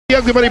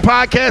Ugly Money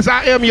Podcast.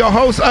 I am your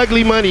host,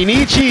 Ugly Money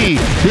Nietzsche.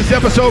 This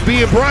episode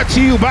being brought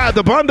to you by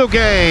The Bundle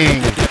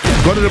Gang.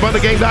 Go to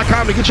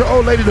thebundlegang.com to get your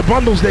old lady the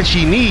bundles that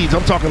she needs.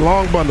 I'm talking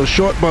long bundles,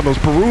 short bundles,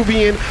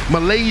 Peruvian,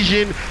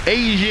 Malaysian,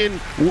 Asian,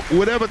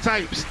 whatever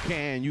types.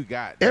 You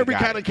got every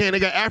kind of can. They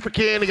got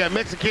African, they got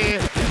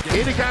Mexican.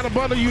 Any kind of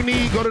bundle you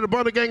need, go to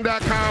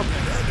thebundlegang.com.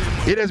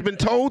 It has been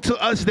told to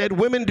us that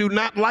women do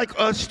not like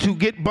us to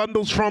get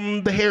bundles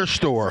from the hair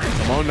store.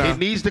 Come on now. It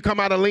needs to come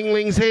out of Ling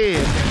Ling's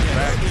head.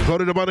 Right. Go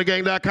to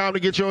thebundlegang.com to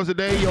get yours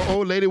today. Your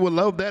old lady will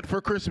love that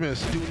for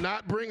Christmas. Do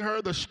not bring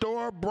her the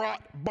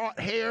store-bought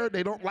hair.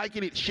 They don't like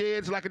it. It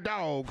sheds like a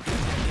dog.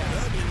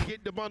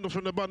 Get the bundles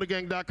from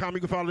thebundlegang.com.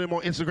 You can follow them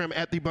on Instagram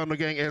at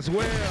thebundlegang as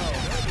well.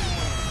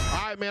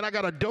 All right, man, I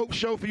got a dope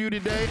show for you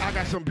today. I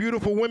got some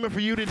beautiful women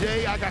for you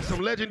today. I got some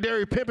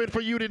legendary pimping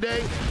for you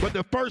today. But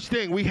the first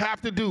thing we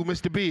have to do,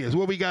 Mr. B, is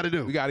what we got to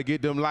do. We got to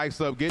get them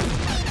likes up. It's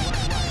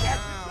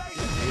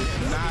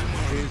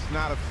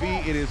not a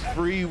fee. It is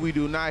free. We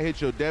do not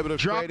hit your debit or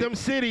drop credit. Them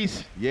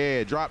cities.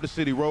 Yeah, drop the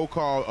city. Roll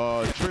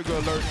call. Trigger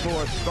alert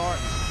tour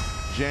starts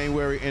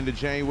January, end of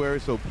January.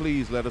 So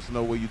please let us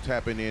know where you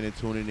tapping in and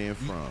tuning in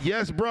from.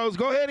 Yes, bros.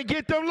 Go ahead and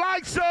get them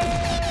likes up.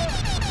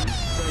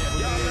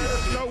 Y'all let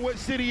us know what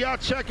city y'all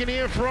checking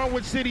in from,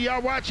 what city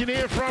y'all watching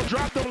in from.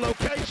 Drop them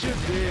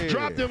locations,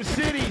 drop them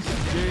cities.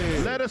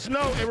 Let us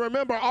know. And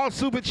remember, all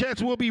super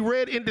chats will be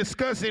read and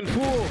discussed in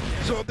full.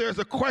 So if there's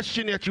a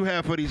question that you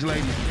have for these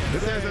ladies,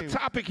 if there's a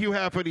topic you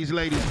have for these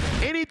ladies,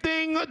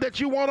 anything that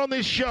you want on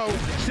this show,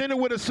 send it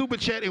with a super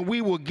chat and we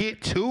will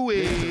get to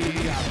it.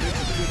 We got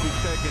Mississippi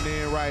checking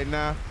in right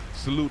now.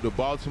 Salute to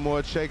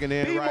Baltimore checking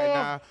in right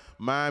now.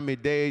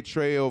 Miami-Dade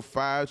Trail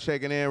 5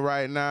 checking in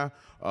right now.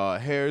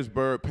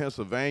 Harrisburg,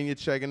 Pennsylvania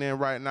checking in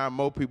right now.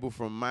 More people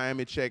from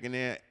Miami checking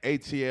in.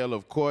 ATL,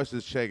 of course,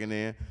 is checking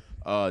in.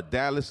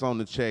 Dallas on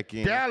the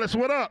check-in. Dallas,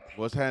 what up?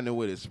 What's happening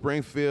with it?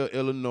 Springfield,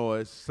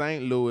 Illinois,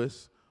 St.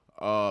 Louis,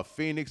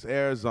 Phoenix,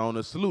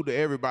 Arizona. Salute to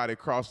everybody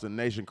across the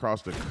nation,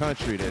 across the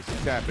country that's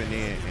tapping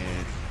in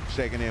and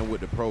checking in with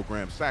the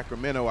program.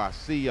 Sacramento, I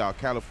see y'all.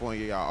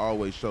 California, y'all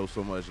always show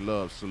so much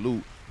love.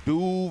 Salute.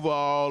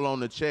 Duval on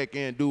the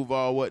check-in.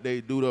 Duval, what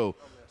they do, though.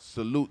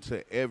 Salute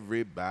to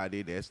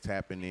everybody that's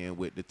tapping in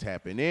with the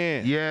tapping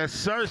in. Yes,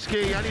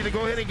 Sirski. I need to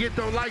go ahead and get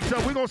those likes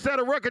up. We're going to set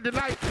a record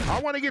tonight. I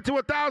want to get to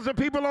 1,000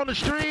 people on the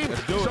stream.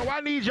 Let's do it. So I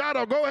need y'all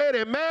to go ahead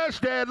and mash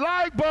that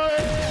like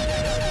button.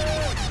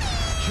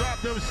 Drop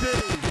them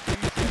cities.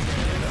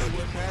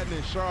 What's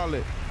happening,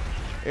 Charlotte?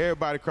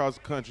 Everybody across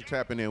the country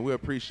tapping in. We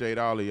appreciate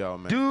all of y'all,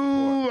 man.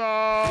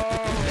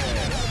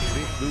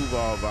 Big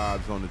Duval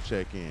vibes on the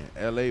check-in.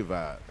 LA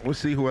vibe. We'll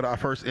see who our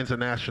first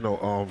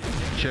international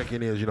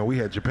check-in is. You know, we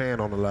had Japan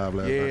on the live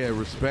last night. Yeah,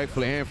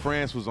 respectfully. And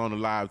France was on the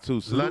live,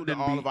 too. Salute to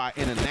all of our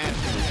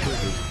international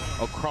triggers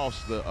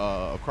across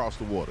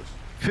the waters.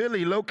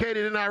 Philly,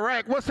 located in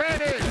Iraq. What's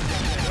happening?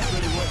 That's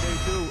really what they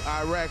do.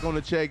 Iraq on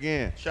the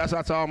check-in. Shouts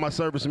out to all my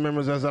service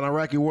members. As an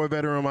Iraqi war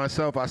veteran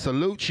myself, I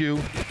salute you.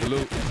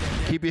 Salute.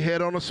 Keep your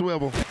head on a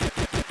swivel.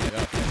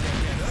 Yeah.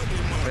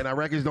 And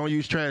Iraqis don't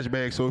use trash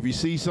bags, so if you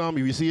see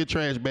a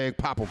trash bag,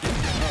 pop them.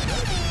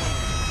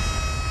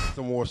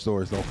 Some war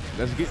stories, though.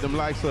 Let's get them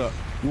likes up.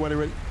 You want it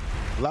ready?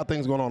 A lot of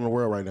things going on in the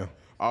world right now.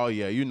 Oh,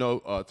 yeah. You know,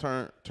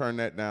 turn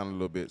that down a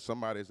little bit.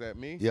 Somebody, is that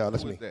me? Yeah,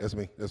 that's me. That's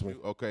me.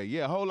 Okay,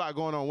 yeah, a whole lot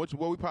going on. What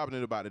we popping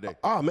in about today?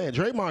 Oh, man,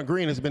 Draymond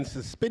Green has been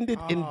suspended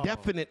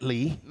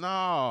indefinitely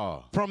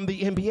from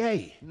the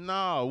NBA.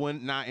 No,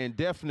 not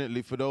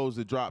indefinitely for those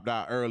that dropped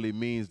out early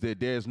means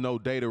that there's no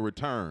date of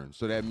return.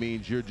 So that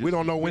means you're just... We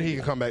don't know when he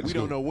can come back. We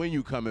don't know when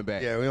you coming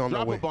back. Yeah, we don't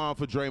know when. Drop a bomb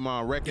for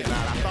Draymond recognize.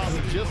 I thought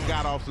he just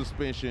got off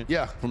suspension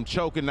from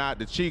choking out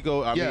the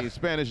Chico,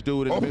 Spanish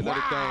dude in the middle of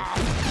the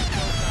thing.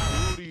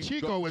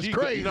 Chico is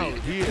crazy. No,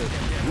 he is.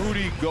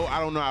 Rudy I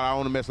don't know. I don't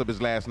want to mess up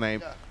his last name.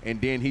 Yeah. And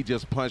then he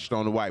just punched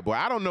on the white boy.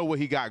 I don't know what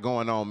he got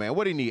going on, man.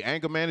 What do he need?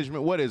 Anger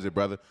management? What is it,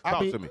 brother? Talk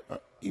to me.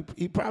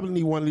 He probably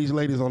need one of these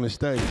ladies on the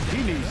stage.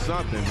 He needs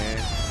something, man.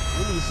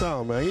 He needs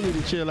something, man. He need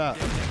to chill out.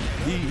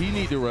 He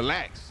need to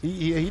relax.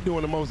 He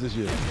doing the most this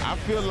year. I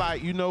feel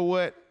like, you know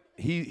what?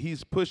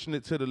 He's pushing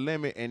it to the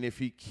limit, and if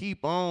he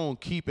keep on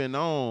keeping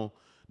on,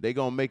 they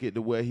going to make it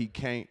to where he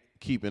can't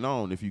keeping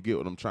on, if you get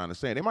what I'm trying to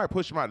say. They might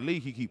push him out of the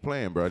league. He keep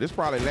playing, bro. This is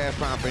probably last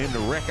time for him to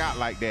wreck out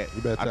like that.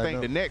 I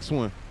think the next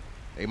one,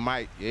 they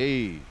might,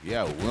 we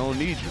don't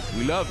need you.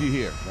 We love you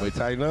here. But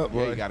tighten up,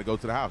 boy. Yeah, you got to go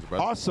to the house,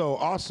 brother.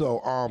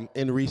 Also,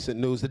 in recent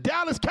news, the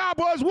Dallas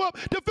Cowboys whoop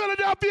the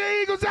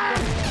Philadelphia Eagles out.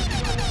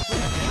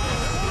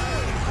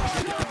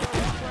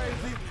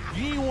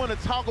 You ain't want to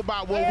talk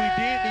about what we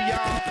did to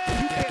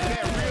y'all. You kept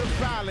that real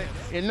silent,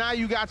 and now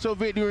you got your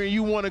victory, and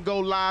you want to go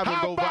live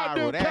and go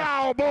viral.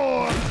 How about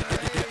the Cowboys?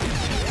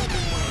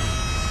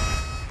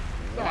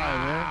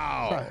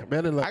 Wow.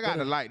 Man, I got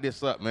to light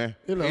this up, man.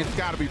 It's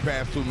got to be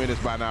past 2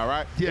 minutes by now,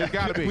 right? Yeah, it's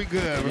got to be. We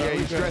good, bro. Yeah,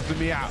 he's stressing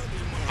me out.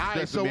 All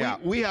right, stressing me so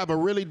out. we have a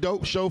really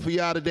dope show for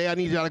y'all today. I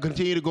need y'all to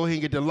continue to go ahead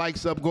and get the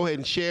likes up. Go ahead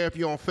and share. If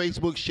you're on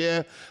Facebook,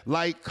 share,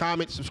 like,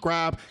 comment,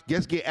 subscribe.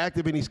 Let's get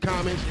active in these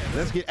comments.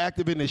 Let's get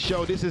active in the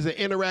show. This is an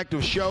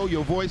interactive show.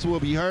 Your voice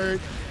will be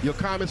heard. Your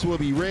comments will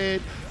be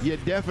read. You're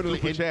definitely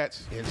Super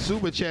chats. And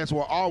super chats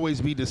will always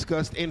be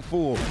discussed in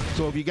full.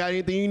 So if you got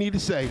anything you need to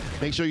say,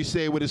 make sure you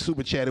say it with a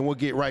super chat, and we'll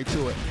get right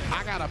to it.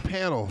 I got a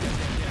panel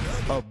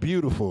of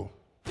beautiful,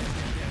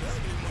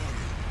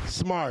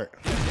 smart,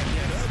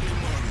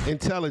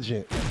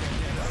 intelligent,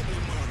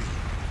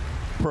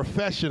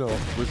 professional,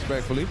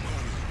 Respectfully.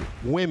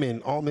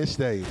 women on this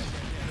stage.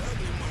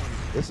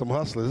 There's some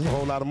hustlers. There's a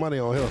whole lot of money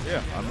on here.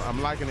 Yeah, I'm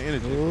liking the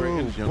energy. Great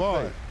energy on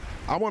Boy, stage.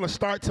 I want to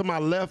start to my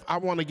left. I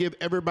want to give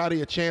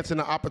everybody a chance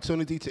and an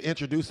opportunity to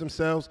introduce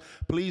themselves.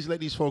 Please let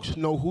these folks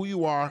know who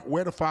you are,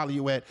 where to follow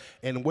you at,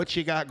 and what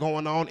you got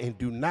going on, and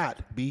do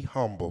not be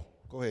humble.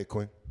 Go ahead,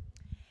 Queen.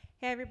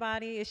 Hey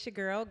everybody, it's your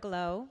girl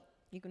Glow.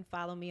 You can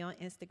follow me on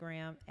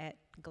Instagram at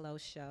Glow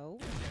Show.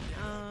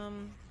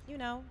 You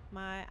know,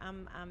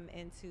 I'm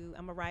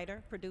a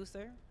writer,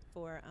 producer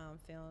for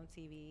film,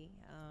 TV,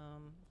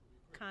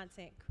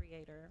 content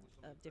creator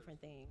of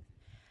different things.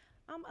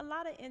 A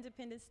lot of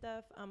independent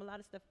stuff, a lot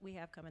of stuff we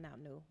have coming out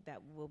new that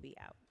will be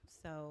out.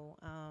 So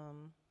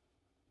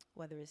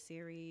whether it's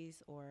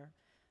series or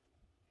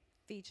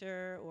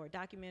feature or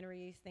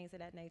documentaries, things of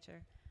that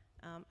nature.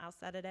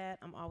 Outside of that,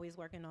 I'm always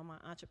working on my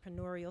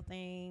entrepreneurial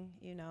thing,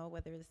 you know,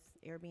 whether it's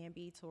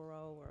Airbnb,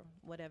 Turo, or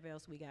whatever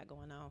else we got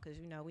going on, because,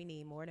 you know, we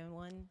need more than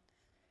one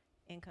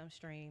income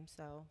stream.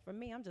 So for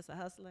me, I'm just a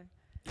hustler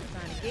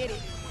trying to get it.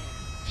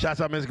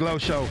 Shouts out Miss Glow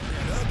Show.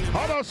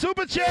 Hold on,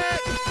 super chat,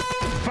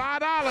 $5.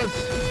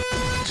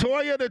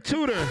 Toya the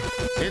Tutor,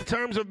 in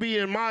terms of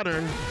being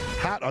modern,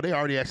 hot. Oh, they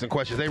already asking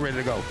questions. They ready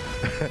to go.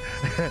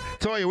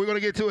 Toya, we're going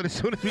to get to it as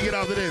soon as we get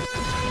off of this.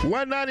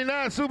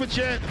 $1.99 super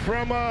chat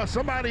from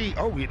somebody.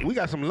 Oh, we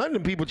got some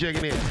London people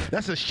checking in.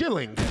 That's a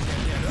shilling.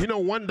 You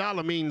know,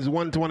 $1 means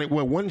 120.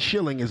 Well, 1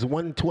 shilling is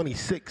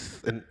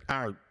 126 in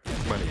our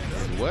money.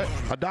 What?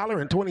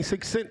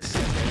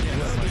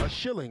 $1.26. A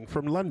shilling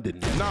from London.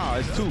 Nah,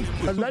 it's two. It's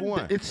two for London,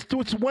 one. it's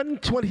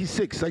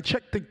 126. I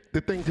checked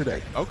the thing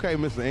today. Okay,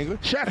 Mr.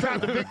 English. Shouts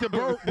out to Victor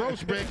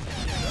Brosbeck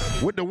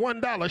with the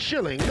 $1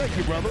 shilling. Thank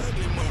you, brother.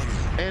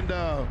 And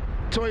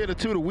Toya the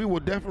Tutor, we will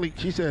definitely,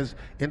 she says,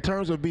 in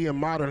terms of being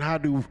modern, how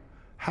do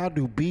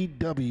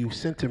BW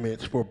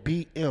sentiments for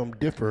BM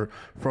differ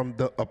from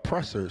the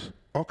oppressors?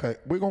 Okay,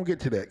 we're going to get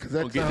to that.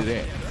 We'll get to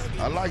that.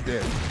 I like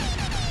that.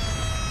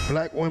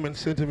 Black women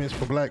sentiments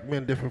for black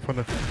men different from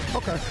the...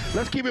 Okay,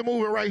 let's keep it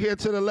moving right here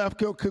to the left.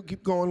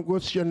 Keep going.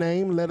 What's your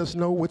name? Let us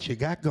know what you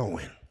got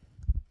going.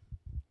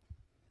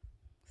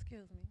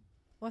 Excuse me.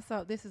 What's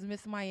up? This is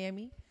Miss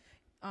Miami.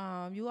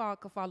 You all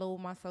can follow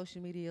my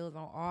social medias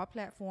on all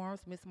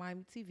platforms. Miss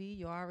Miami TV.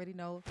 You already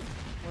know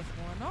what's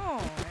going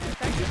on. And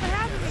thank you for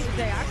having me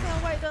today. I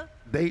can't wait to...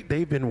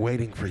 They've been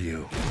waiting for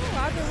you. Ooh,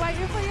 I've been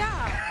waiting for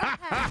y'all.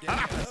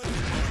 So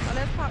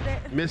let's pop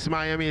that. Miss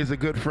Miami is a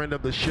good friend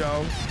of the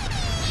show.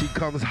 She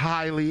comes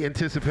highly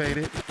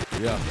anticipated.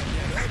 Yeah.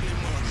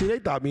 See, they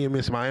thought me and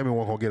Miss Miami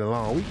weren't gonna get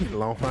along. We get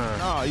along fine.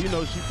 Nah, you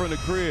know, she from the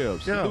crib.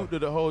 Yeah. Salute to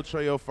the whole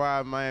Trio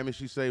 5 Miami.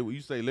 She say,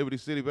 you say Liberty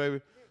City,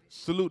 baby?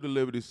 Salute to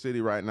Liberty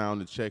City right now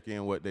to check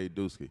in what they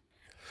dooski.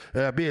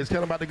 Biz,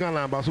 tell them about the gun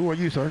line, boss. Who are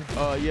you, sir?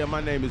 Yeah,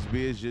 my name is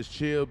Biz. Just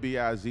chill,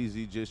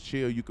 B-I-Z-Z, just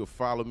chill. You can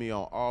follow me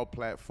on all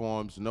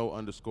platforms, no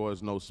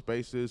underscores, no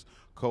spaces.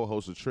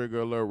 Co-host of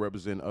Trigger Alert,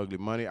 representing Ugly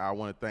Money. I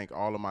want to thank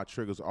all of my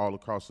triggers all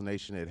across the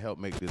nation that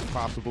helped make this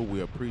possible.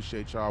 We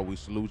appreciate y'all, we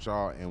salute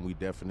y'all, and we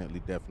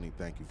definitely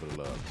thank you for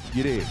the love.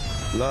 You did.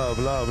 Love,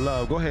 love,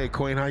 love. Go ahead,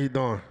 Queen. How you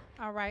doing?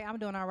 All right, I'm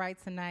doing all right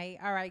tonight.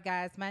 All right,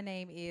 guys, my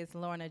name is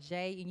Lorna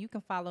J, and you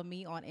can follow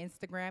me on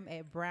Instagram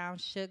at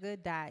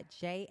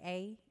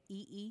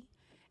brownsugar.jaee,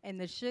 and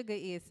the sugar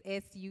is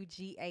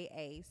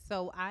SUGAA.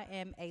 So I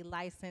am a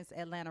licensed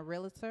Atlanta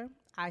realtor.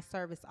 I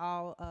service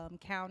all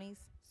counties,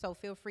 so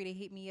feel free to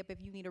hit me up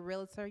if you need a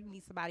realtor, you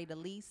need somebody to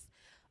lease,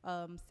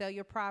 sell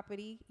your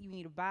property, you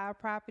need to buy a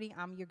property,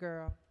 I'm your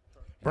girl.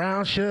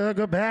 Brown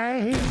sugar,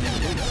 babe.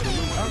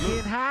 I'll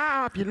get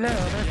high if you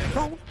love it.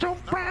 Want your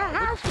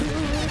brown sugar.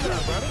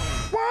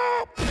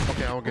 Whoa.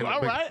 Okay, I'm getting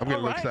a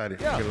little excited.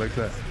 Yeah. I'm getting a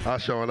little excited. I'll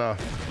show it off.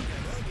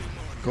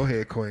 Go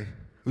ahead, Queen.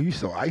 Ooh, you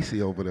so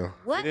icy over there.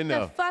 What Get in the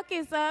there. fuck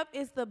is up?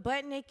 It's the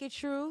Butt Naked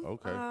Truth.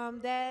 Okay.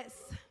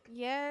 That's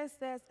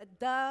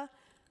the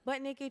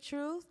Butt Naked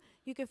Truth.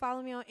 You can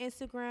follow me on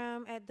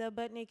Instagram at the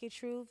Butt Naked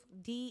Truth,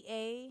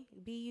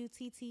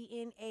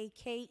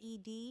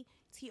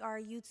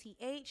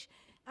 DABUTTNAKEDTRUTH.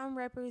 I'm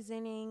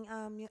representing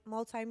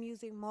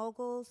multi-music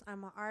moguls.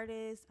 I'm an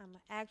artist. I'm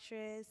an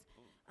actress.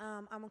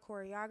 I'm a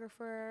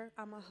choreographer.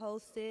 I'm a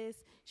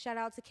hostess. Shout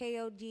out to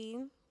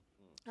KOD.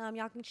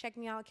 Y'all can check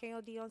me out on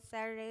KOD on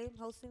Saturday. I'm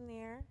hosting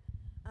there.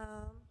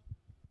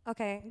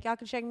 Y'all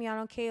can check me out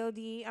on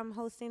KOD. I'm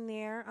hosting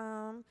there.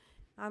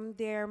 I'm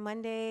there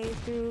Monday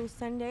through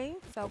Sunday.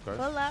 So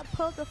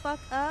pull the fuck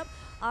up.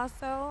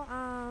 Also,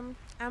 I'm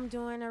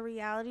doing a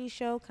reality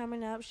show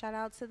coming up. Shout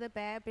out to the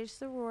Bad Bitch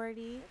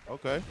Sorority.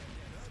 Okay.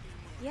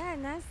 Yeah,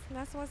 and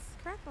that's what's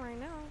cracking right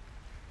now.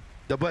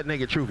 The butt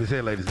naked truth is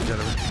here, ladies and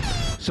gentlemen.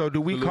 So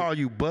do we Salute. call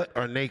you butt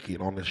or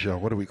naked on the show?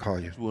 What do we call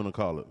you? What you want to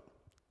call it?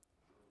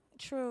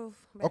 Truth.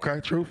 Okay,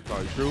 truth.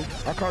 Call you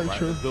Truth? I'll call you Right,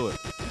 Truth. let's do it.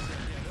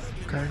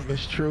 Okay,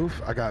 Miss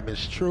Truth. I got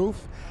Miss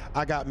Truth.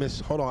 I got Miss,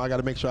 hold on, I got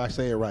to make sure I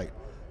say it right.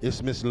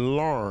 It's Miss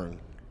Lauren.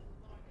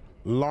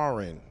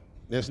 Lauren.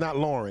 It's not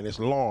Lauren, it's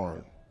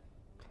Lauren.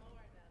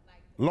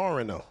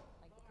 Lorena.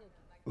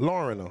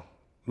 Lorena.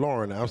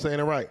 Lorena. I'm saying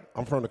it right.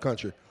 I'm from the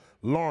country.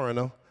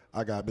 Lorena.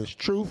 I got Miss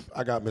Truth.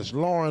 I got Miss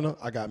Lorena.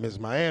 I got Miss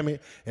Miami.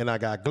 And I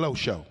got Glow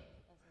Show.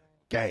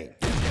 Gang.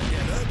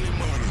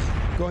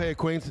 Go ahead,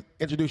 Queens.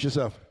 Introduce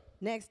yourself.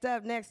 Next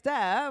up.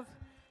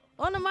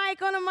 On the mic,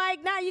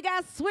 now you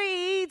got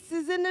Sweets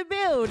is in the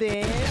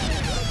building.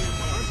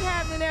 What's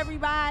happening,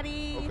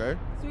 everybody? Okay.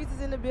 Sweets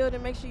is in the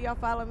building. Make sure y'all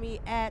follow me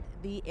at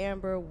The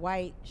Amber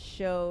White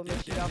Show.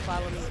 Make sure y'all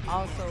follow me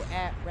also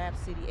at Rap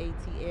City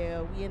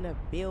ATL. We in the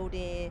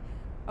building.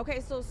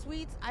 Okay, so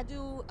Sweets, I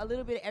do a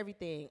little bit of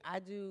everything. I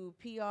do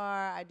PR,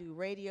 I do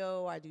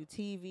radio, I do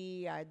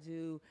TV, I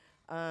do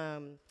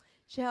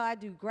I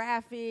do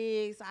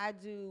graphics, I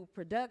do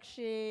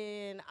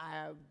production,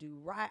 I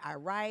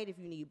write if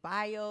you need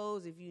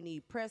bios, if you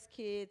need press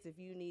kits, if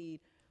you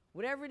need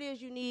whatever it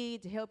is you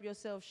need to help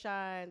yourself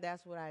shine,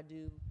 that's what I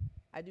do.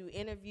 I do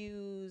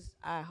interviews,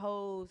 I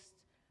host.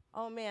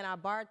 Oh man, I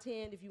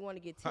bartend if you want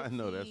to get tipsy. I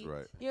know that's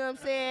right. You know what I'm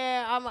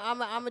saying? I'm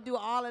gonna do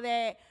all of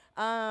that.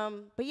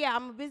 But yeah,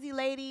 I'm a busy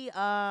lady.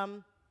 I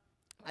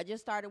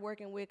just started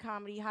working with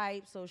Comedy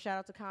Hype, so shout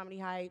out to Comedy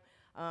Hype.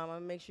 I'm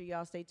gonna make sure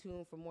y'all stay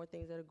tuned for more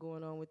things that are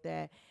going on with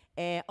that.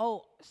 And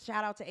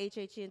shout out to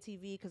HHN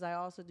TV because I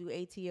also do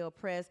ATL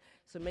Press,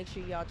 so make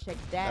sure y'all check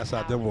that out. That's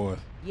out them boys.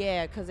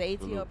 Yeah, because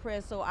ATL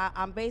Press. So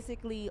I'm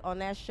basically on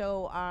that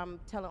show. I'm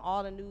telling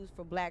all the news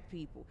for Black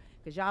people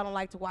because y'all don't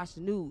like to watch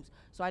the news.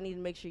 So I need to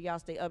make sure y'all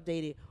stay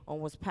updated on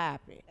what's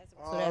popping. So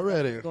that's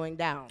Already. what's going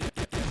down.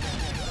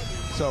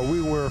 So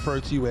we will refer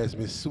to you as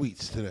Miss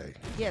Sweets today.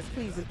 Yes,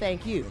 please and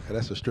thank you. Okay,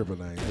 that's a stripper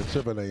name. The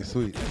stripper name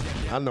Sweet.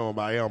 I know him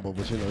by Amber,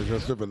 but you know, your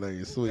stripper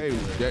name is Sweet.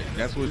 Hey,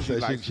 that's what she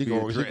likes she to be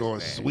going addressed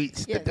as.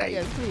 Sweets Yes, today.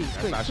 yes, please, That's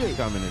please, how she's please.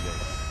 coming today.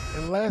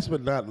 And last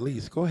but not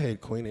least, go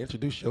ahead, Queen,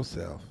 introduce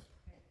yourself.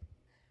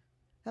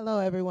 Hello,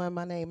 everyone.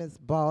 My name is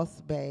Boss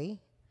Bay.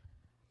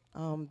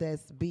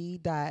 That's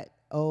B.OSS._BAE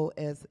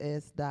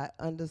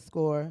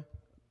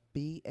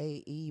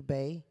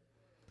Bay.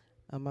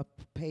 My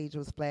page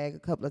was flagged a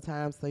couple of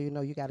times, so you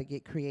know you got to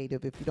get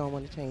creative if you don't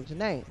want to change your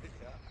name.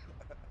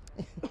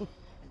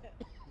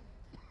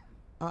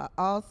 I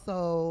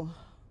also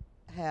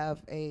have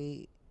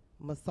a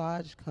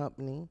massage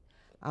company.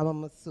 I'm a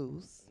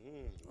masseuse.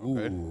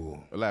 Okay. Ooh.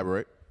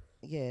 Elaborate.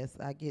 Yes,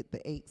 I get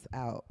the aches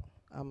out.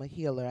 I'm a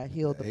healer. I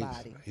heal the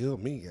body. Heal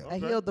me I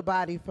out. heal the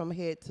body from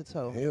head to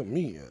toe. Heal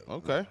me out.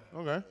 Okay.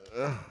 Okay.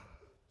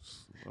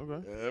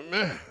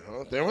 Man, I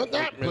don't think what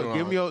that means.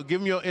 Look,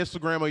 give me your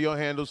Instagram or your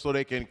handle so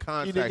they can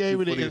contact gave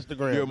you me for the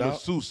Instagram, your dog.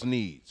 masseuse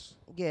needs.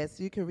 Yes,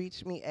 you can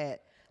reach me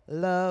at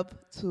Love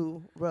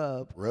to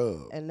Rub.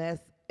 Rub. And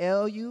that's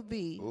LUB,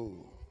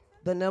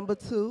 the number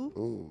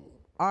 2,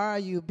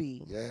 RUB.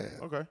 Yeah.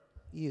 Okay.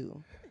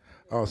 You.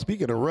 Oh,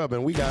 speaking of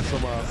rubbing, we got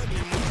some.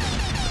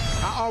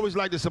 I always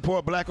like to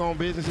support black-owned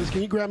businesses.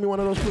 Can you grab me one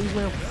of those, please,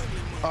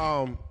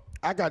 ma'am?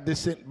 I got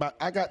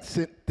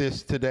sent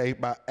this today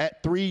by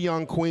at 3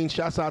 Young Queens.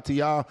 Shouts out to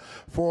y'all.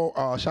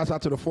 Shouts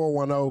out to the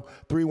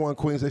 410-31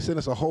 Queens. They sent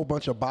us a whole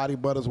bunch of body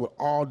butters with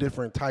all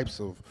different types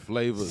of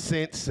Flavors.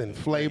 scents and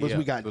flavors. Yeah,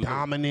 we got absolutely.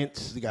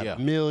 Dominance. We got Yeah.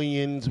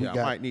 Millions. We Yeah, I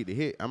got. might need to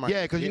hit.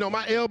 Yeah, because you know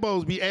my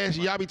elbows be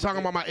ashy. Y'all be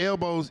talking about my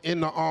elbows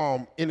in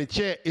the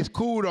chat. It's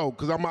cool though,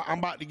 because I'm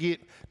about to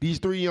get these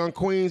 3 Young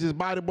Queens. This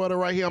body butter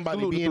right here. I'm about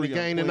Salute to be the in the 3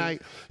 Young game Queens.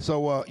 tonight.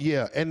 So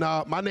yeah, and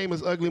my name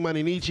is Ugly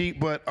Money Nietzsche,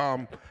 but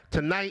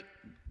tonight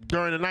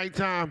during the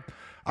nighttime,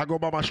 I go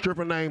by my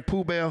stripper name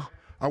Pooh Bell.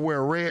 I wear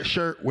a red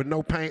shirt with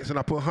no pants, and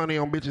I put honey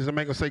on bitches and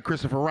make them say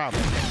Christopher Robin.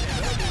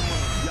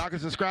 Y'all can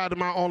subscribe to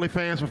my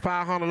OnlyFans for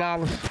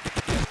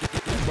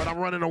 $500. But I'm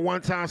running a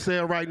one-time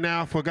sale right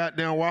now for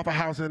goddamn Waffle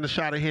House and the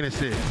shot of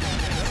Hennessy.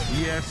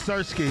 Yes,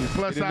 Sirski,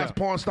 plus Get it size up.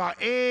 porn star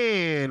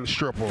and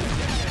stripper.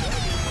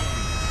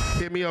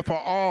 Hit me up for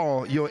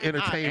all your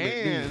entertainment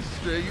And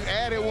needs. you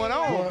added one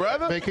on, Well,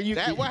 brother. man, can you-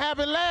 What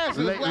happened last?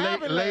 What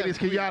happened Ladies, last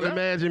can week, y'all bro?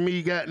 imagine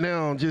me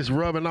goddamn just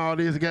rubbing all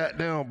this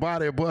goddamn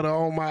body butter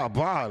on my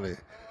body?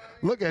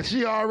 Look at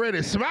she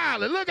already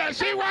smiling. Look at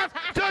she wants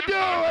to do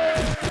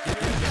it.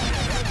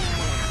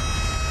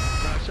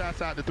 Now,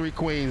 shouts out to 3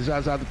 Queens.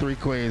 Shouts out to 3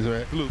 Queens,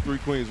 man. Salute 3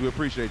 Queens. We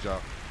appreciate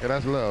y'all. And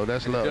that's love.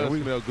 That's love. It does And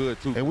we- smell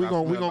good too. And we're I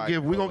gonna smell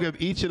like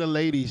give each of the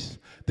ladies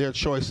their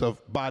choice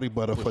of body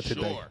butter for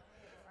today. sure.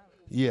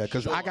 Yeah,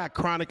 because I got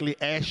chronically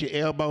ashy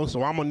elbows,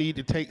 so I'm gonna need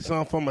to take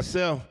some for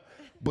myself.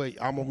 But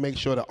I'm gonna make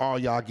sure that all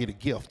y'all get a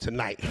gift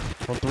tonight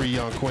from 3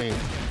 Young Queens.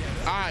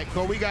 All right,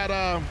 so we got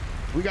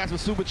some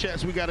super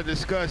chats we gotta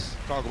discuss.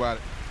 Talk about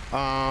it.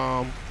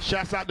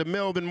 Shouts out to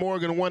Melvin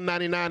Morgan,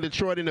 199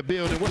 Detroit in the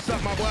building. What's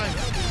up, my boy?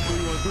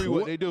 agree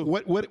what they do.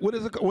 What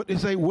is it? What they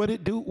say? What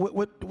it do?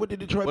 What did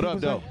Detroit What people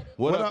up, though? say?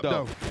 What up,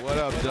 though? What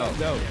up,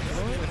 though?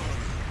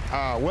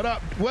 What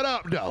up? What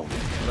up, though?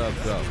 What up,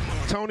 though?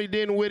 Tony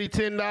Dinwiddie,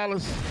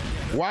 $10.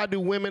 Why do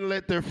women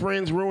let their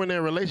friends ruin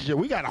their relationship?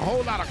 We got a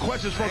whole lot of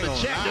questions from the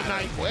chat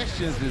tonight.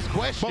 Questions is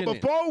questioning.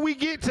 But before we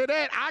get to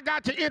that, I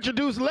got to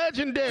introduce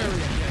Legendary.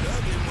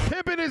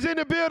 Pimpin' is in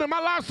the building. My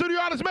live studio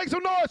audience, make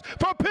some noise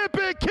for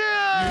Pimpin'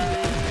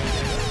 Kid.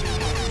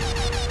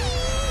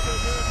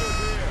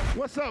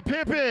 What's up,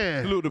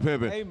 Pimpin'? Salute to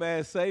Pimpin'. Hey,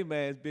 man, say,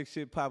 man, it's big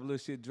shit, popular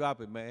shit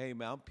dropping, man. Hey,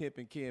 man, I'm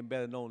Pimpin' Ken,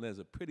 better known as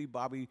a Pretty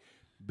Bobby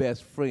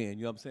best friend.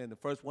 You know what I'm saying? The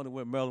first one that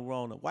went Maryland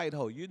wrong, a white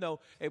hoe. You know,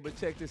 hey, but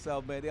check this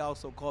out, man. They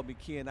also call me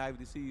Ken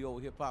Ivy, the CEO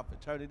of Hip Hop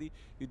Fraternity.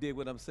 You dig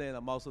what I'm saying?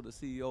 I'm also the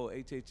CEO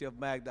of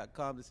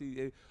HHFmag.com, the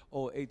CEO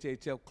of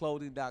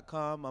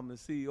HHFclothing.com. I'm the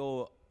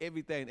CEO of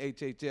everything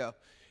HHF.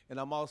 And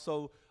I'm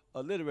also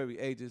a literary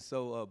agent.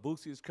 So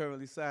Boosie is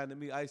currently signed to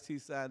me, Ice-T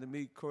signed to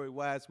me, Corey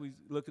Wise, we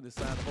looking to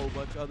sign a whole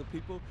bunch of other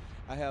people.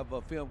 I have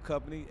a film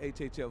company,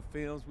 HHF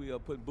Films. We are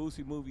putting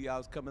Boosie movie out.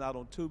 It's coming out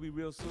on Tubi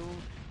real soon.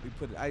 We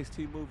put an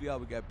Ice-T movie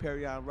out. We got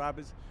Perrion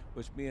Roberts,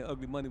 which me and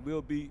Ugly Money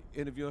will be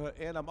interviewing her.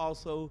 And I'm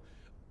also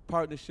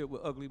partnership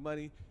with Ugly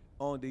Money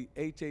on the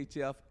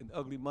HHF and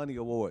Ugly Money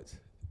Awards.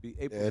 Be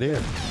April. There it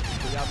is.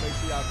 So y'all make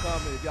sure y'all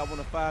come. And if y'all want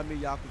to find me,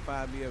 y'all can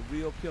find me at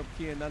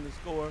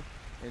RealPimpKen_.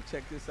 And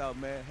check this out,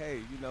 man. Hey,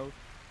 you know,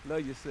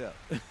 love yourself.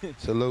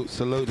 Salute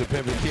to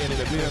Pimpin' Ken in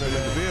the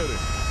building.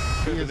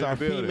 He is our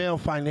female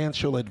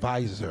financial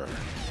advisor.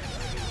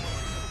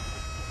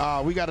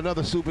 We got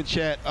another super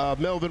chat.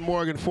 Melvin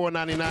Morgan,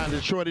 $4.99.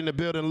 Detroit in the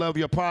building. Love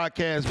your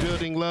podcast.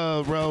 Building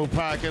love, bro.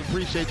 Podcast.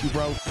 Appreciate you,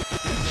 bro.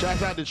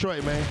 Shouts out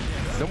Detroit, man.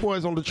 Them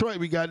boys on Detroit,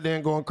 we got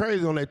them going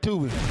crazy on that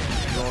Tubi.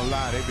 Gonna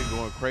lie, they've been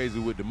going crazy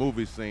with the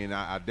movie scene.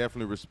 I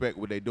definitely respect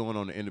what they're doing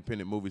on the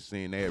independent movie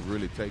scene. They have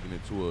really taken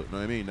it to a, you know what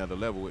I mean, another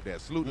level with that.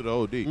 Salute to the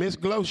OD. Miss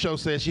Glow Show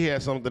said she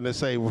had something to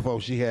say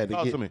before she had to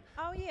Talk get. to me.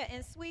 Oh, yeah,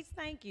 and Sweets,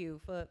 thank you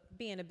for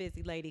being a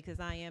busy lady, because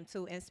I am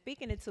too. And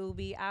speaking of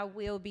Tubi, I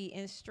will be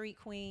in Street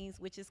Queens,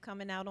 which is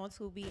coming out on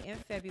Tubi in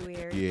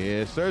February.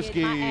 Yes, sir, Get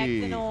my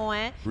acting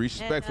on.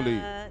 Respectfully.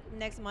 And,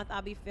 next month,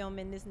 I'll be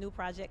filming this new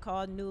project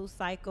called New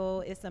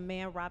Cycle. It's a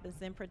Man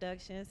Robinson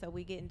production, so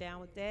we getting down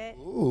with that.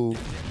 Ooh.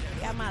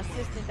 Got my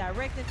assistant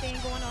directing thing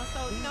going on.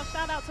 So, you know,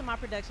 shout out to my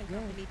production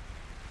company,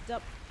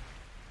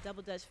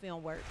 Double Dutch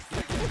Film Works.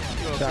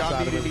 If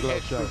y'all need any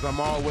extras, I'm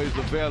always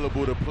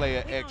available to play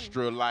an We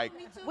extra, like,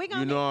 We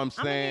gonna you know what I'm need-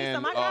 I'ma need saying?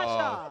 some. I got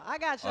y'all. I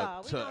got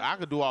y'all. We gonna- I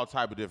could do all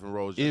type of different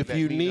roles. Just If let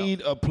you me know.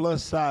 need a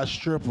plus size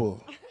stripper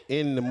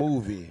in the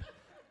movie,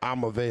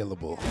 I'm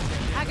available.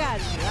 I got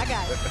you. I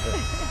got you.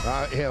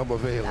 I am Oh,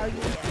 available. yeah.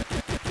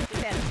 Just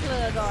had to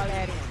plug all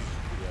that in.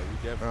 Yeah,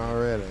 we definitely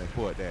Already.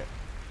 support that.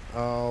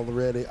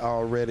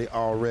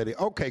 Already.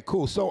 Okay,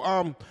 cool.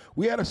 So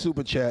we had a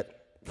super chat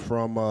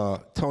from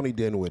Tony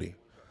Dinwiddie.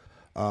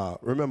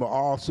 Remember,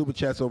 all super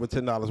chats over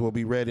 $10 will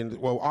be read in.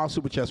 Well, all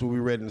super chats will be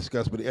read and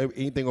discussed, but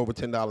anything over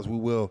 $10 we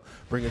will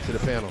bring it to the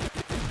panel.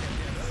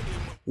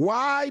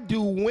 Why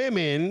do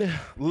women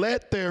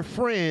let their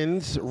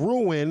friends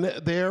ruin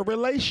their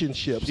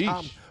relationships?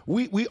 Sheesh.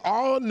 We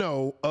all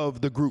know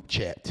of the group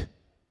chat.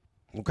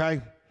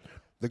 Okay,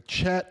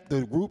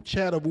 the group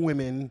chat of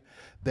women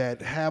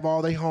that have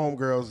all their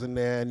homegirls in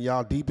there, and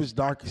y'all deepest,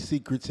 darkest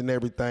secrets and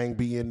everything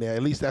be in there.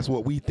 At least that's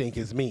what we think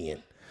as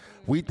men.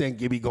 We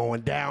think it be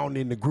going down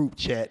in the group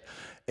chat.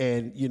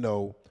 And, you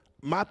know,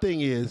 my thing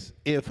is,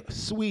 if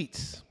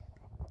Sweets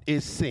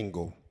is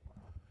single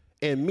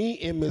and me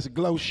and Miss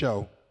Glow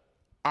Show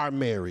are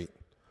married,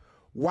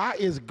 why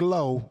is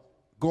Glow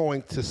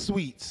going to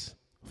Sweets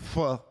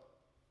for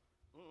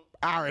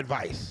our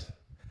advice?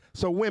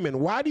 So women,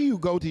 why do you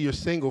go to your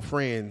single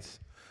friends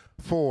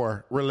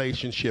for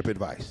relationship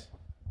advice?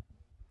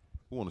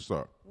 Who want to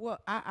start? Well,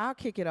 I'll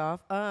kick it off.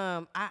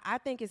 I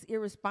think it's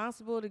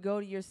irresponsible to go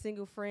to your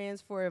single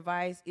friends for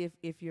advice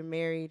if you're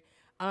married.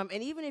 And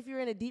even if you're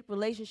in a deep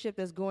relationship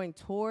that's going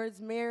towards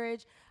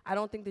marriage, I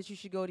don't think that you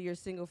should go to your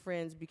single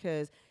friends,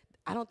 because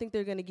I don't think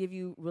they're going to give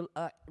you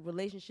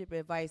relationship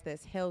advice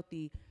that's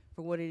healthy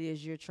for what it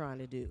is you're trying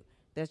to do.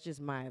 That's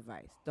just my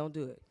advice. Don't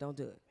do it. Don't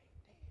do it.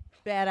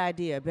 Bad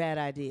idea. Bad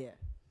idea.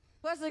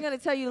 Plus, they're going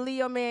to tell you to leave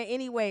your man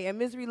anyway, and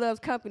misery loves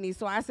company,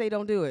 so I say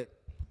don't do it.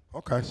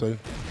 Okay, so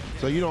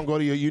you don't go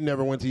to you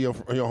never went to your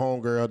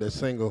homegirl that's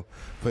single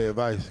for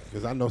advice?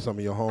 Because I know some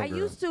of your homegirls. I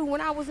used to when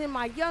I was in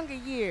my younger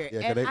year, Yeah,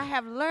 'cause and they- I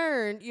have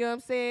learned, you know what I'm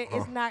saying,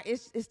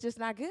 it's just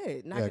not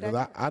good. Not Yeah, good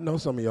because I know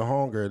some of your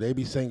homegirls, they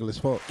be single as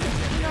fuck. you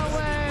know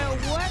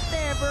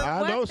whatever.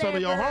 I know some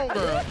of your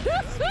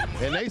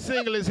homegirls, and they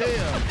single as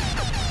hell.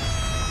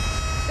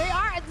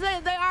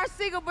 They are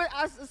single, but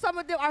some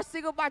of them are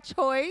single by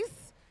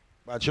choice.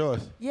 By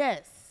choice.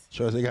 Yes.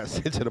 Choice, they got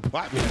sent to the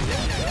apartment.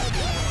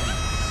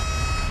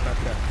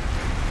 Okay.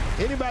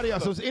 Anybody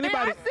else? So They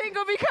are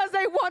single because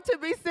they want to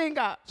be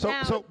single.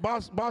 So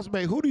Boss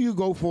Bay, who do you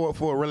go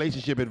for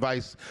relationship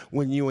advice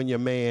when you and your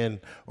man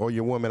or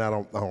your woman, I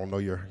don't know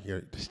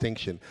your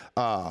distinction,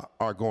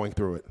 are going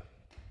through it?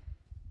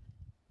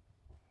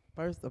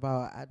 First of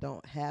all, I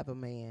don't have a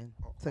man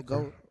to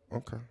go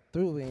Okay.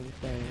 through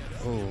anything.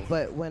 Oh.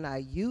 But when I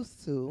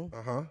used to,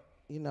 Uh-huh.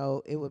 you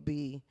know, it would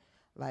be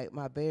like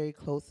my very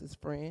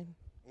closest friend,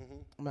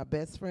 my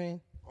best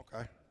friend,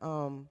 Okay.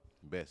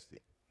 Bestie.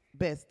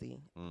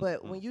 bestie.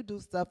 But when you do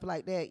stuff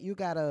like that, you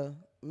gotta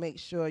make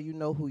sure you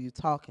know who you're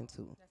talking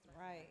to.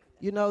 Right.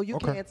 You know, you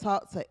Okay. can't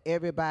talk to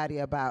everybody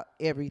about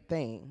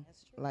everything.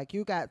 Like,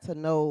 you got to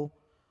know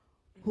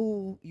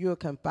who you're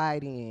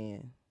confiding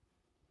in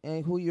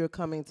and who you're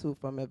coming to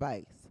from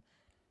advice.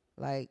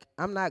 Like,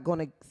 I'm not going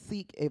to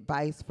seek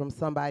advice from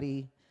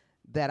somebody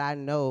that I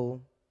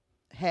know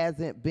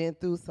hasn't been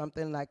through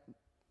something like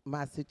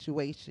my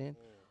situation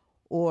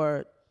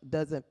or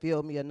doesn't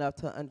feel me enough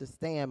to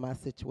understand my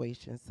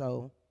situation.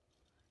 So,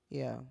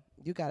 yeah,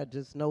 you got to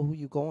just know who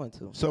you're going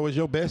to. So is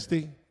your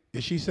bestie,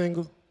 is she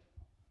single?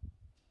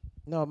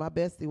 No, my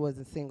bestie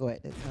wasn't single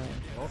at that time.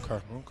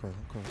 Okay.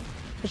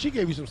 So she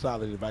gave you some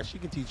solid advice. She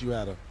can teach you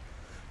how to.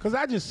 Because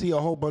I just see a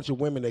whole bunch of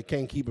women that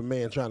can't keep a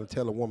man trying to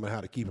tell a woman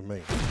how to keep a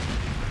man.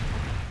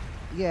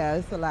 Yeah,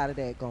 it's a lot of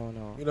that going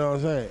on. You know what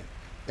I'm saying?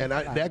 And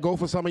that go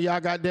for some of y'all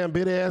goddamn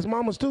bitter-ass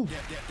mamas, too.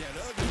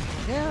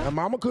 Yeah, And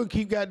mama couldn't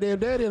keep goddamn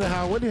daddy in the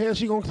house. What the hell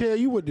she gonna tell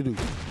you what to do?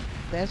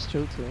 that's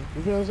true, too.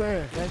 You feel what I'm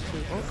saying? That's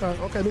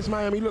true. Okay, Miss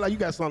Miami, you look like you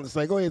got something to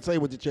say. Go ahead and say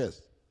it with your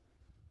chest.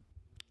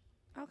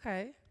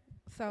 Okay,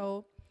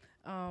 so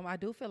I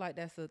do feel like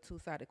that's a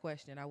two-sided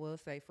question. I will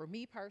say, for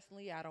me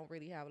personally, I don't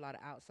really have a lot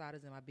of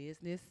outsiders in my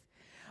business.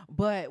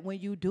 But when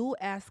you do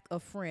ask a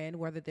friend,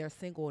 whether they're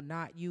single or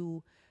not,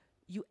 you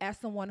ask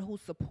someone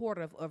who's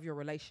supportive of your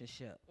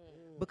relationship.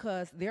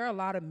 Because there are a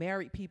lot of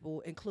married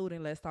people,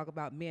 including, let's talk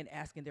about men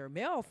asking their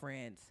male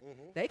friends.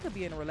 They could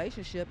be in a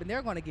relationship and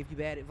they're going to give you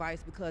bad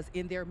advice because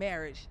in their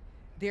marriage,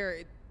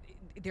 they're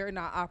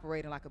not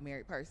operating like a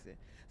married person.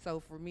 So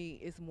for me,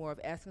 it's more of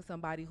asking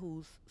somebody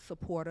who's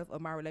supportive of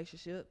my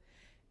relationship.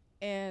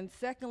 And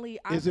secondly,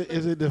 Is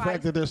it the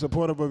fact that they're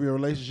supportive of your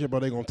relationship,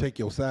 or they gonna take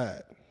your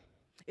side?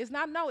 it's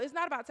not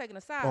about taking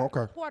a side. Oh,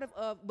 okay. Supportive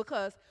of,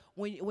 because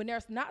when they're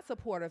not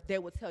supportive, they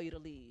will tell you to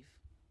leave.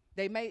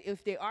 They may,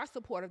 if they are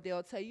supportive,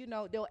 they'll tell you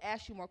no. They'll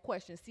ask you more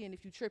questions, seeing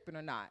if you're tripping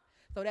or not.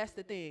 So that's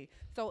the thing.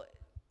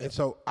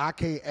 So I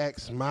can't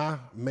ask my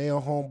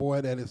male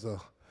homeboy that is a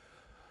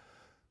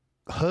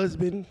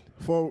husband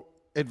for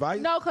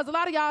advice. no, because a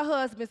lot of y'all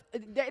husbands,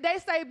 they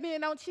say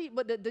men don't cheat,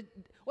 but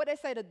what they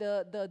say,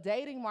 the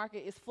dating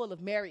market is full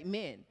of married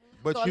men.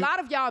 But so a lot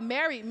of y'all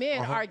married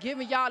men are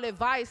giving y'all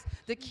advice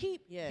to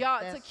keep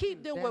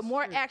them with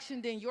more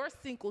action than your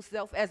single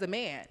self as a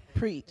man.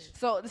 Preach.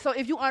 So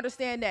if you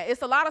understand that,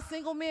 it's a lot of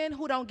single men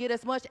who don't get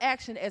as much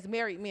action as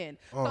married men.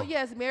 So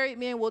yes, married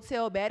men will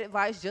tell bad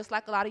advice, just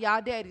like a lot of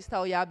y'all daddies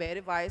told y'all bad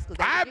advice.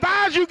 I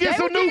advise you get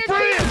some new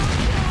friends.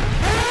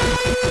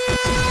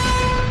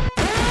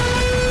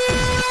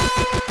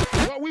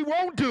 What we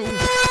won't do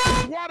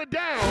is water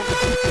down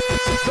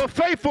the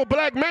faithful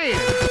black man.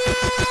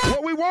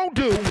 What we won't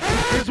do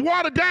is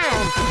water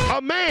down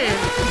a man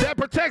that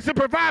protects and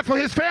provides for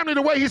his family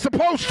the way he's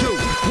supposed to.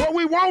 What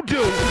we won't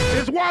do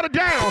is water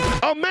down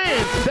a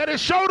man that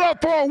has showed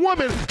up for a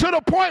woman to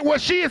the point where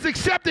she has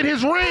accepted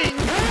his ring,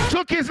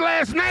 took his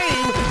last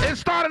name, and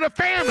started a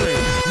family.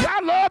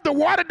 Y'all love to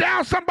water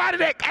down somebody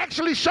that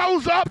actually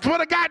shows up for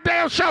the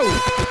goddamn show.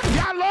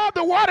 Y'all love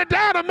to water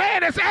down a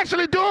man that's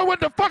actually doing what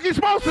the fuck he's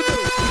supposed to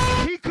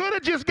do. He could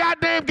have just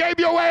goddamn gave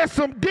your ass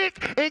some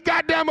dick and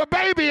goddamn a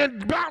baby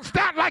and bounced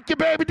out like your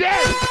baby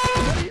daddy.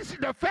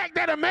 The fact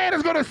that a man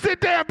is gonna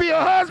sit there and be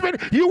a husband,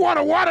 you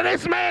wanna water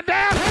this man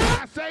down?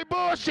 I say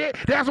bullshit.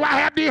 That's why I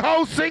have these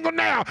hoes single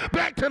now.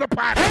 Back to the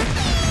potty.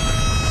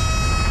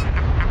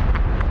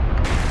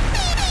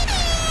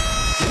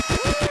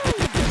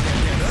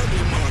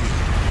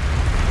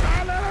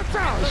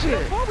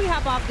 Before we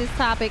hop off this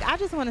topic, I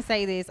just want to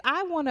say this.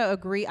 I want to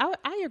agree.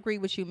 I agree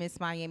with you, Miss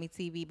Miami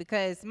TV,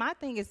 because my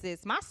thing is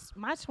this.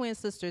 My twin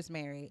sister's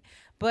married,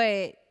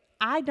 but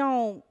I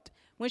don't.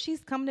 When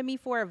she's come to me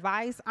for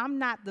advice, I'm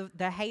not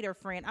the hater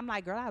friend. I'm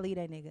like, girl, I'll leave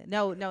that nigga.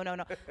 No.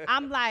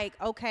 I'm like,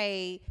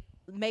 okay,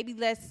 maybe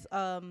let's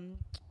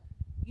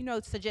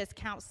suggest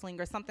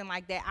counseling or something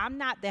like that. I'm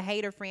not the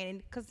hater friend,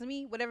 and because to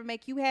me, whatever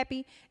make you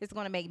happy is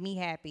going to make me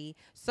happy.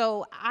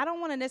 So I don't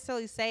want to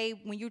necessarily say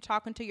when you're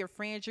talking to your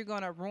friends, you're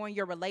going to ruin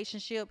your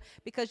relationship,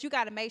 because you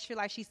got to make sure,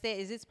 like she said,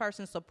 is this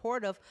person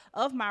supportive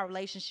of my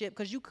relationship?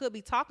 Because you could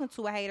be talking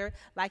to a hater,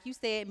 like you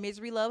said,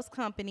 misery loves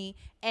company,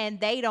 and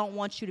they don't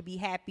want you to be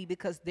happy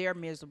because they're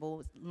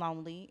miserable,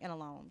 lonely, and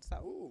alone.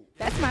 So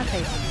that's my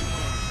take on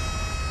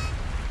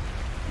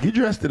it. You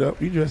dressed it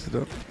up.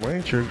 Well, I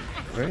ain't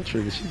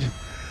triggered.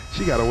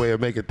 She got a way of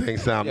making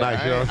things sound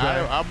nice, you know what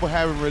I'm saying? I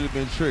haven't really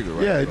been triggered,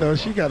 right? Yeah, no,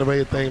 she got a way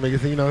of things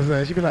making, you know what I'm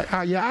saying? She be like, oh,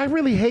 yeah, I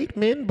really hate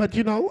men, but,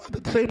 at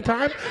the same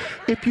time,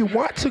 if you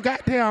want to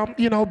goddamn,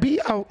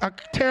 be a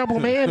terrible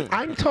man,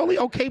 I'm totally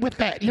okay with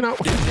that, She got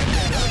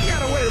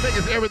a way to make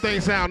everything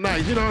sound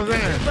nice, you know what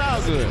I'm saying? It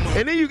sounds good.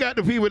 And then you got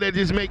the people that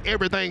just make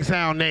everything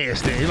sound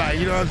nasty, like,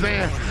 you know what I'm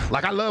saying?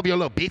 Like, I love your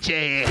little bitch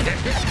ass.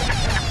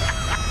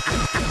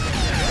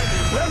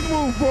 Let's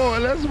move forward.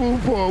 Let's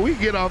move forward. We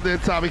get off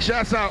that topic.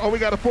 Shouts out. Oh, we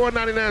got a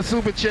 $4.99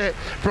 super chat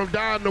from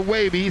Don the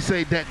Wavy. He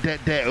say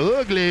that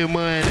ugly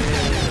money.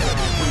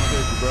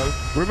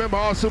 Remember,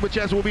 all super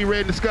chats will be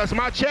read and discussed.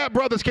 My chat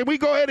brothers, can we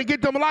go ahead and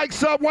get them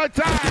likes up one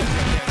time?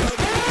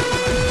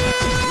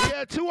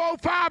 Yeah,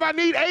 205. I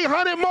need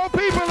 800 more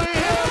people in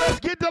here.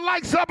 Let's get the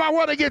likes up. I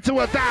want to get to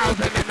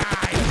 1,000 tonight.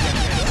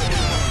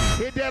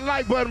 Hit that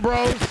like button,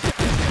 bros.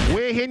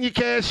 We ain't hitting your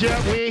cash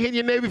up. We ain't hitting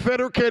your Navy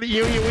Federal Credit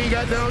Union. We ain't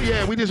got no,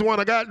 yeah, we just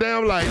want a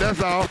goddamn like,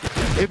 that's all.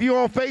 If you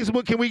on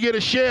Facebook, can we get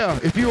a share?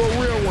 If you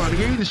a real one,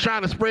 you just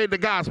trying to spread the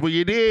gospel,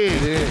 you did.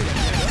 Yeah.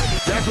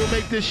 That's what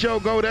makes this show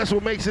go. That's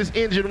what makes this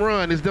engine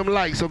run is them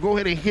likes. So go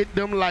ahead and hit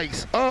them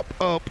likes. Up,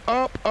 up,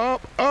 up,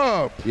 up,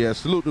 up. Yeah,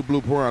 salute the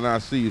Blue Pearl. I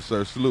see you,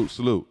 sir. Salute,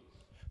 salute.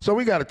 So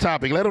we got a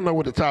topic. Let them know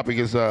what the topic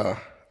is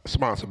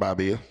sponsored by,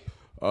 Bill.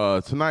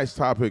 Tonight's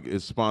topic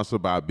is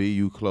sponsored by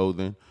BU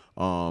Clothing.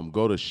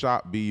 Go to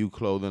Shop BU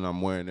Clothing.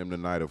 I'm wearing them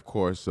tonight, of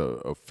course.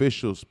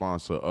 Official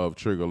sponsor of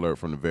Trigger Alert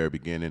from the very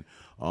beginning.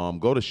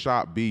 Go to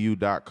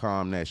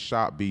shopbu.com. That's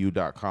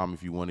shopbu.com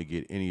if you want to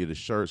get any of the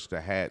shirts,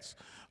 the hats,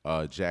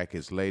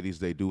 jackets. Ladies,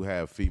 they do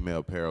have female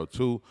apparel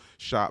too.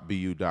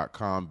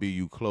 Shopbu.com.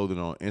 BU Clothing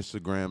on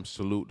Instagram.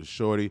 Salute to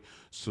Shorty.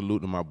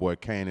 Salute to my boy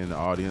Kane in the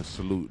audience.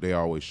 Salute. They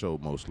always show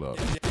most love.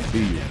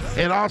 BU.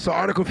 And also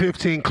Article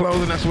 15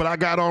 clothing. That's what I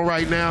got on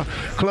right now.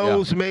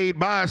 Clothes made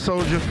by a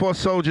soldier for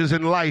soldiers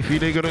in life. You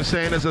dig what I'm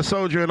saying? There's a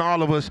soldier in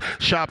all of us.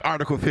 Shop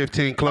Article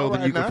 15 clothing.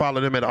 Right, you can follow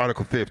them at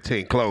Article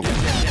 15 clothing.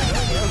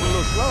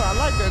 Slow. I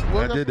like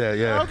that. I did that,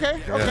 yeah.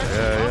 Okay. Yeah.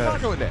 I'm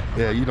rocking with that.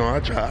 Yeah, you know, I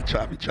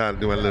be trying to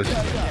do a little shit.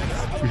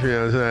 You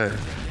feel what I'm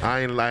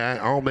saying? I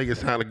don't make it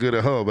sound good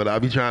at her, but I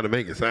be trying to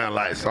make it sound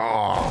like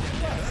song.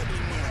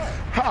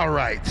 All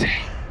right.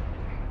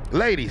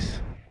 Ladies,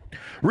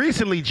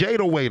 recently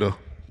Jada Waiter,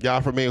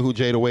 y'all familiar who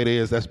Jada Waiter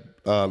is? That's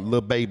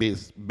Lil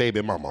Baby's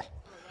baby mama.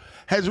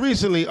 Has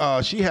recently,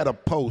 she had a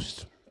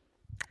post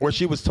where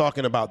she was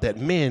talking about that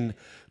men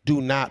do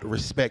not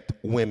respect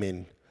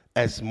women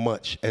as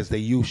much as they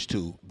used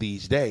to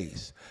these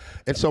days.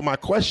 And so my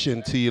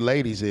question to you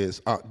ladies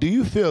is, do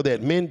you feel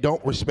that men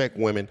don't respect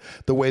women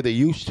the way they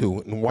used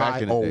to, and why?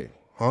 Back in the day.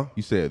 Huh?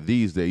 You said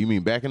these days. You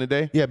mean back in the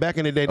day? Yeah, back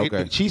in the day.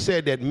 Okay. She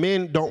said that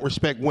men don't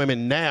respect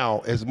women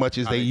now as much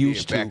as they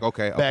used to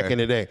back in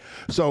the day.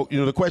 So, you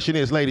know, the question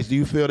is, ladies, do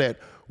you feel that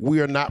we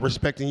are not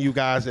respecting you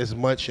guys as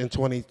much in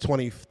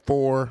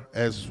 2024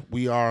 as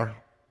we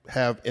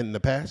have in the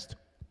past?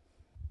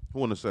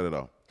 Who want to set it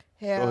off?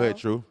 Hell. Go ahead,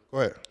 True. Go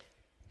ahead.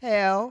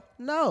 Hell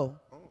no.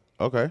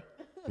 Okay.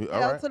 All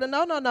Hell right. to the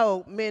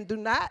no. Men do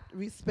not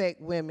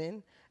respect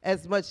women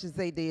as much as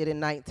they did in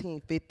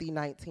 1950,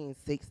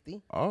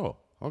 1960. Oh,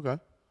 okay.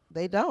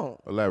 They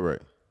don't.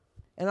 Elaborate.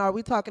 And are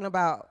we talking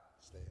about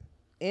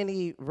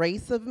any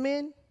race of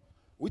men?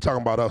 We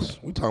talking about us.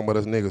 We talking about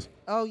us niggas.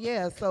 Oh,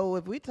 yeah. So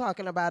if we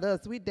talking about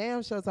us, we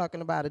damn sure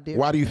talking about a different.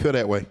 Why do you feel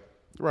that way?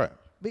 Right.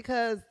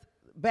 Because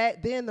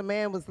back then the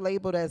man was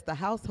labeled as the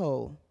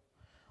household.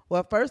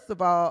 Well, first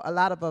of all, a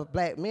lot of us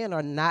black men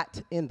are not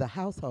in the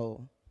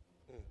household.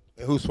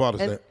 And whose fault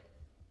is that?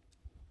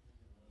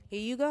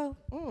 Here you go.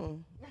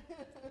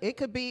 It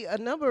could be a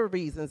number of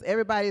reasons.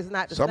 Everybody's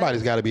not the Somebody's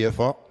same. got to be at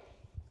fault.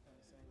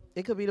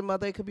 It could be the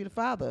mother, it could be the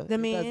father. The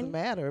men. It doesn't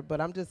matter, but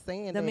I'm just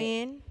saying The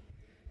men.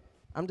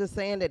 I'm just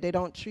saying that they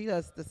don't treat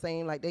us the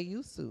same like they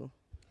used to.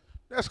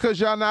 That's because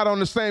y'all not on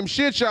the same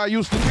shit y'all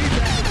used to be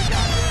back in the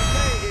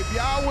goddamn day. If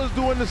y'all was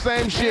doing the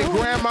same shit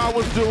Grandma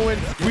was doing,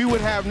 we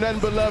would have nothing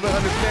but love and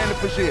understanding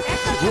for shit.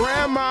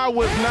 Grandma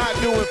was not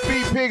doing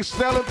feet pics,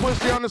 selling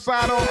pussy on the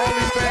side on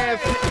OnlyFans.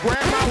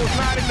 Grandma was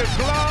not in the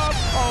club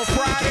on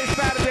Friday,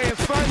 Saturday, and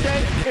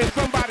Sunday in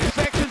somebody's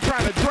section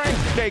trying to drink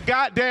they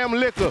goddamn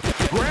liquor.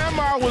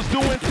 Grandma was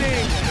doing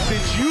things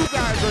that you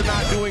guys are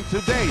not doing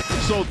today.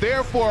 So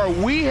therefore,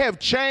 we have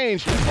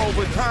changed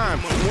over time.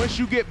 Once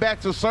you get back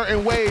to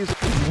certain ways,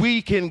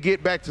 we can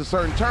get back to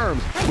certain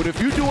terms. But if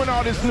you're doing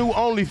all this new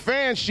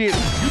OnlyFans shit,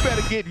 you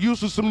better get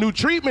used to some new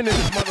treatment in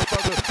this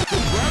motherfucker.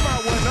 Because Grandma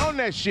wasn't on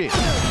that shit.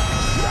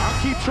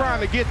 Y'all keep trying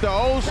to get the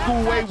old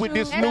school way with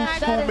this new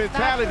school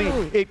mentality.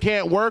 It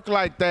can't work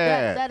like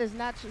that. That is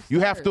not true. You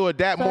have to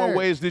adapt more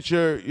ways that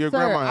your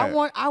grandma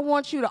had. I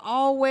want you to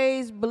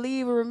always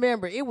believe and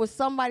remember, it was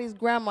somebody's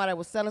grandma that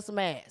was selling some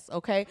ass,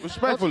 okay?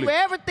 Respectfully. Don't you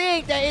ever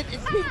think that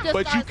people just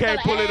But you start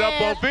can't selling pull it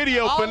up on ass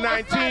video for all of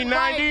a sudden $19.99.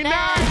 right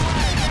now.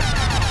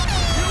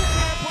 You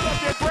can't pull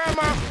up your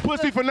grandma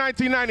pussy for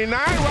 $19.99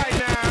 right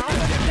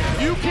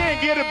now. You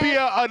can't get to be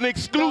an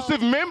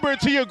exclusive member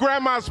to your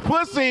grandma's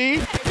pussy.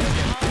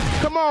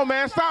 Come on,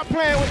 man. Stop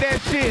playing with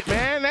that shit,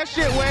 man. That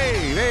shit,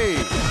 hey.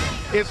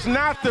 It's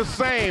not the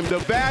same. The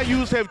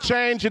values have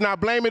changed, and I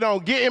blame it on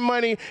getting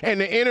money and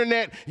the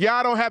internet.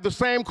 Y'all don't have the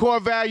same core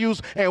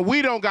values, and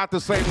we don't got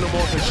the same no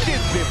more. The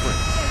shit's different.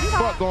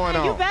 Fuck going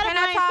on? You better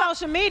blame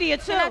social media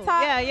too. Can I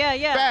talk?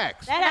 Yeah.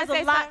 Facts. That has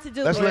a lot to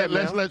do Let's with it.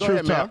 let Go Truth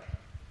ahead, ma'am. talk.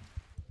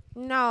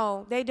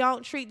 No, they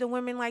don't treat the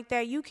women like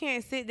that. You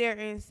can't sit there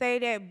and say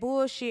that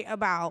bullshit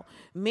about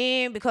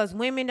men because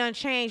women done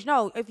changed.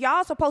 No, if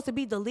y'all supposed to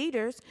be the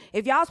leaders,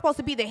 if y'all supposed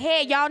to be the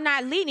head, y'all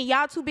not leading.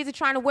 Y'all too busy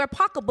trying to wear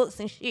pocketbooks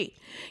and shit.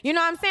 You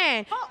know what I'm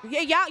saying?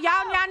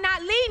 Y'all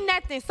not leading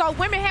nothing. So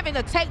women having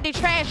to take their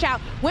trash out,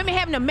 women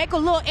having to make a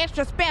little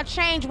extra spare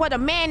change with a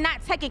man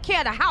not taking care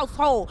of the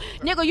household.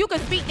 Nigga, you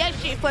can speak that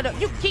shit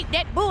you can keep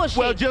that bullshit.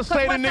 Well, just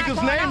say the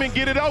nigga's name and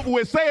get it over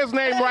with. Say his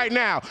name right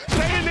now. Say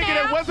the nigga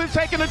that wasn't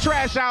taking the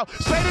trash out.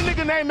 Say the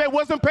nigga name that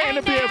wasn't paying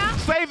the bills.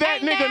 Say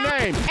that nigga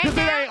name. Because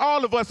it ain't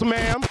all of us,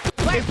 ma'am.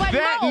 It's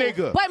that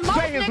nigga. But most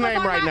say his niggas name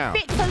are right not now.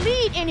 fit to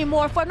lead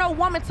anymore for no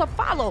woman to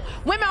follow.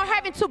 Women are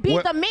having to be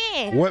the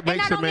man. What and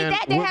makes not a only man?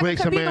 that, they What having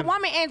makes to a be man? the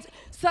woman and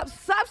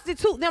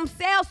substitute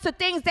themselves to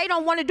things they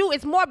don't want to do.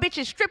 It's more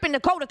bitches stripping to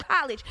go to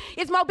college.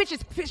 It's more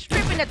bitches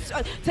stripping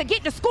to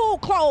get the school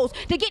clothes,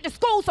 to get the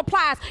school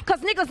supplies, because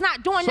niggas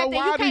not doing So nothing.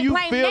 why You do can't you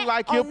blame feel that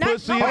like on your nothing,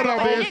 pussy nobody Hold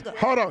on, but a Biz. nigga.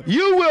 Hold on.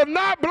 You will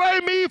not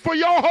blame me for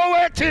your whole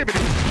activity.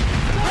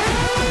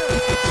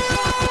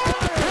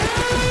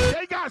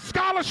 They got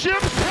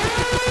scholarships.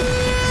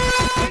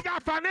 They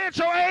got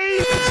financial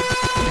aid.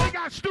 They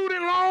got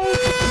student loans.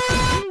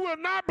 You will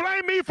not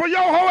blame me for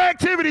your whole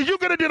activities. You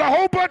could have did a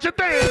whole bunch of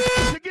things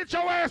to get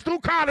your ass through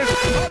college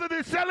other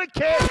than selling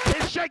cat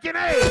and shaking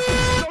ass.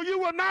 So you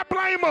will not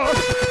blame us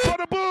for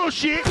the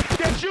bullshit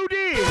that you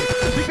did.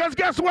 Because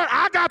guess what?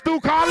 I got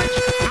through college.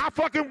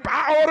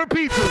 I ordered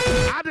pizza.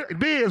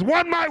 Biz,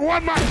 one mic.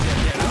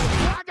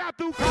 I got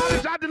through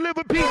college, I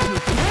delivered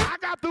pizzas. I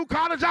got through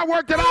college, I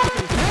worked at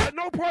office. At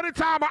no point in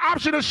time, an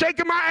option of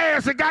shaking my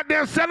ass and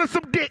goddamn selling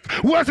some dick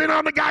wasn't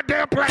on the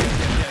goddamn plan.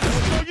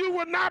 So you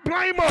would not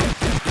blame us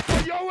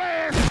for your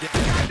ass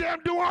goddamn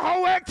doing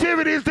whole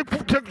activities to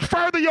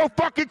further your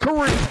fucking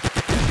career.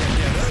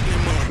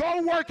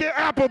 Go work at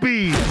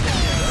Applebee's.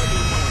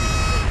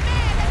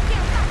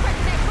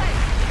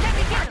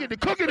 I get to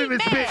cooking in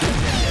this bitch.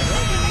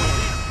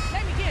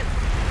 Let me get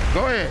it.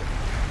 Go ahead.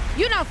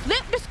 You know,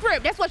 flip the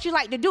script. That's what you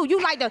like to do.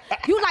 You like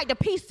to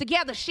piece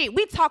together shit.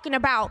 We talking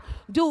about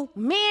do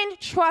men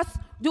treat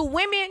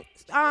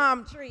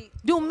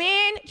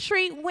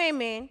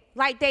women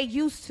like they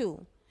used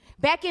to?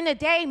 Back in the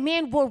day,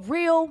 men were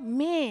real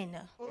men.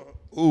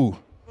 Ooh.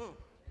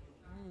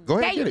 Go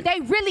ahead, get it.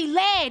 They really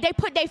led. They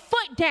put their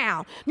foot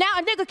down. Now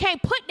a nigga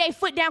can't put their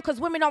foot down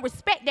because women don't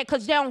respect that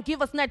because they don't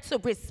give us nothing to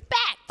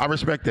respect. I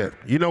respect that.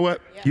 You know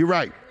what? Yeah. You're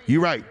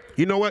right.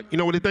 You know what? You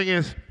know what the thing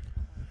is?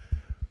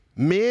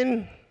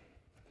 Men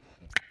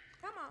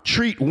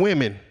treat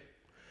women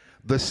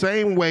the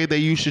same way they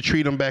used to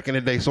treat them back in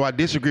the day. So I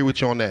disagree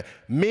with you on that.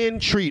 Men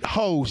treat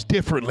hoes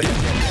differently. You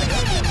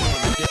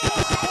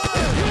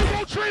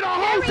don't treat a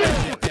hoe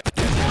differently.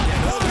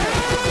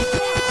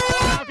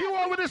 If you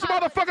over this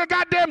motherfucker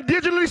goddamn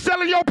digitally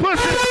selling your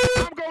pussy,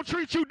 I'm gonna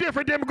treat you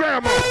different than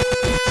grandma.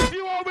 If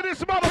you over this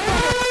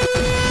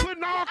motherfucker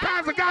putting all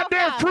kinds of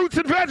goddamn fruits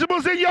and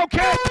vegetables in your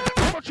cake,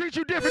 I'm gonna treat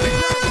you different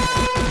than grandma.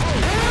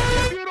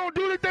 If you don't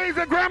do the things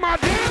that grandma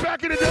did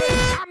back in the day,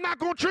 I'm not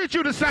gonna treat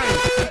you the same.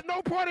 At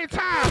no point in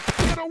time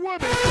can a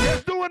woman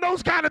that's doing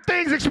those kind of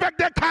things expect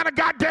that kind of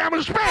goddamn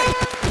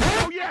respect.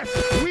 So yes,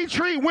 we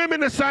treat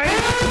women the same.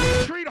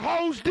 We treat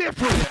hoes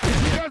different.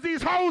 Because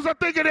these hoes are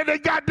thinking that they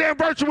goddamn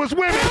virtuous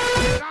women.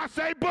 And I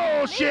say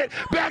bullshit.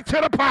 Back to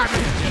the party.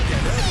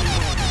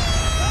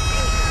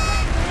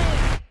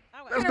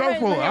 Let's go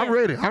for it. I'm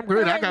ready.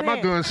 I got my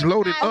guns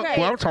loaded up.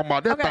 Boy, I'm talking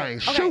about that thing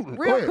shooting.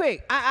 Real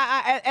quick,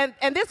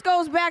 and this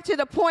goes back to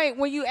the point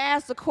when you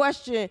asked the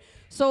question,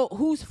 so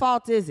whose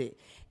fault is it?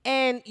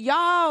 And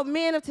y'all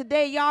men of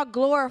today, y'all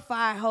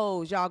glorify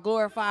hoes. Y'all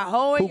glorify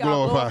hoeing.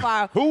 Y'all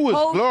glorify Who was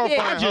hoe glorifying? shit.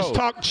 I just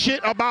talked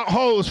shit about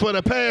hoes for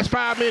the past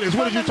 5 minutes.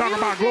 What are you talking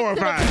about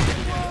glorifying?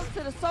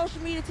 To the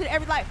social media, to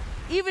every like.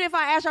 Even if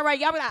I ask y'all right,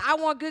 y'all be like, I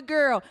want a good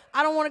girl.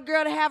 I don't want a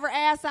girl to have her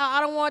ass out.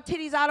 I don't want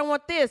titties. I don't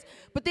want this.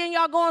 But then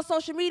y'all go on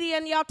social media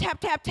and y'all tap,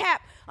 tap,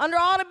 tap under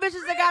all the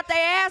bitches that got their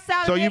ass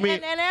out So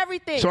and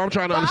everything. So I'm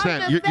trying to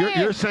understand.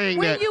 You're saying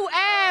when that. You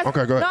ask,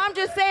 okay, go ahead. No, I'm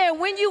just saying,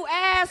 when you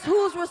ask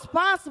who's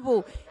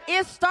responsible,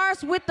 it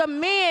starts with the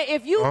men.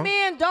 If you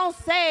men don't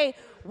say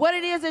what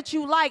it is that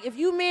you like, if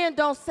you men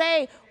don't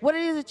say what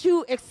it is that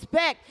you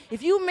expect,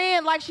 if you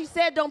men, like she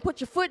said, don't put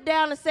your foot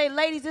down and say,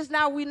 ladies,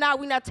 we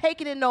not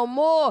taking it no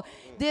more,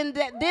 then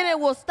it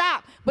will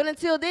stop. But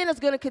until then, it's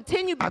gonna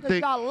continue because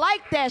y'all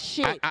like that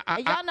shit,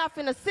 and y'all not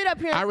finna sit up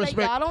here and say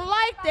y'all don't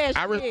like that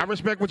shit. I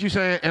respect what you're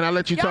saying, and I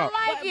let you talk.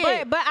 Like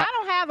it. But I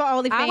don't have an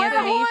OnlyFans. Where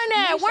the horn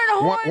at? Where the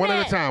horn at? One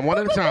at a time. One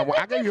at a time.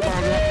 I gave you a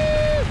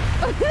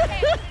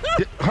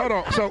hold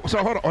on. So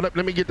hold on.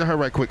 Let me get to her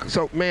right quick.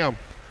 So, ma'am.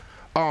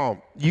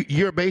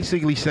 You're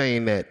basically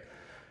saying that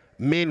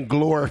men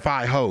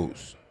glorify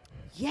hoes.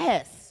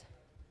 Yes.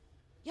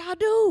 Y'all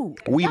do.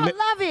 Y'all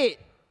love it.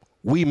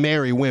 We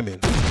marry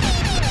women.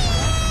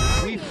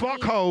 We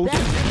fuck hoes.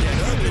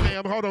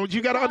 Ma'am, hold on.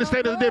 You got to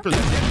understand the difference.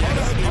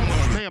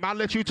 Ma'am, I'll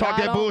let you talk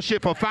that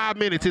bullshit for 5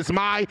 minutes. It's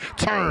my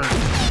turn.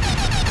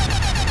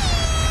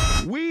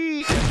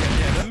 We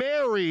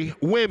marry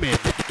women.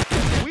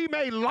 We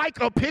may like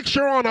a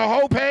picture on a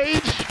hoe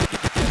page.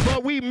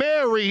 but we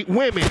marry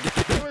women.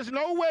 There is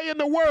no way in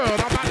the world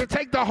I'm about to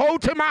take the hoe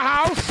to my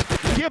house,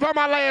 give her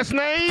my last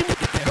name,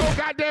 go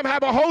goddamn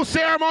have a whole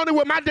ceremony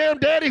with my damn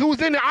daddy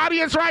who's in the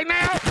audience right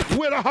now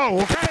with a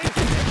hoe, okay?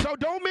 So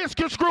don't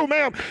misconstrue,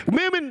 ma'am.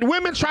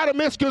 Women try to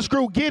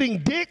misconstrue getting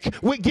dick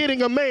with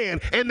getting a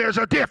man, and there's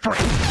a difference.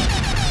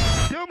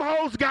 Them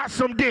hoes got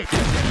some dick.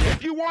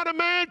 If you want a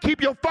man,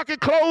 keep your fucking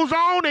clothes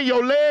on and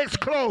your legs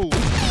closed.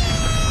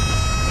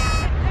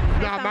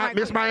 Nah,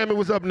 Miss Miami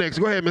was up next.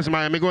 Go ahead, Miss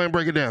Miami. Go ahead and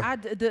break it down.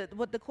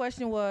 What the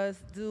question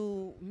was,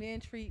 do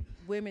men treat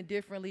women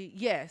differently?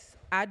 Yes,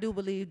 I do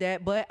believe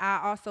that, but I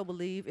also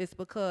believe it's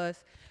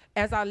because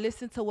as I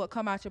listen to what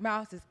come out your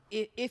mouth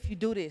is if you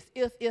do this,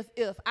 if.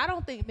 I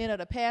don't think men of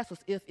the past was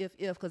if,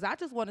 because I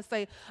just want to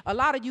say a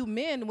lot of you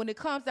men, when it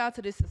comes down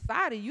to this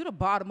society, you the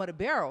bottom of the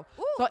barrel.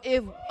 Ooh. So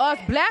if us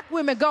black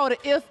women go to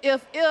if,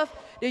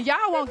 then y'all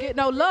won't get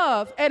no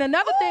love. And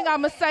another thing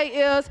I'm going to say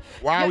is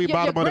why are we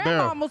bottom of the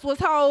barrel? Your grandmamas was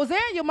hoes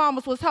and your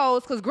mamas was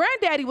hoes because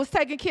granddaddy was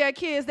taking care of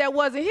kids that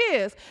wasn't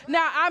his.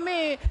 Now, I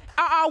mean,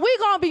 are we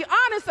going to be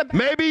honest about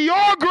maybe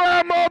your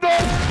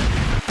grandmother.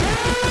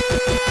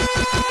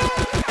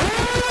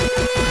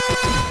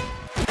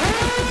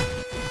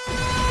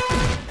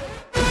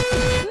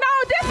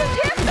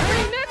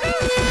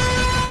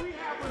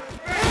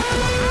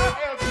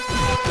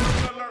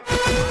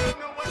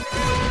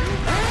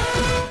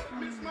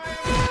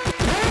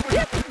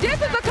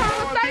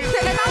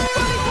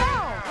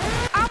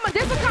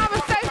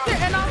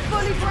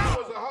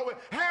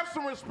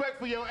 Respect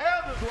for your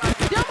elders, like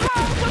them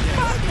hoes was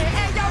fucking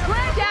and your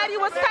granddaddy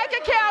was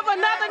taking care of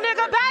another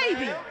nigga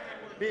baby.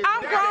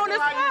 I'm grown as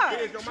fuck.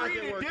 It's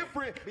treated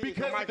different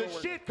because of the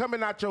shit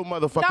coming out your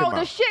motherfucking mouth. No,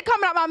 the shit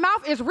coming out my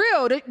mouth is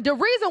real. The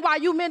reason why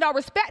you men don't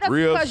respect us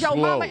is because your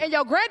mama and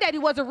your granddaddy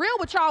wasn't real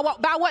with y'all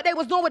about what they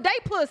was doing with they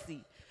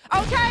pussy.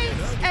 Okay?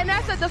 And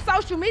that's the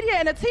social media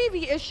and the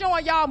TV is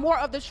showing y'all more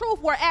of the truth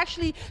where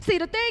actually, see,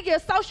 the thing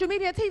is social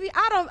media and TV,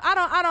 I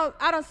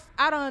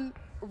don't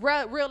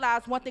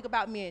realize one thing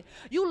about men.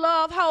 You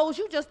love hoes,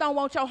 you just don't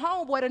want your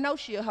homeboy to know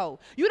she a hoe.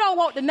 You don't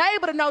want the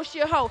neighbor to know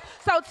she a hoe.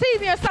 So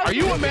TV and social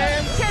media. Are you a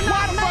man?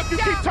 Why the fuck you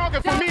keep talking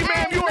for me,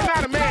 man? You are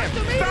not a man.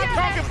 Stop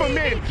talking for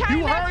men.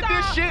 You heard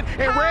this shit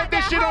and read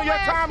this shit on your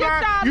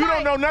timeline. You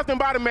don't know nothing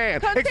about a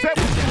man. Except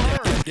what you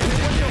heard.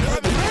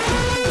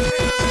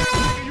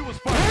 You was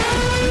fucking.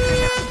 You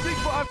cannot speak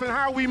for us and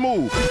how we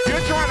move.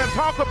 You're trying to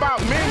talk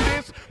about men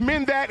this,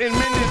 men that, and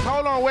men this.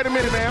 Hold on, wait a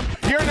minute, ma'am.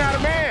 You're not a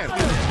man.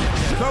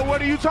 So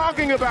what are you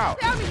talking about?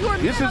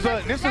 This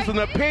is an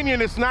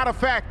opinion. It's not a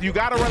fact. You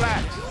gotta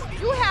relax.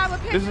 You have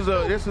opinions.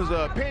 This is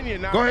an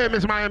opinion. Now. Go ahead,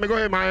 Miss Miami. Go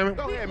ahead, Miami.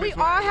 We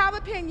all have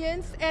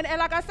opinions, and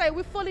like I say,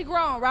 we're fully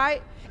grown,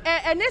 right?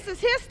 And this is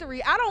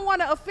history. I don't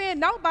want to offend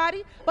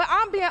nobody, but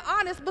I'm being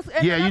honest.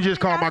 Yeah, you just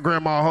called my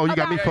grandma a hoe. You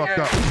got me fucked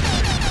up.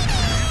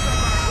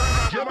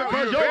 Just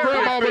because your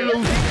grandma was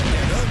loose.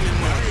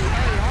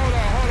 Hold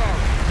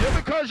on. Just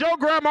because your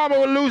grandmama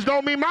was loose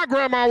don't mean my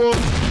grandma was.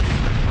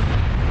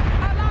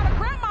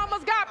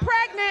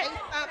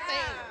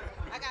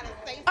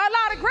 A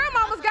lot of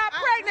grandmamas got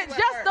pregnant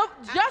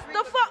just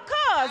the fuck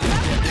cuz.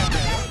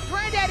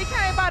 Granddaddy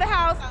came by the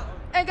house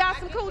and got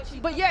some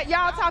coochie. But yet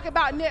y'all talking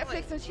about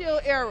Netflix and chill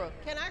era.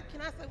 Can I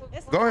say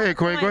what? Go ahead,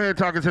 Queen. Go ahead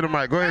talking to the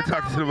mic. Go ahead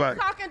talking to the mic.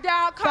 Talking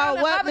down, so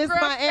what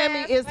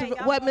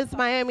Miss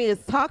Miami is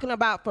talking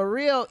about for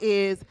real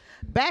is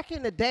back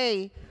in the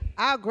day,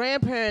 our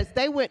grandparents,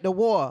 they went to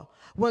war.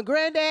 When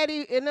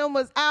granddaddy and them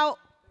was out,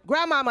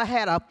 grandmama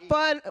had a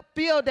fun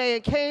field day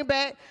and came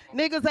back.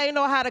 Niggas ain't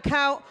know how to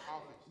count.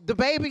 The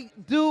baby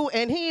due,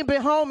 and he ain't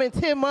been home in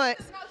 10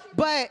 months,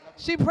 but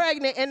she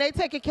pregnant, and they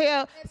taking care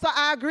of. So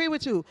I agree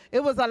with you.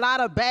 It was a lot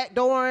of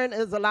backdooring. It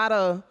was a lot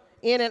of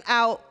in and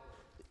out.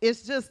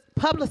 It's just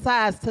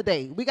publicized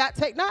today. We got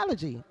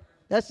technology.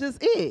 That's just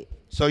it.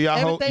 So y'all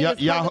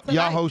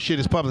whole shit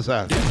is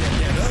publicized.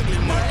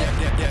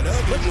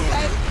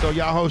 So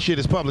y'all whole shit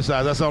is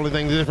publicized. That's the only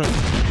thing different.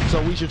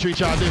 So we should treat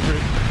y'all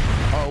different.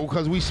 Oh,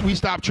 because we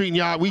stop treating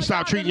y'all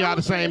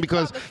the same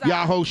because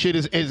y'all whole shit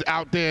is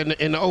out there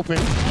in the open.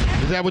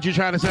 Is that what you're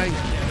trying to say?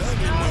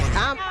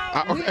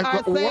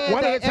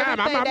 One at a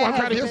time. I'm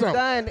trying to hear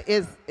something.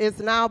 It's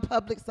now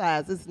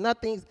publicized. It's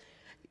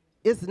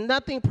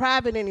nothing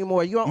private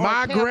anymore. You're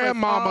my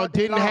grandmama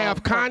didn't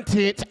have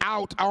content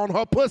out on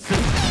her pussy.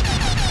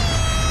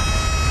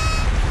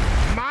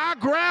 My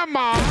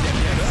grandma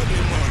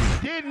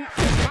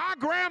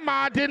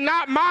did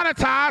not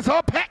monetize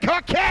her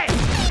cat.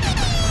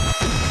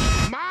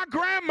 My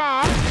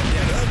grandma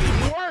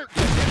worked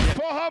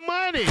for her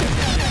money.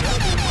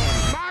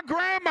 My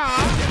grandma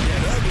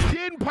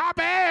didn't pop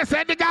ass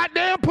at the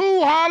goddamn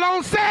pool hall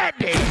on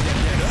Saturday.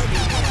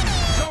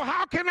 So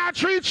how can I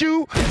treat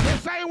you the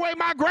same way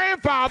my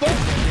grandfather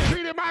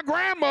treated my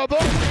grandmother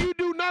when you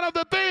do none of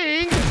the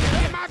things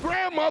that my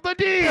grandmother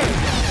did?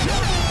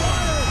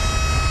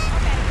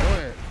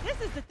 Okay, this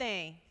is the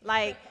thing.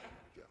 Like,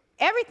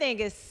 everything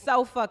is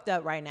so fucked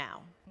up right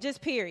now.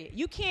 Just period.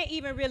 You can't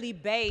even really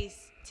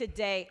base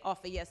today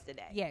off of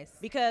yesterday. Yes.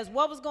 Because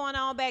what was going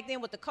on back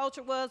then, what the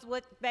culture was,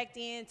 what back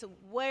then to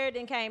where it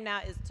then came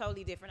now is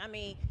totally different. I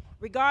mean,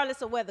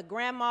 regardless of whether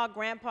grandpa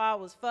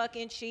was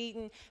fucking,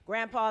 cheating,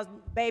 grandpa's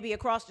baby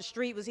across the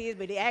street was his,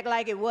 but he act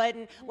like it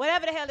wasn't,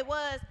 whatever the hell it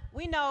was,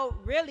 we know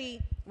really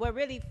what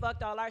really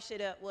fucked all our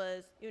shit up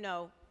was, you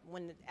know,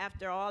 when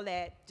after all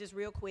that, just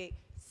real quick,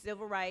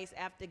 civil rights,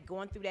 after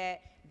going through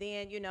that,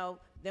 then, you know,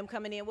 them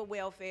coming in with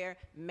welfare,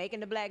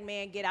 making the black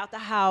man get out the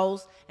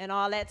house and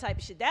all that type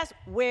of shit. That's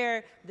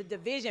where the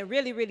division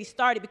really, really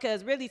started,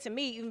 because really to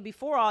me, even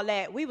before all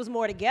that, we was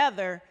more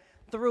together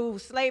through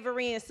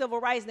slavery and civil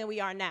rights than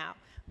we are now.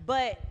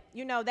 But,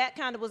 you know, that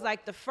kind of was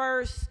like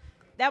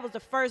that was the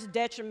first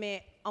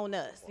detriment on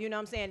us, you know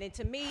what I'm saying? And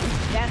to me,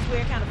 that's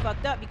where it kind of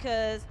fucked up,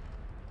 because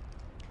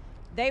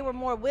they were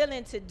more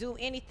willing to do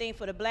anything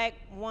for the black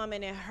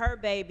woman and her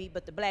baby,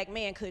 but the black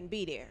man couldn't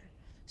be there.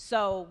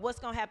 So what's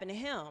gonna happen to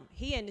him?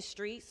 He in the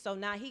streets, so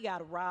now he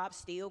gotta rob,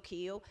 steal,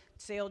 kill,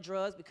 sell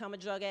drugs, become a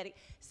drug addict.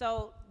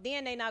 So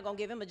then they not gonna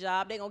give him a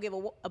job. They gonna give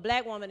a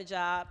black woman a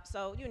job.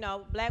 So, you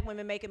know, black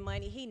women making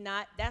money, he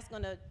not. That's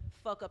gonna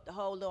fuck up the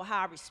whole little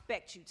how I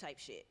respect you type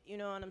shit. You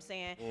know what I'm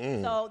saying?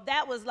 So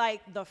that was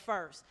like the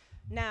first.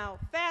 Now,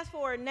 fast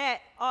forward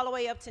that all the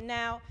way up to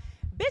now,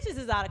 bitches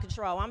is out of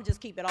control. I'm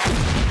just keep it all.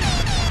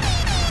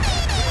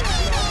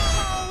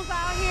 Hoes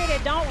out here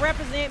that don't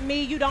represent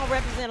me, you don't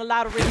represent a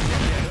lot of rich people.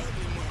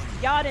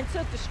 Y'all done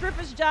took the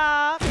strippers'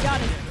 job.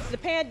 The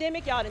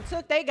pandemic, y'all done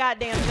took they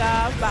goddamn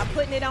jobs by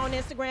putting it on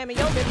Instagram in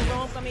your living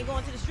room. I mean,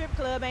 going to the strip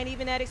club ain't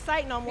even that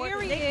exciting no more.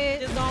 They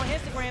just go on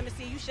Instagram and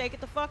see you shake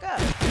it the fuck up.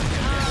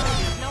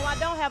 No, I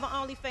don't have an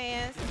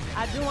OnlyFans.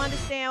 I do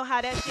understand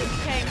how that shit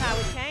became how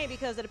it came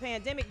because of the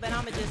pandemic, but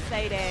I'ma just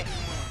say that,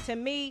 to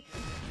me,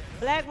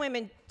 black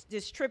women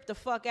just tripped the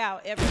fuck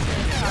out ever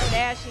since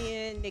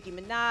Kardashian, Nicki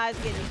Minaj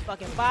getting these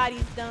fucking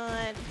bodies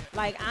done.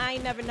 Like, I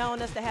ain't never known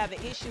us to have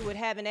an issue with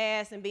having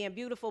ass and being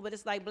beautiful, but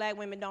it's like black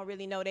women don't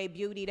really know their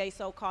beauty. They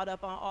so caught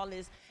up on all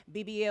this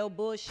BBL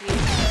bullshit.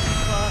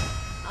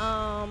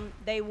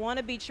 They want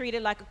to be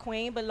treated like a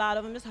queen, but a lot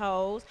of them is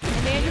hoes.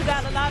 And then you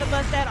got a lot of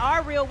us that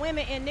are real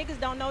women, and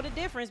niggas don't know the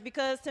difference,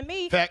 because to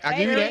me, fact, I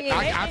give you that.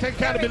 I take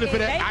accountability for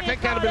that. I take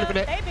accountability for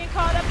that. They've been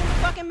caught up in the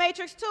fucking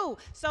Matrix too.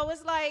 So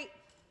it's like,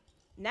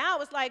 now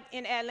it's like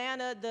in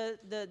Atlanta,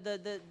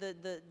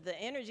 the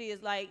energy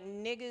is like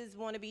niggas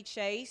want to be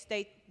chased.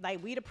 They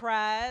like we the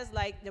prize.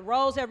 Like the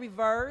roles have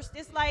reversed.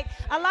 It's like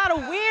a lot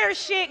of weird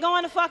shit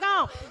going the fuck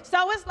on.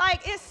 So it's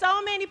like it's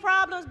so many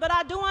problems. But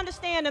I do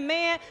understand a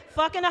man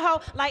fucking a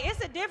hoe. Like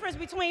it's a difference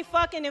between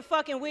fucking and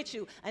fucking with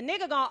you. A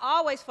nigga gonna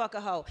always fuck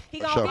a hoe. He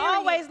gonna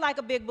always like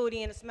a big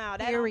booty and a smile.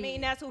 That don't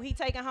mean that's who he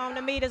taking home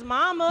to meet his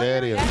mama.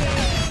 That is. That don't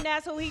mean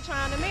that's who he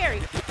trying to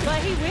marry.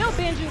 But he will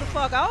bend you the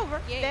fuck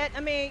over. Yeah. That I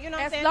mean, you know.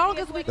 As long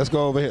as we let's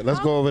go over here. Let's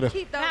go over there.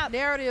 Keep those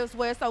narratives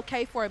where it's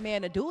okay for a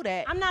man to do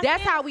that. I'm not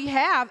That's saying- how we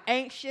have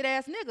ain't shit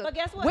ass niggas. But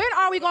guess what? When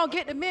are we gonna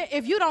get the men?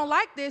 If you don't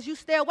like this, you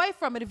stay away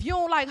from it. If you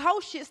don't like hoe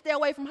shit, stay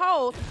away from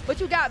hoes. But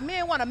you got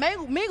men want to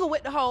mingle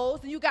with the hoes,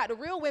 and you got the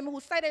real women who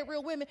say they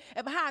real women,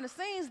 and behind the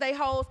scenes they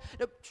hoes.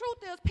 The truth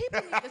is,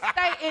 people need to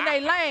stay in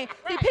their lane.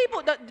 See,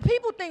 people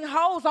think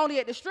hoes only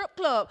at the strip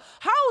club.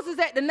 Hoes is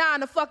at the 9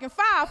 to fucking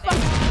 5. But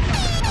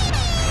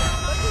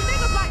you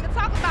niggas like to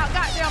talk about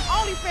goddamn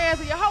OnlyFans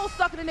and your hoe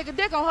sucking a nigga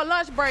dick on her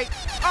lunch break,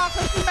 all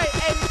because she made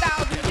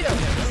 $80,000 a year.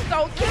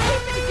 So keep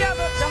it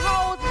together. The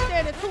hoes are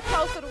standing too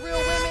close to the real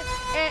women,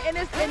 and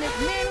it's men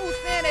who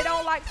saying they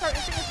don't like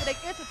certain things, but they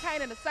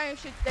entertaining the same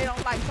shit they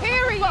don't like.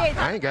 Period.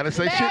 I ain't gotta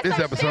say shit this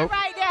episode.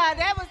 Right there.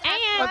 That was.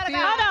 And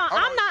hold on,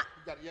 I'm not.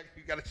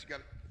 You got it.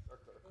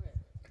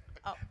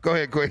 Go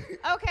ahead.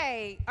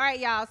 Okay, all right,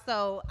 y'all.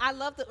 So I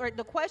love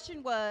the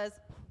question was,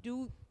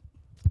 do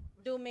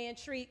men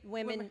treat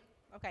women?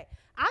 Okay,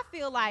 I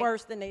feel like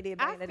worse than they did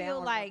back I in the day.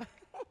 feel like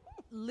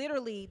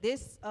Literally,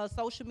 this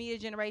social media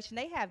generation,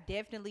 they have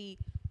definitely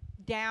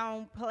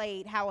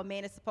downplayed how a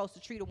man is supposed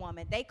to treat a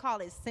woman. They call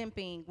it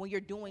simping when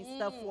you're doing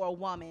stuff for a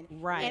woman.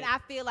 Right. And I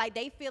feel like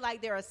they feel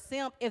like they're a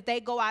simp if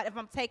they go out, if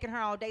I'm taking her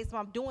on dates, if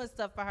I'm doing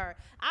stuff for her.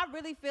 I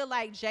really feel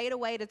like Jada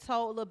Waiter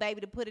told Lil Baby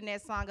to put in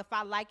that song, if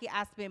I like it,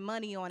 I spend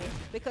money on it.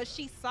 Because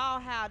she saw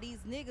how these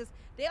niggas,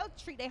 they'll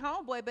treat their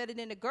homeboy better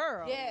than the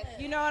girl. Yes.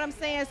 You know what I'm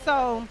saying?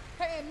 So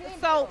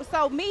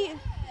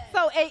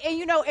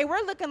you know, and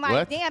we're looking like,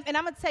 What? damn, and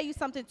I'm gonna tell you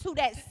something too,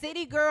 that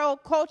city girl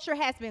culture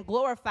has been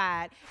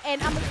glorified.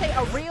 And I'm gonna say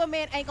a real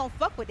man ain't gonna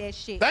fuck with that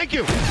shit. Thank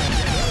you.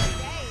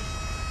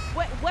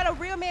 What a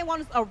real man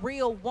wants is a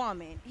real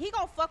woman. He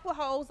gonna fuck with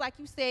hoes, like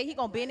you said, he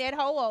gonna bend that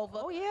hoe over.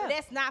 Oh, yeah. But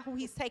that's not who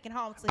he's taking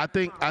home to. I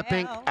think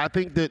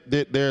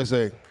that there's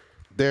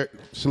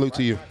salute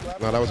to you.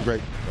 No, that was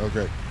great. That was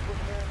great.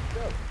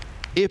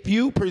 If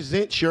you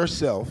present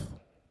yourself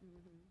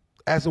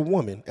as a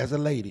woman, as a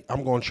lady,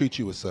 I'm going to treat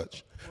you as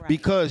such. Right.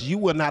 Because you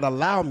will not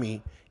allow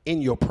me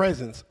in your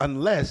presence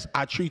unless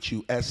I treat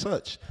you as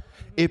such.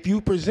 If you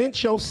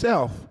present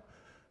yourself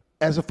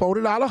as a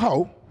 $40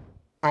 hoe,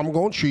 I'm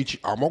going to treat you,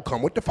 I'm going to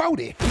come with the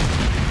 40.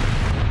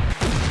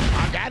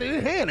 I got it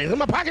in hand. It's in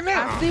my pocket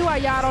now. I see why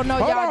y'all don't know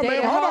Hold y'all on, dated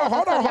baby. Hold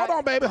hoes.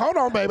 on, baby. Hold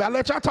on, baby. I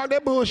let y'all talk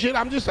that bullshit.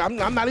 I'm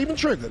not even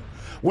triggered.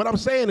 What I'm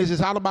saying is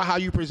it's all about how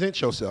you present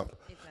yourself.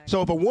 Exactly.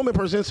 So if a woman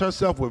presents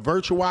herself with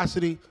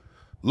virtuosity,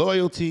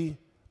 loyalty,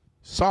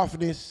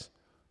 softness,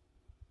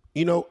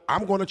 you know,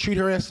 I'm going to treat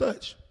her as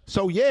such.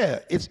 So yeah,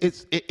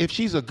 if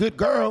she's a good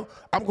girl,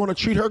 I'm gonna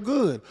treat her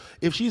good.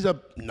 If she's a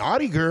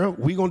naughty girl,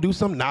 we gonna do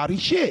some naughty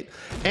shit.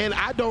 And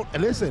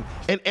listen,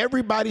 and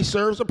everybody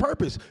serves a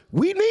purpose.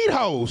 We need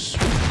hoes.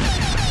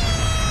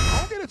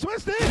 Don't get it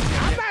twisted.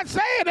 I'm not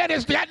saying that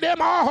it's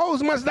goddamn all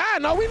hoes must die.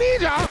 No, we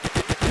need y'all.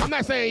 I'm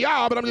not saying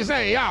y'all, but I'm just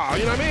saying y'all,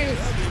 you know what I mean?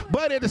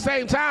 But at the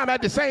same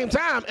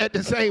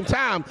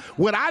time,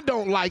 what I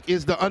don't like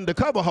is the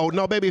undercover hoe.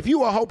 No, baby, if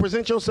you a hoe,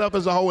 present yourself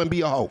as a hoe and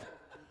be a hoe.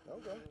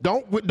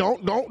 Don't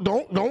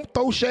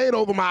throw shade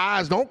over my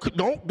eyes.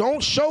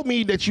 Don't show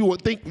me that you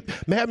would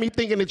have me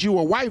thinking that you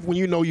a wife when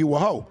you know you a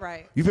hoe.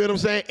 Right. You feel what I'm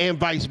saying? And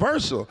vice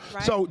versa.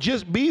 Right. So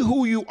just be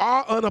who you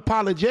are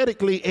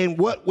unapologetically, and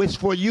what was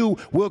for you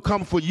will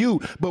come for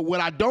you. But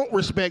what I don't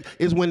respect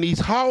is when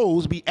these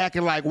hoes be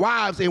acting like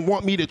wives and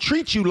want me to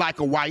treat you like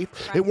a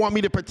wife, and want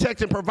me to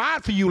protect and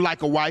provide for you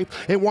like a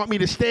wife, and want me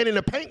to stand in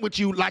the paint with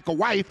you like a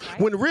wife,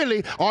 when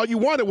really all you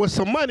wanted was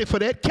some money for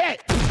that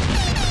cat.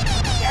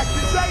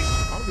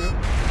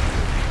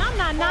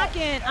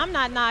 I'm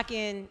not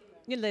knocking.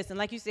 You listen,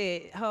 like you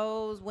said,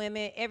 hoes,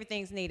 women,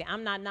 everything's needed.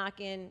 I'm not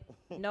knocking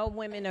no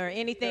women or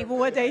anything for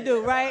what they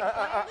do, right?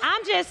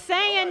 I'm just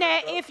saying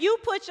that if you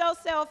put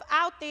yourself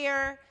out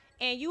there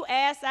and you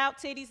ass out,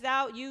 titties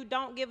out, you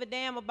don't give a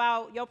damn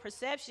about your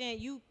perception,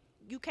 you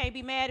can't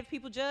be mad if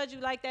people judge you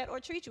like that or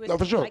treat you as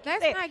for sure. like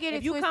Let's not get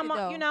it twisted, though.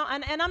 though. You know,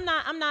 and I'm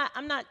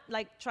not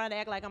like trying to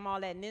act like I'm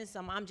all that and then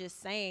some. I'm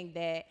just saying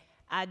that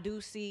I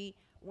do see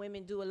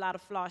women do a lot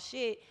of flaw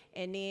shit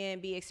and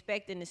then be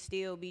expecting to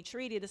still be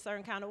treated a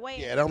certain kind of way.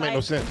 Yeah, that don't make no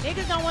sense.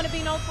 Niggas don't want to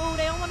be no fool.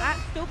 They don't want to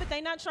be stupid.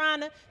 They not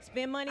trying to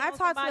spend money on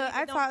somebody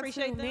that don't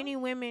appreciate them. I talk to many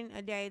women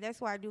a day. That's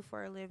what I do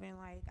for a living.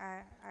 Like,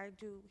 I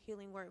do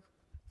healing work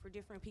for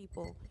different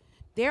people.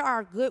 There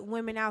are good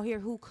women out here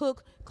who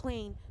cook,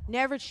 clean,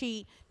 never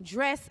cheat,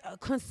 dress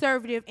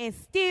conservative, and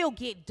still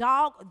get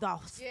dogged the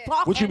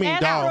fuck. What you mean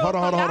dog? Hold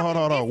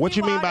on. What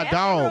you mean by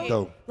dog,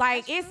 though?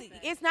 Like,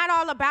 it's not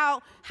all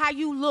about how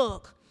you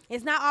look.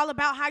 It's not all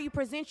about how you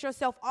present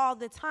yourself all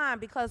the time,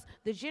 because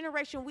the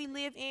generation we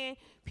live in,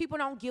 people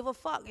don't give a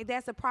fuck.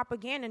 That's a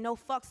propaganda, no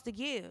fucks to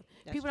give.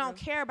 People don't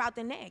care about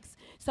the next.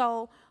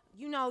 So,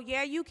 you know,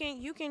 yeah, you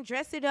can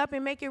dress it up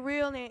and make it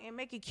real and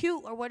make it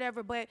cute or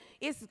whatever, but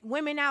it's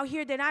women out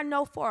here that I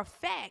know for a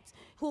fact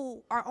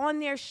who are on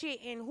their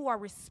shit and who are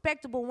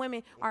respectable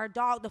women are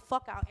dogged the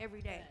fuck out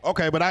every day.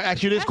 Okay, but I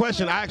ask you this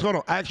question. I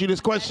ask you this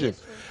question.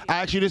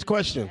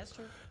 That's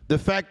true. The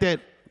fact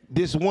that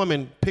this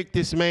woman picked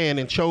this man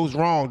and chose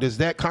wrong, does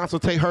that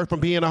consultate her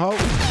from being a hoe?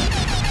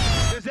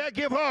 Does that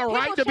give her a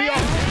right to be a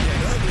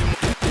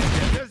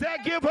hoe? Does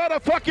that give her the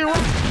fucking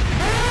right?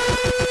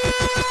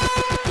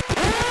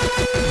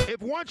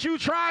 If once you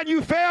try and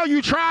you fail,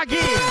 you try again.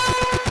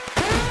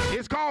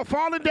 It's called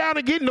falling down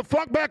and getting the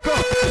fuck back up.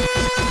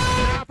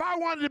 Now, if I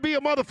wanted to be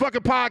a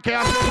motherfucking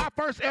podcaster, my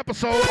first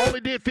episode only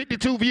did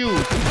 52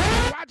 views.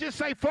 Do I just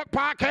say fuck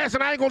podcast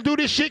and I ain't gonna do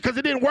this shit because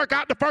it didn't work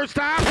out the first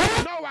time?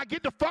 No, I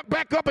get the fuck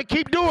back up and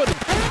keep doing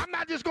it. I'm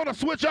not just gonna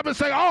switch up and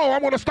say, oh,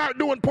 I'm gonna start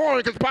doing porn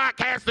because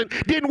podcasting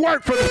didn't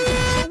work for me.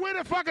 So when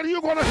the fuck are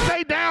you gonna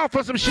stay down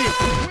for some shit?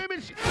 Women,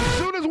 as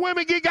soon as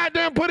women get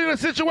goddamn put in a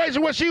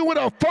situation where she with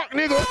a fuck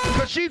nigga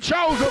because she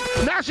chose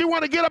him, now she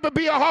wanna get up and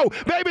be a hoe.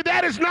 Baby,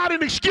 that is not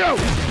an excuse.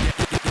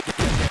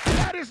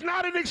 That is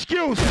not an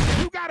excuse.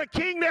 You got a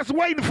king that's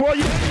waiting for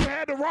you. You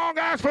had the wrong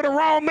eyes for the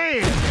wrong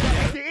man.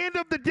 At the end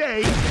of the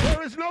day,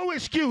 there is no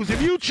excuse.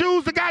 If you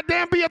choose to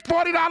goddamn be a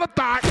 $40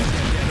 thought,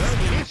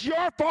 it's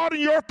your fault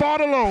and your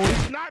fault alone.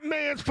 It's not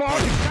man's fault.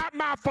 It's not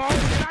my fault.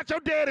 It's not your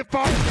daddy's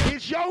fault.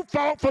 It's your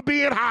fault for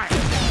being high.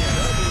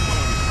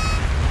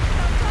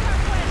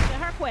 So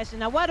her question.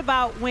 Now, what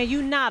about when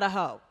you not a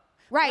hoe?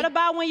 Right. What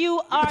about when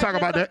you are talk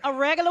about just that. a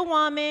regular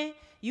woman?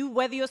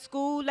 Whether you're a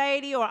school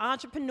lady or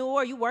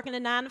entrepreneur, you working a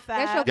 9 to 5.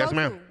 That's your Yes, go-to.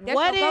 ma'am.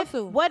 That's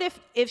What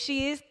if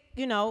she is,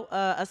 you know,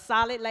 a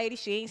solid lady,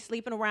 she ain't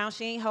sleeping around,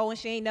 she ain't hoeing,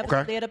 she ain't never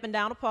Okay. slid up and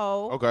down a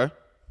pole, Okay.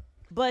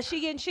 but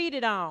she getting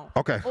cheated on.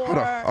 Okay, or, hold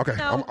on. Okay, you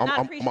know, I'm not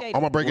going appreciated.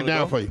 to break it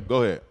down for you.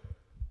 Go ahead.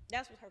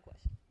 That's what her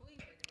question.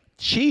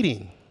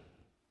 Cheating.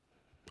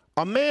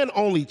 A man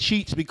only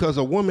cheats because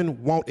a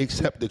woman won't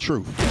accept the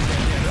truth.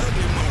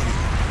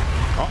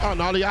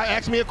 No, y'all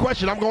ask me a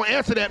question. I'm going to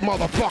answer that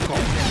motherfucker.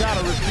 You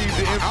gotta receive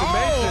the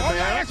information,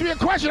 man. Ask me a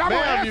question. I'm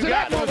going to answer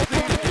that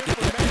motherfucker.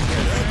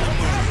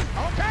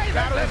 Okay,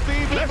 now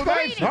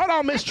let's hold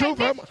on, Miss Truth.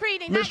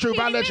 Miss Truth,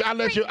 I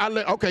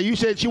let okay, you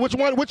said which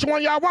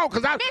one y'all want?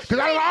 Because I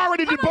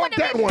already debunked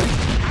that one.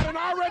 I done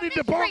already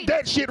debunked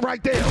that shit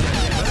right there.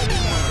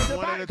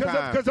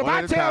 Because if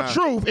I tell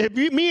truth, if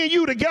me and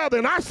you together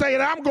and I say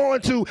that I'm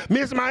going to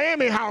Miss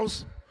Miami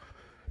house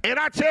and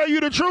I tell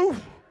you the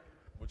truth,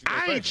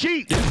 I ain't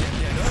cheating.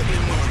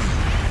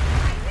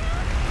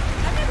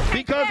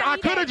 Because tell I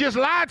me could have that. just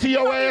lied to You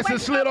your gonna be ass and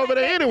waking slid up over like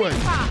there that anyway.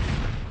 TikTok.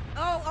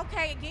 Oh,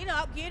 okay, get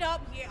up,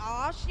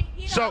 oh shit,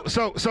 get up.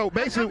 So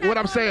basically, I'm what not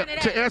I'm saying going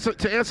into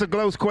to answer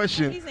Glow's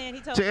question, He's saying he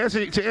told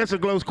to answer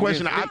Glow's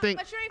question, I think.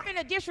 But you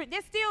ain't finna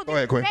That's still Go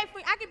ahead, Quinn.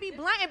 disrespectful. I can be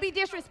blunt and be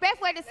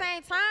disrespectful at the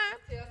same time.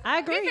 I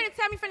You agree. finna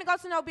tell me finna go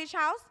to no bitch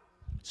house?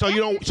 So you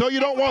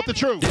don't want the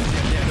truth.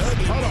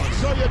 Hold on.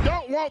 So you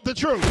don't want the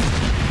truth.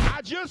 I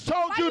just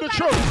told Why you you the gotta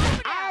truth. go over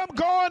there? I'm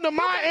going to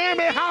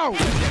Miami house.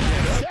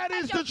 That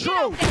is the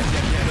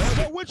truth.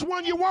 So which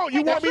one you want?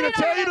 You want me to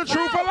tell you the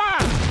truth or lie?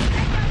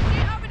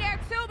 Get over there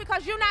too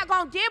because you're not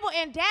gonna dibble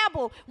and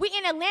dabble. We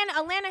in Atlanta.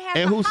 Atlanta has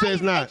And the who says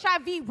highest not?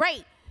 HIV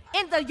rate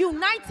in the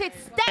United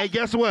States. And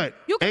guess what?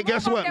 You can And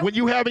guess move over what? there. When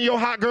you having your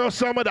hot girl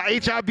summer, the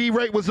HIV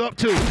rate was up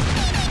too.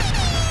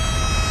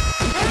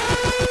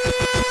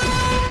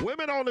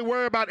 Women only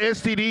worry about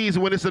STDs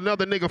when it's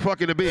another nigga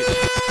fucking a bitch.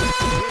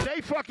 When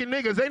they fucking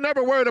niggas, they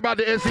never worried about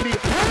the STDs.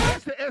 I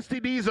guess the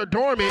STDs are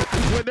dormant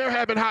when they're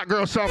having hot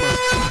girl summer.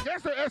 I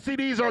guess the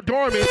STDs are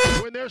dormant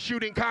when they're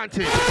shooting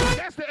content. I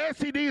guess the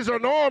STDs are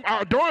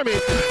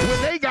dormant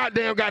when they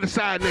goddamn got a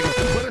side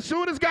nigga. But as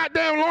soon as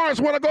goddamn Lawrence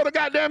want to go to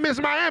goddamn Miss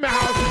Miami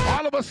house,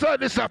 all of a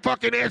sudden it's a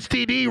fucking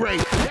STD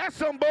rate. That's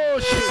some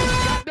bullshit.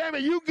 Goddamn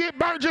it, you get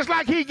burnt just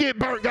like he get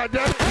burnt,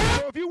 goddamn it.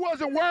 So if you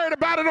wasn't worried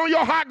about it on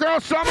your hot girl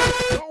summer,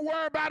 don't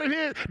worry about it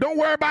here. Don't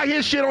worry about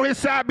his shit on his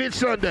side bitch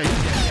Sunday.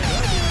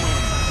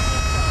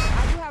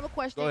 I do have a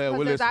question Go ahead, we're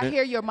because as I listening.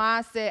 hear your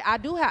mindset, I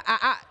do have.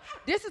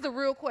 This is a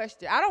real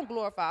question. I don't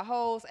glorify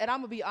hoes, and I'm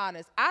gonna be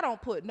honest. I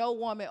don't put no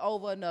woman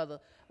over another.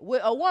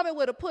 With a woman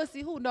with a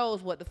pussy, who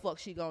knows what the fuck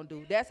she gonna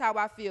do? That's how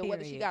I feel.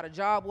 Whether she Period. got a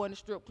job or in the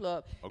strip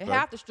club, and Okay.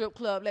 half the strip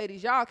club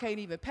ladies, y'all can't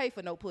even pay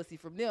for no pussy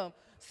from them.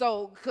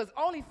 So, cause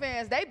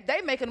OnlyFans,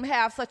 they making them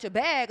have such a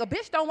bag. A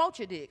bitch don't want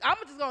your dick. I'm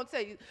just gonna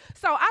tell you.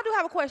 So I do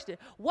have a question.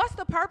 What's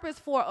the purpose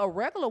for a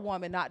regular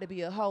woman not to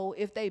be a hoe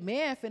if they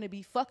man finna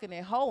be fucking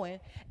and hoeing?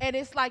 And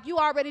it's like you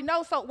already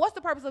know. So what's the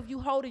purpose of you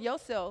holding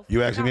yourself? You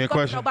and asking not me a fucking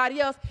question? Nobody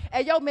else,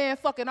 and your man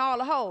fucking all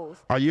the hoes.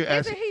 Are you Isn't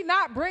asking? he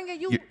not bringing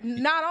you?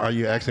 Not are only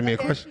you that, asking me a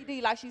but question?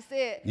 STD, like she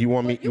said. You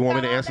want me- but you want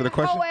me got to all answer the that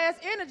question? Hoe-ass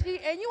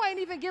energy, and you ain't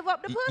even give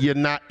up the pussy. You're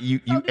not.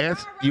 You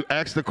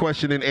asked the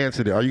question and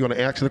answered it. Are you gonna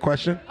answer the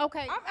question?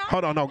 Okay.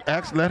 Hold on, no.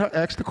 Let her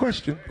ask the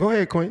question. Go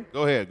ahead, Queen.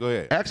 Go ahead.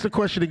 Ask the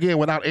question again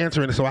without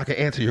answering it, so I can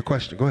answer your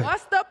question. Go ahead.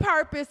 What's the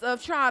purpose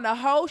of trying to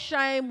hoe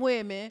shame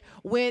women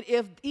when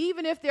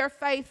even if they're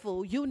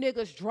faithful, you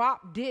niggas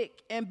drop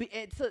dick and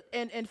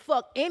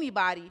fuck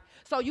anybody,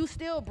 so you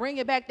still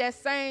bringing back that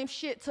same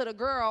shit to the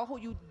girl who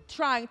you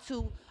trying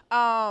to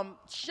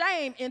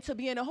shame into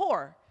being a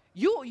whore?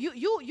 You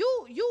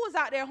was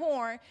out there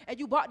whoring and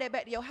you brought that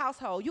back to your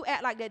household. You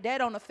act like that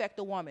don't affect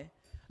the woman.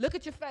 Look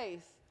at your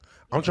face.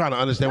 I'm trying to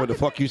understand what the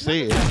fuck you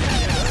said.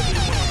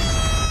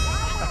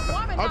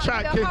 Woman I'm not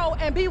trying be to- a hoe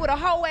and be with a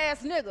hoe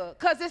ass nigga,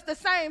 cause it's the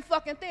same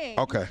fucking thing.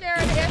 You Okay.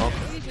 sharing the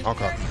STDs, you Okay.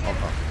 sharing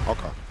the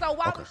Okay. So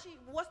why Okay. would she?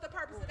 What's the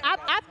purpose of that?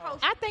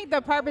 I think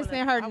the purpose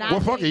in her not Well,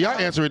 fuck it. being Y'all a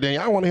hoe- answer it then.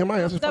 Y'all want to hear my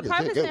answer? the Fuck it.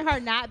 purpose Go. in her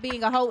not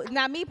being a hoe.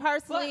 Now, me But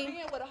personally,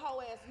 being with a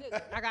hoe ass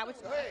nigga. I got what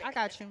you. I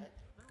got you.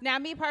 Now,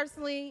 me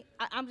personally,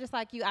 I'm just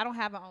like you. I don't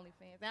have an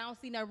OnlyFans. I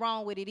don't see nothing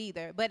wrong with it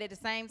either. But at the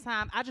same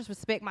time, I just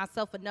respect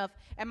myself enough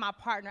and my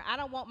partner. I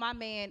don't want my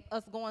man,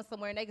 us going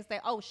somewhere and they can say,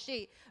 "Oh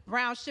shit,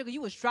 Brown Sugar,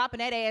 you was dropping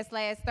that ass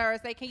last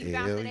Thursday. Can you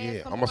bounce Hell that ass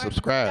yeah. some I'ma more?"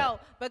 subscribe. No,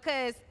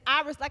 because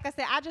like I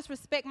said, I just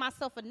respect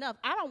myself enough.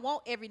 I don't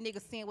want every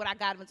nigga seeing what I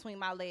got in between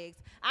my legs.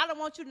 I don't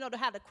want you to know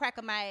how the crack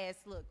of my ass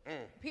look.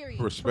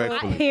 Period. Respectfully.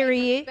 I am a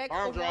Period.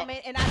 respectful woman,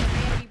 and I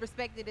demand to be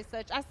respected as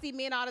such. I see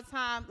men all the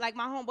time. Like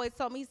my homeboy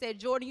told me, he said,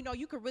 "Jordan, you know,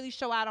 you could really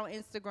show out on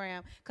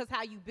Instagram because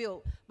how you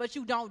built, but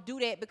you don't do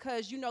that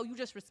because you know you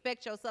just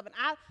respect yourself." And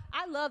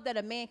I love that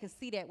a man can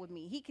see that with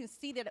me. He can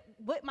see that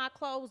with my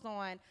clothes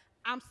on,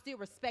 I'm still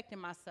respecting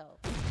myself.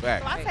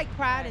 Facts. So I take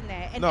pride in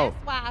that, and No.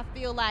 that's why I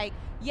feel like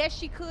yes,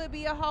 she could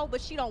be a hoe, but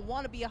she don't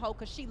want to be a hoe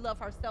because she love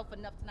herself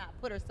enough to not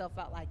put herself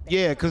out like that.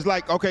 Yeah, cause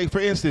like, okay, for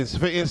instance,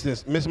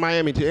 Miss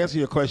Miami, to answer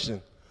your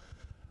question,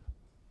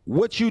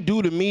 what you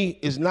do to me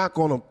is not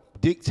gonna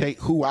dictate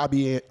who I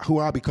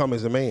become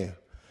as a man.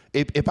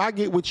 If I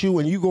get with you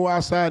and you go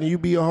outside and you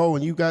be a hoe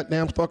and you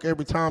goddamn fuck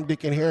every time,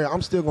 dick and hair,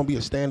 I'm still gonna be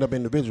a stand-up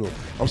individual.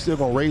 I'm still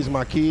gonna raise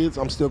my kids.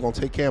 I'm still gonna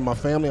take care of my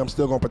family. I'm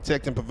still gonna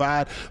protect and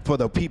provide for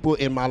the people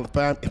in my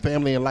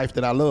family and life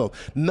that I love.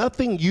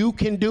 Nothing you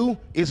can do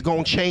is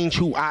gonna change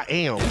who I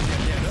am.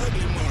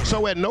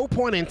 So at no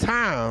point in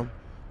time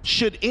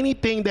should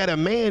anything that a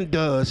man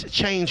does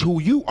change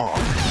who you are.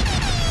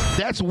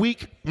 That's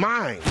weak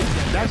mind.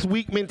 That's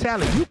weak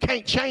mentality. You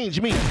can't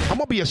change me. I'm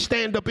gonna be a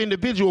stand-up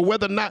individual,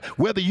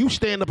 whether you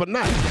stand up or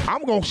not.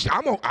 I'm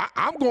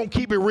gonna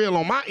keep it real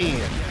on my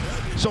end.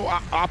 So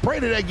I pray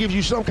that gives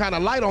you some kind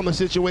of light on the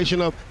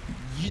situation of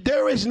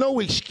there is no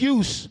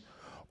excuse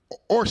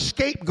or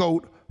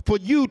scapegoat for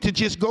you to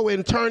just go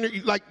and turn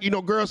it, like, you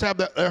know, girls have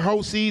their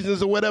whole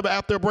seasons or whatever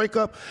after a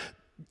breakup.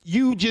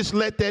 You just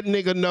let that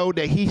nigga know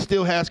that he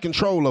still has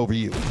control over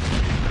you.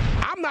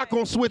 I'm not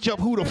gonna switch up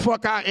who the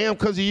fuck I am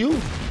because of you.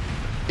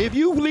 If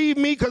you leave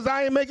me because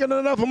I ain't making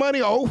enough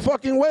money, oh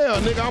fucking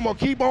well, nigga, I'm gonna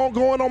keep on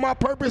going on my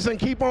purpose and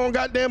keep on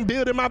goddamn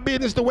building my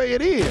business the way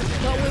it is.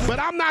 But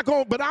I'm not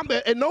gonna,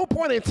 at no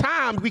point in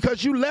time,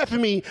 because you left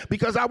me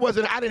because I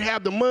didn't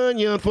have the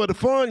money for the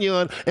fun,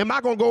 am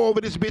I gonna go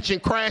over this bitch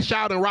and crash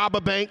out and rob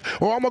a bank?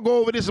 Or I'm gonna go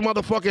over this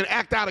motherfucking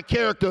act out of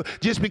character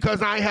just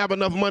because I ain't have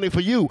enough money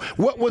for you?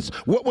 What was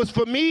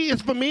for me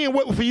is for me, and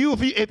what for you,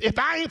 if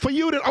I ain't for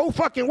you, then oh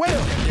fucking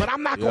well. But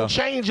I'm not gonna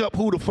change up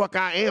who the fuck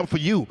I am for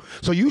you.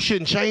 So you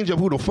shouldn't change up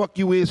who the fuck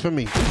you is for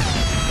me. Cheat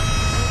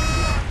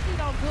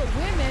on good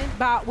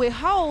women with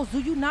hoes. Do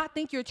you not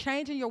think you're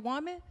changing your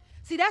woman?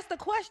 See, that's the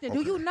question.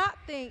 Do you not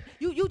think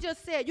you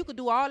just said you could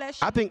do all that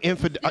shit? I think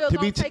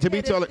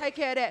take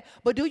care of that.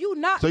 But do you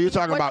not? So you're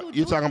talking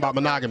about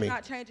monogamy.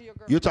 Not changing your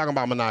girl. You're talking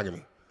about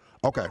monogamy.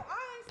 Okay.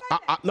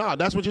 No,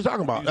 that's what you're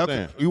talking about.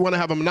 Okay. You want to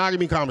have a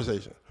monogamy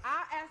conversation?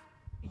 I ask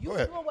you Go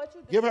ahead. doing what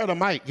you do. Give her the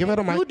mic. Give her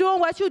the mic. You doing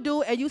what you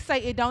do, and you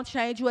say it don't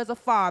change you as a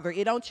father.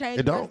 It don't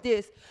change you as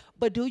this.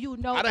 But do you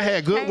know? I done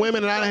had good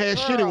women and I done had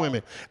shitty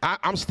women.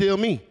 I'm still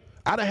me.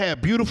 I done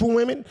had beautiful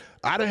women.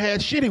 I done had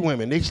shitty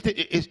women.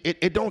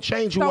 It don't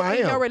change who I am.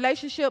 So in your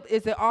relationship,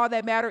 is it all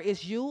that matter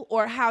is you,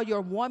 or how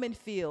your woman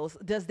feels?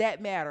 Does that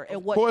matter?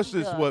 And what? Of course,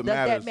 it's what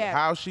matters.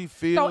 How she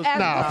feels. So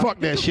nah, fuck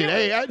that shit.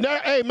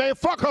 Hey, man,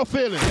 fuck her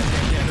feelings.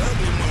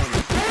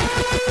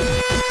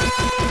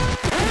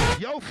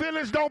 Your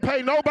feelings don't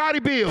pay nobody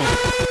bills.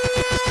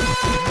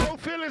 Your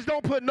feelings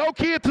don't put no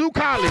kid through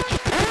college.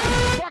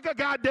 Fuck a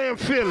goddamn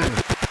feeling.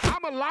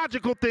 I'm a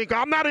logical thinker.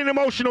 I'm not an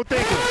emotional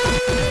thinker.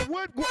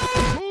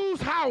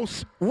 Whose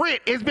house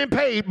rent has been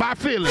paid by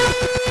feelings?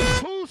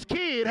 Whose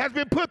kid has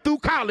been put through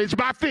college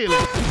by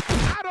feelings?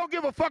 I don't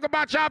give a fuck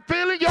about y'all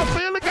feeling. Your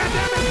feelings,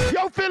 goddammit.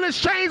 Your feelings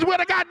change with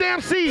a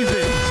goddamn season.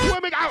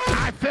 Women,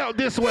 I felt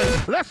this way.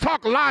 Let's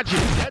talk logic.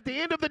 At the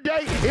end of the day,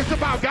 it's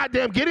about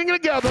goddamn getting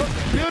together,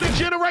 building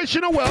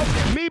generational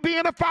wealth, me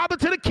being a father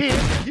to the kid,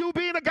 you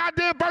being a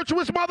goddamn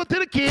virtuous mother to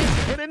the kid,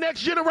 and the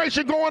next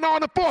generation going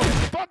on and forth.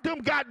 Fuck them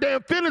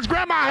goddamn feelings.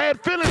 Grandma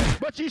had feelings,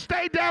 but she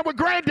stayed down with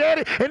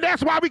granddaddy, and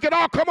that's why we could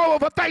all come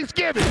over for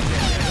Thanksgiving.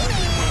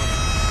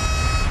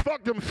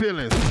 Fuck them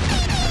feelings.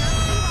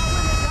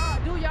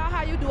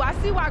 How you do? I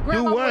see why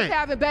grandma was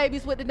having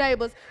babies with the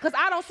neighbors, because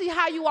I don't see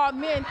how you all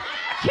men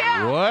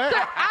care. What?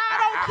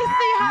 I don't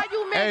see how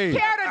you men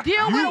care to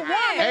deal with a woman.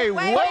 Hey,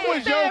 what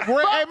was your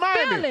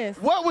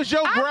what was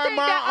your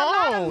grandma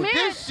on?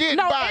 This shit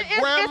by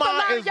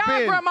grandma is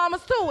been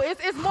grandmamas too.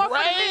 It's more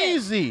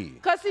crazy.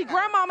 Because see,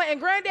 grandmama and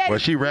granddaddy. Well,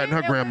 she ratting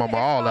her grandmama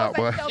all out,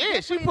 boy.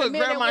 Yeah, she put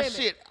grandma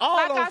shit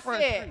all on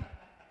front.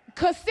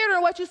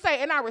 Considering what you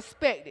say, and I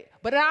respect it,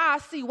 but I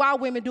see why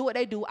women do what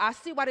they do. I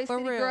see why they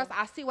city girls.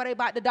 I see why they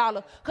bite the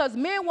dollar. Because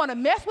men want to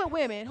mess with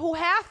women who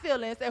have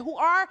feelings and who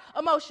are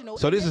emotional.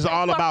 So this is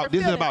all about,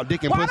 this is about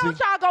dick and pussy? Why don't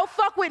y'all go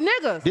fuck with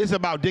niggas? This is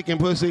about dick and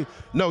pussy?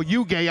 No,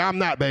 you gay, I'm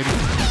not, baby. You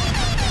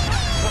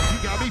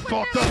got me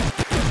fucked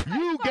up.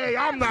 You gay,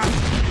 I'm not.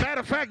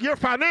 Matter of fact, you're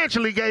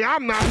financially gay,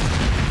 I'm not.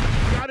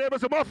 Goddamn,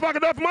 it's a motherfucking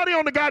enough money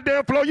on the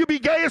goddamn floor. You be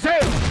gay as hell.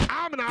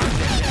 I'm not.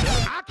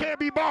 I can't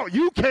be bought.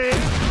 You can.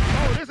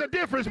 Oh, there's a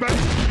difference, baby.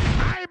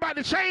 I ain't about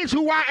to change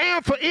who I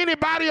am for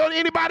anybody or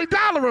anybody's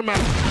dollar amount.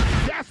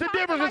 That's the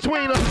difference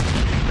between us.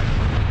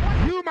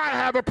 You might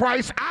have a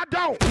price. I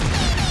don't.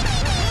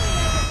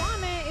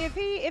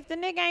 If the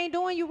nigga ain't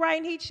doing you right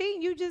and he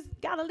cheating, you just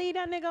gotta leave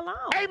that nigga alone.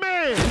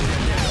 Amen.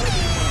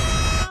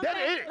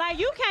 Like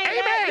you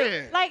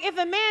can't. Like if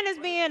a man is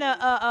being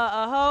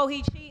a hoe,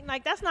 he cheating.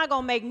 Like that's not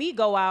gonna make me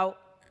go out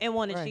and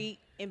want to cheat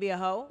and be a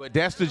hoe. But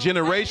that's the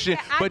generation.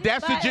 But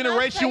that's the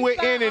generation we're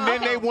in, and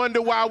then they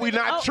wonder why we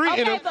not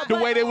treating them the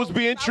way they was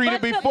being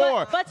treated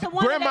before.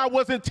 Grandma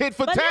wasn't tit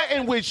for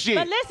tatting with shit.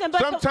 But listen,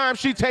 sometimes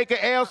she take an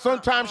L,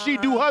 sometimes she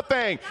do her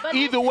thing.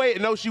 Either way,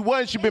 no, she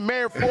wasn't. She been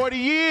married 40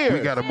 years. We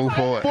gotta move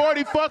forward.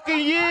 40 fucking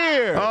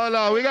years. Hold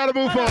on, we gotta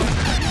move forward.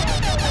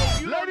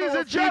 Ladies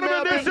and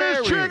gentlemen, this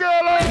is Trigger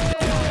Alert.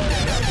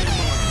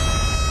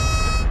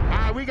 All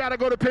right, we gotta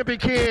go to Pimpin'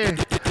 Ken.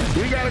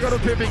 We gotta go to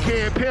Pimpin'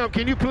 Ken. Pimp,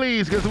 can you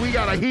please? Because we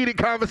got a heated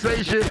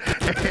conversation,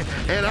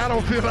 and I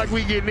don't feel like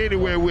we getting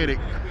anywhere with it.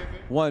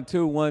 1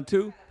 2 1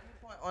 2.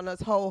 On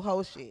this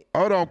whole shit.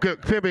 Hold on,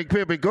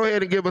 Pimpin', go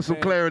ahead and give us some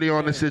clarity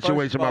on the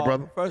situation, my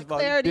brother. First of all,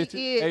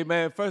 hey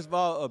man, first of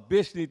all, a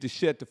bitch need to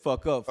shut the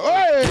fuck up.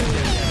 Hey.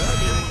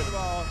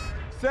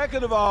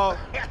 Second of all,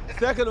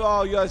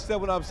 you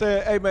understand what I'm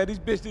saying? Hey man, these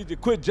bitches need to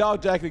quit jaw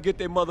jacking and get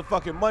their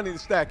motherfucking money to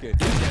stack it.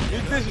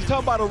 These bitches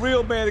talking about a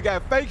real man that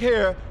got fake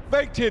hair,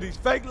 fake titties,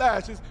 fake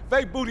lashes,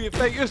 fake booty, and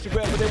fake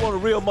Instagram, but they want a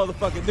real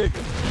motherfucking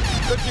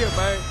nigga. Look here,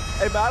 man.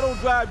 Hey man, I don't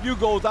drive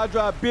Yugos, I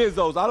drive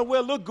Benzos. I don't wear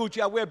little Gucci,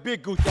 I wear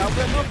big Gucci. I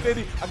wear little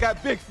Fitty, I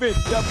got big Fitty.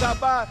 You know what I'm talking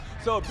about?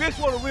 So a bitch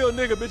want a real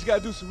nigga, bitch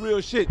gotta do some real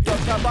shit. You know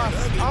what I'm talking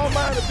about? I don't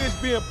mind a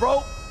bitch being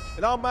broke.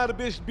 And I don't mind a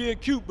bitch being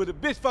cute, but a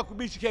bitch fuck with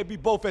me, she can't be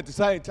both at the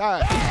same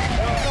time. You know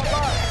what I'm talking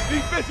about?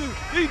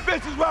 These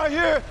bitches right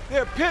here,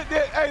 they're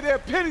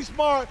penny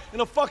smart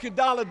and a fucking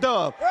dollar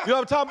dumb. You know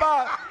what I'm talking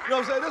about? You know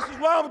what I'm saying? This is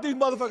wrong with these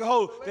motherfucking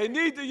hoes. They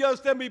need to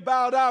understand me,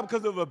 bow down,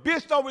 because if a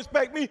bitch don't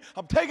respect me,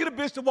 I'm taking a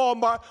bitch to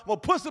Walmart, I'm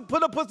gonna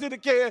put a pussy in the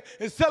can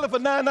and sell it for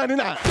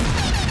 $9.99.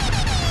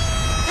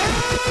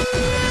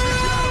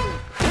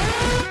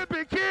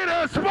 Sipping Kid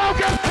is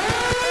smoking.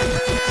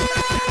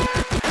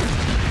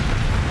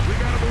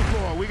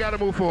 We gotta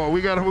move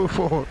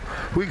forward.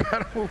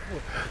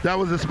 That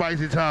was a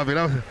spicy topic.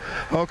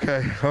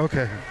 Okay.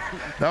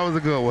 That was a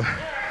good one.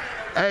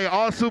 Hey,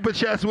 all super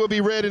chats will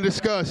be read and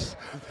discussed.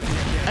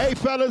 Hey,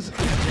 fellas,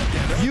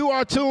 you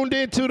are tuned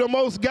into the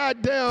most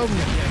goddamn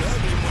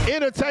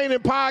entertaining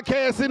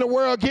podcast in the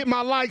world. Get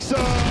my likes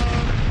up.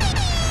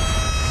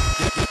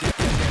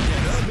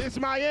 Miss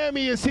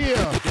Miami is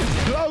here.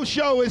 Glow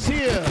Show is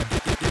here.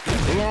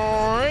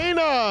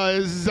 Lorena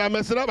is, I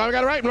messed it up. I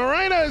got it right.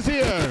 Lorena is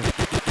here.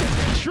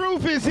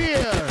 Truth is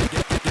here.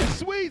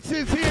 Sweets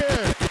is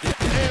here.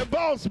 And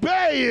Boss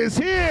Bay is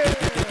here.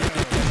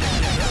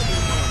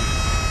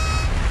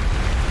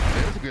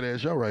 That's a good ass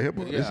show right here,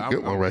 boy. That's a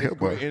good one right here,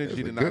 boy.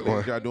 Energy tonight,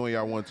 ladies. Y'all doing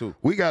y'all one too.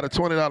 We got a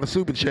 $20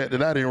 super chat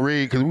that I didn't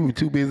read because we were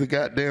too busy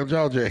goddamn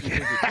jaw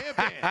jacking.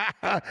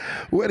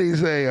 What did he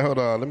say? Hold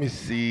on, let me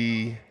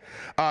see.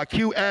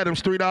 Q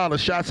Adams, $3.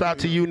 Shouts out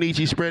to you,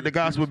 Nietzsche. Spread the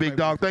gospel, big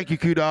dog. Thank you,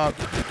 Q Dog.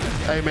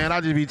 Hey, man,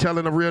 I just be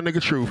telling the real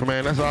nigga truth,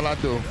 man. That's all I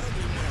do.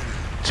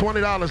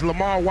 $20,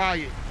 Lamar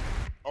Wyatt.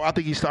 Oh, I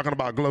think he's talking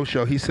about Glow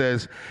Show. He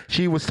says,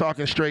 she was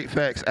talking straight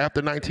facts.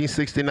 After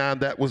 1969,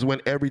 that was when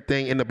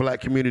everything in the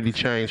black community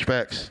changed.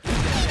 Facts.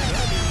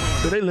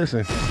 So they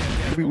listen.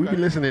 We be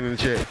listening in the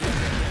chat.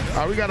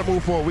 All right, we got to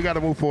move forward.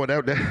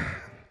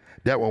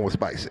 That one was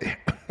spicy.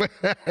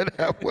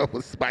 That one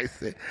was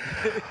spicy.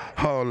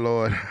 Oh,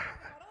 Lord.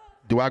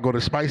 Do I go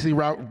to spicy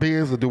route,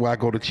 Biz, or do I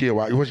go to chill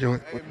route? What's your?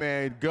 Hey,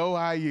 man, go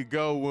how you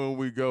go when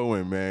we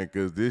going, man,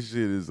 because this shit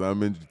is,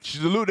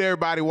 salute to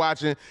everybody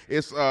watching.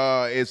 It's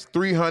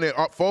 300,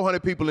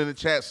 400 people in the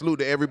chat. Salute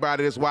to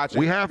everybody that's watching.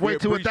 We halfway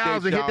to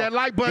 1,000. Hit that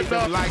like button up. Get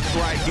them likes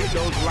right. Get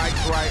those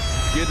likes right.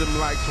 Get them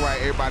likes right.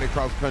 Everybody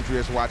across the country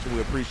that's watching,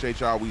 we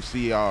appreciate y'all. We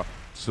see y'all.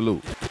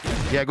 Salute.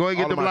 Yeah, go ahead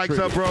and get them likes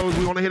up, bros.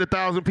 We want to hit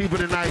 1,000 people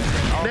tonight.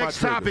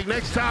 Next topic.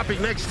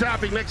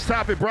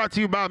 Brought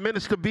to you by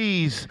Minister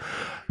B's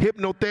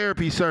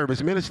hypnotherapy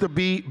service. Minister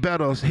B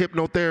Better's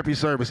hypnotherapy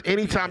service.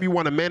 Anytime you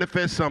want to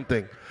manifest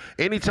something,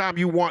 anytime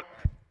you want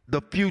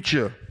the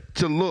future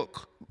to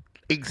look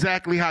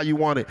exactly how you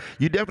want it,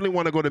 you definitely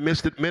want to go to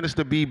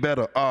Minister B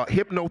Better.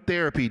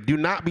 Hypnotherapy. Do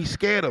not be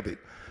scared of it.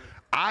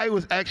 I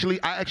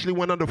actually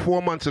went under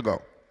 4 months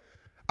ago.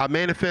 I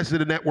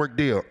manifested a network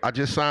deal. I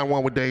just signed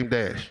one with Dame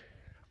Dash.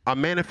 I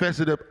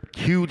manifested a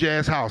huge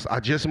ass house. I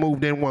just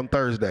moved in one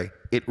Thursday.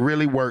 It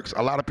really works.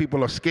 A lot of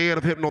people are scared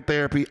of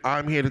hypnotherapy.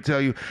 I'm here to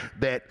tell you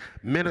that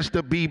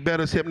Minister B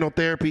Better's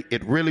hypnotherapy,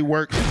 it really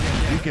works.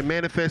 You can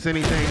manifest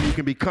anything. You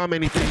can become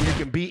anything. You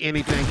can be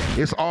anything.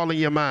 It's all in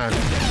your mind.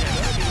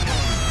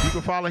 You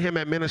can follow him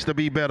at Minister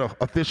B Better,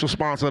 official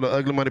sponsor of the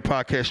Ugly Money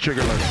Podcast,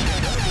 Trigger Alert.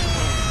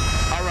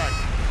 All right.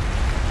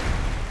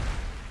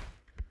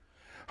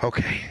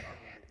 Okay.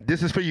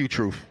 This is for you,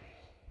 Truth.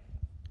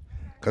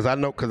 Cause I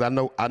know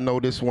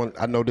this one.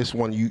 I know this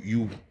one.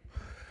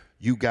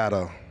 You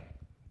gotta.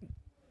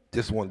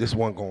 This one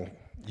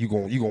you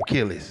gonna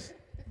kill this.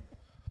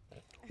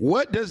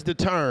 What does the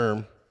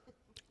term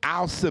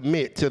 "I'll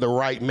submit to the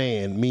right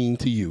man" mean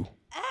to you?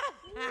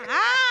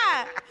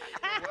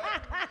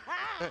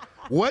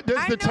 What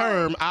does the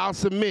term "I'll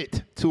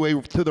submit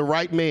to the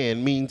right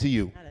man" mean to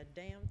you? Not a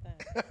damn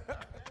thing.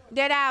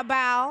 That I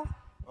bow,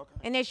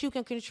 and that you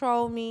can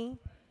control me.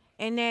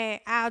 And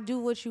that I'll do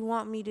what you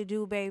want me to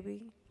do,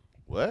 baby.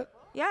 What?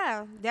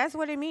 Yeah, that's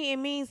what it means. It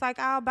means like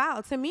I'll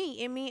bow. To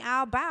me, it means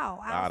I'll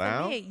bow.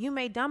 I'll submit. You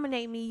may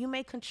dominate me. You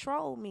may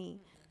control me.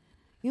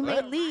 You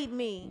may lead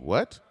me.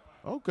 What?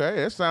 Okay,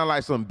 that sounds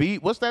like some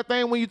beat. What's that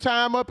thing when you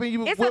tie them up and you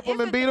whip them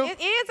and beat them? It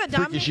is a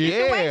dominant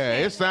situation. Yeah,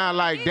 it sounds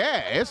like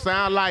that. It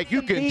sounds like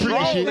you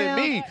controlling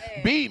me,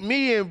 beat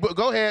me, and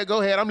go ahead.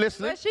 I'm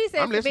listening. But she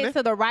said submit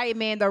to the right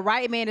man. The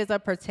right man is a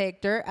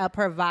protector, a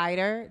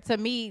provider. To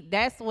me,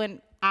 that's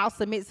when I'll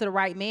submit to the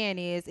right man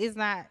it's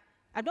not.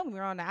 I don't get me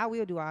wrong. Now I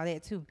will do all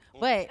that too,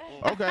 but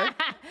okay.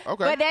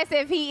 But that's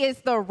if he is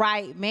the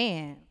right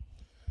man.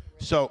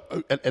 So,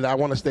 and I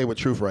want to stay with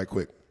Truth right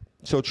quick.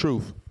 So,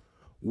 Truth,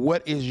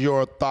 what is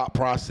your thought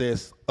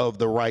process of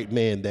the right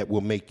man that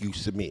will make you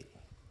submit?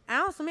 I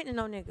don't submit to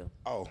no nigga.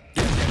 Oh.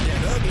 I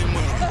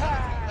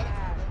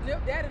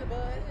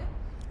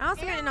don't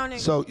submit to no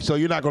nigga. So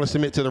you're not going to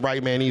submit to the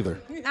right man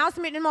either? I don't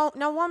submit to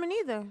no woman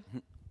either.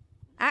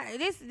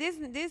 This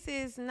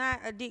is not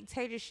a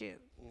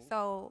dictatorship.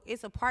 So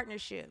it's a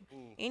partnership.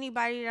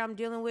 Anybody that I'm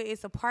dealing with,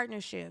 it's a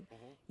partnership.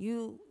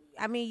 You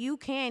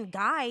can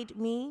guide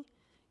me.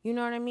 You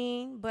know what I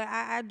mean? But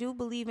I do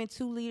believe in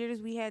two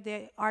leaders. We had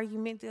that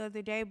argument the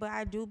other day, but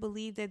I do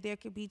believe that there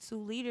could be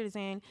two leaders,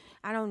 and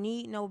I don't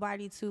need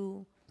nobody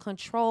to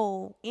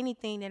control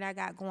anything that I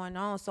got going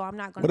on, so I'm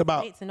not going to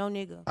submit to no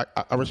nigga.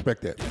 I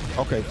respect that.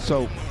 Okay,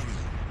 so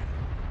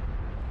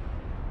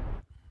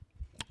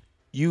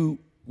you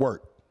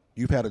work.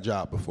 You've had a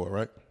job before,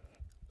 right?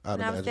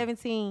 When I was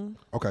 17.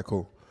 Okay,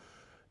 cool.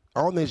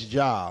 On this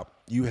job,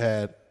 you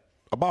had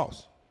a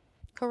boss.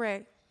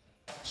 Correct.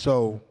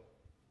 So,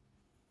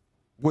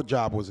 what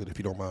job was it, if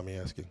you don't mind me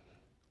asking?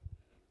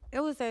 It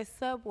was at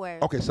Subway.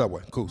 Okay,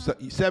 Subway. Cool.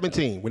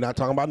 17. We're not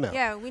talking about now.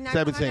 Yeah, we're not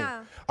talking 17. about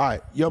now. All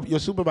right. Your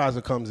supervisor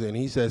comes in.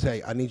 He says,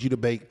 hey, I need you to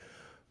bake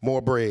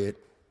more bread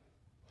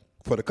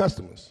for the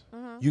customers.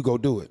 You go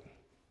do it.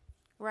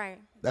 Right.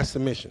 That's the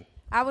mission.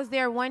 I was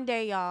there one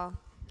day, y'all.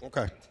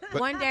 Okay.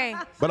 One day.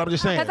 But I'm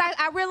just saying. Because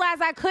I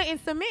realized I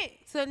couldn't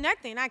submit to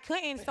nothing. I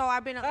couldn't, so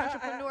I've been an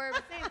entrepreneur ever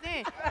since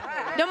then.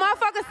 The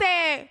motherfucker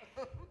said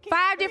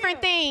 5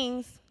 different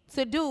things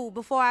to do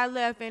before I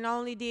left and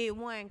only did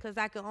one because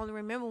I could only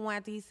remember one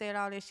after he said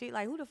all that shit.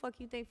 Like, who the fuck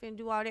you think finna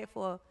do all that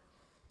for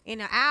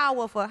in an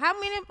hour for how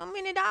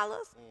many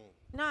dollars?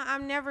 No,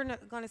 I'm never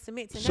gonna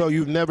submit to nothing. So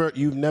you've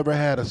never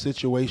had a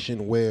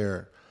situation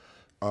where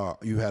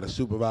you had a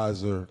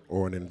supervisor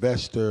or an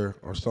investor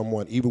or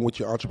someone, even with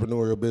your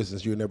entrepreneurial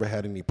business, you never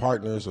had any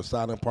partners or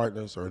silent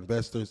partners or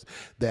investors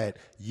that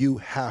you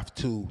have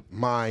to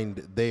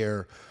mind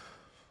their...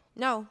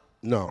 No.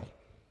 No.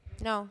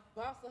 No.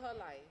 Boss of her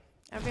life.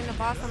 I've been the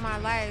boss of my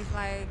life.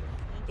 Like,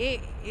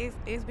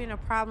 it's been a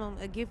problem,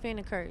 a gift and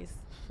a curse.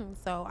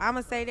 So I'm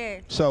gonna say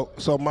that.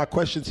 So my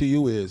question to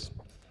you is,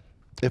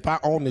 if I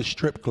own this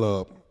strip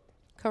club,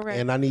 correct,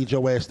 and I need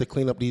your ass to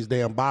clean up these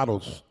damn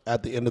bottles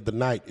at the end of the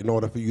night in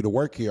order for you to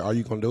work here, are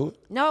you gonna do it?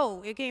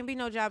 No, it can't be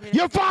no job.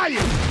 You're fired.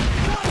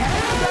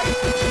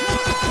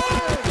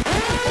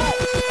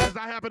 As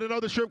I happen to know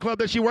the strip club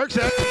that she works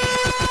at.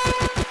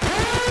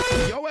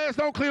 Your ass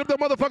don't clean up the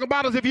motherfucking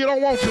bottles if you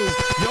don't want to.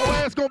 Your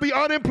ass gonna be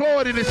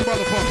unemployed in this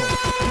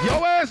motherfucker.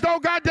 Your ass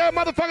don't goddamn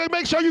motherfucker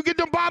make sure you get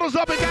them bottles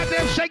up and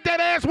goddamn shake that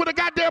ass when the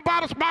goddamn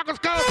bottle sparkles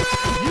come.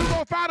 You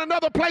gonna find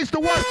another place to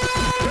work.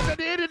 Cause at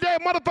the end of the day, a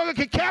motherfucker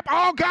can cap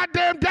all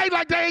goddamn day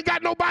like they ain't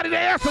got nobody to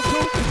answer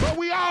to, but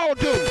we all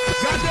do.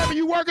 Goddamn,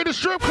 you work at the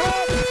strip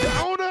club, the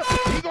owner,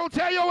 he gonna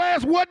tell your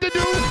ass what to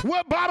do,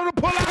 what bottle to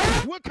pull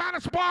out, what kind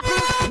of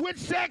sparkles, which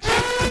section,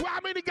 how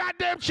many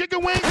goddamn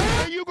chicken wings,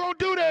 and you gonna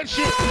do that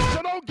shit.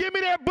 So don't give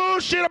me that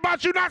bullshit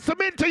about you not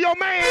submitting to your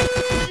man.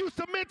 When you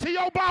submit to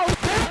your boss,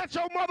 that's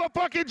your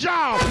motherfucking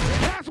job.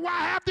 That's why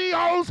half the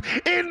hoes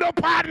in the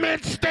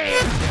apartment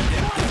stand.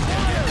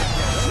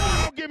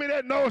 Don't give me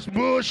that nose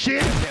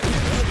bullshit.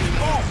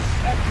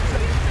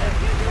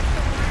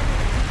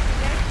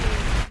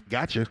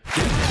 Gotcha.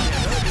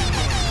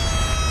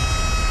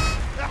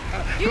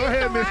 Go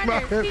ahead, Miss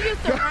Miami.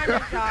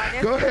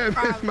 Go ahead,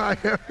 Miss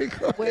Miami.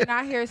 When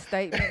I hear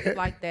statements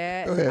like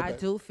that, Go ahead, I man.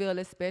 do feel,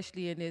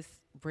 especially in this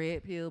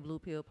red pill, blue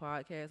pill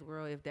podcast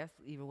world, if that's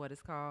even what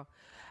it's called,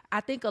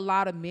 I think a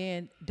lot of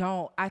men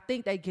I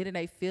think they get in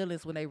their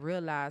feelings when they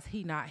realize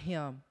he not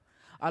him.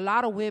 A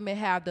lot of women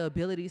have the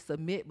ability to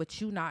submit,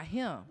 but you not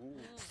him.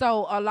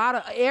 So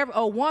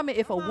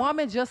if a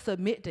woman just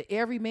submit to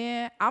every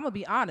man, I'm gonna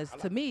be honest.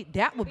 To me,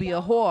 that would be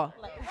a whore.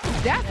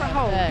 That's a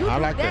hoe. You I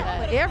do like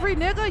that for every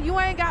nigga. You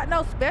ain't got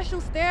no special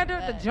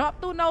standard to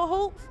jump through no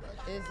hoops.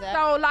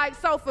 Exactly.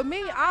 So for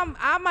me,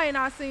 I may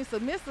not seem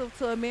submissive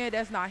to a man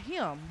that's not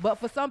him, but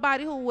for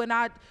somebody who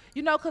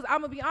because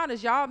I'm gonna be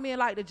honest, y'all men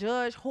like to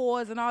judge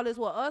whores and all this.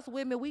 Well, us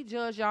women, we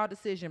judge y'all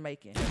decision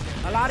making.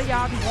 A lot of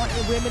y'all be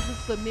wanting women to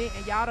submit,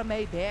 and y'all done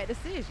made bad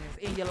decisions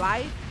in your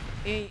life,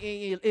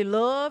 in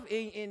love,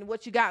 in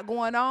what you got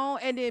going on,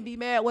 and then be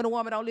mad when a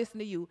woman don't listen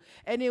to you.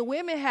 And then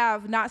women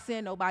have not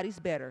saying nobody's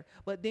better,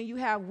 but then you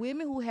have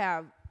women who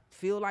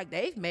feel like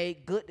they've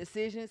made good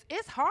decisions.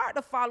 It's hard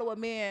to follow a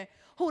man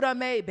who done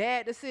made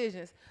bad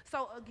decisions.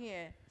 So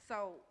again,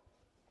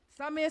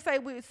 some men say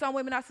some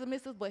women are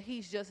submissive, but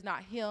he's just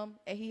not him,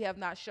 and he have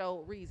not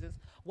showed reasons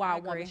why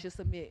a woman should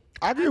submit.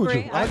 I agree with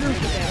you. I agree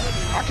with you.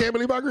 I can't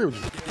believe I agree with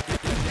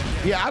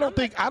you. Yeah, I don't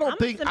think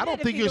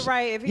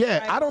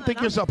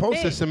you're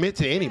supposed to submit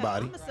to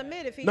anybody. I'm gonna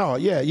submit if he. No,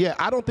 yeah.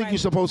 I don't think you're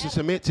supposed to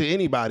submit to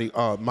anybody,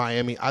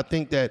 Miami. I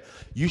think that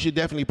you should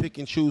definitely pick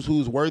and choose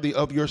who's worthy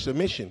of your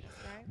submission.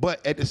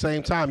 But at the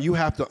same time, you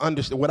have to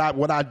understand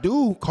what I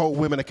do hold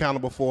women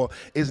accountable for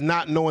is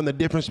not knowing the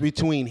difference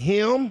between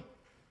him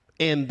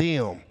and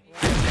them.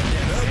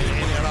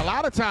 And a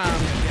lot of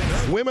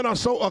times, women are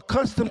so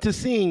accustomed to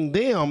seeing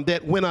them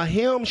that when a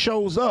him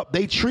shows up,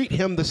 they treat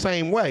him the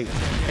same way,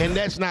 and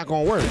that's not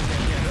gonna work.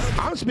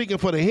 I'm speaking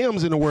for the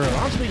hymns in the world.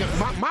 I'm speaking.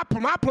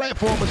 My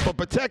platform is for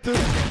protectors,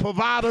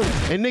 providers,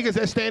 and niggas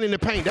that stand in the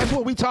paint. That's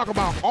what we talk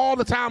about all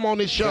the time on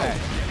this show.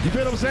 You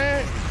feel what I'm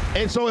saying?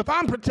 And so if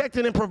I'm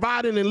protecting and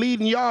providing and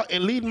leading y'all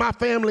and leading my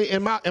family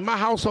and my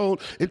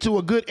household into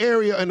a good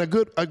area and a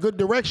good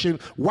direction,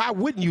 why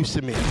wouldn't you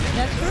submit?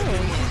 That's true. You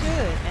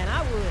should, and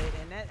I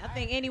would, and I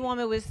think any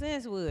woman with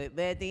sense would.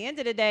 But at the end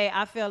of the day,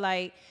 I feel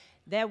like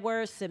that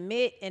word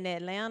 "submit" in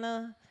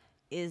Atlanta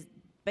is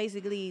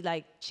basically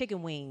like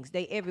chicken wings.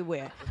 They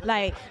everywhere.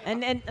 Like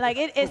and like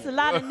it's a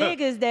lot of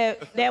niggas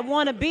that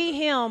want to be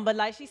him, but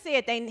like she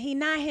said, he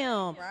not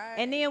him. Right.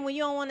 And then when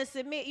you don't want to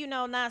submit,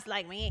 now it's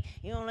like, man,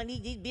 you don't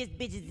need these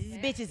bitches. These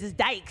bitches is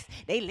dykes.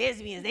 They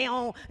lesbians. They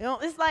don't.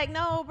 It's like,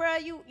 no, bro,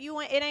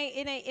 it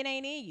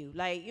ain't in you.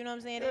 Like, you know what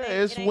I'm saying?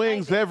 It's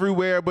wings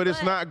everywhere, but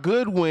it's not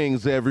good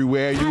wings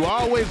everywhere. You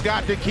always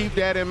got to keep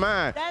that in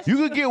mind. You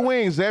could get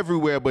wings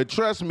everywhere, but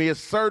trust me, it's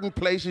certain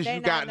places you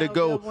got to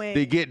go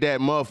to get that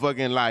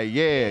motherfucking, like,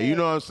 you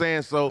know what I'm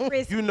saying? So,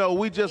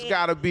 we just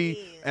got to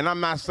be, and I'm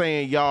not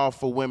saying y'all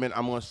for women,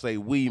 I'm going to say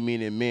we,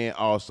 meaning men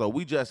also.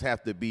 We just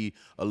have to be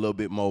a little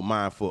bit more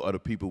mindful of the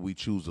people we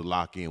choose to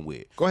lock in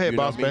with. Go ahead,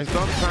 boss man.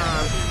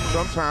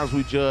 Sometimes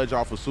we judge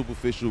off of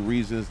superficial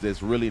reasons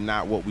that's really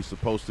not what we're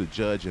supposed to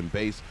judge and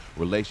base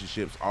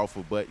relationships off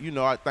of. But,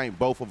 I think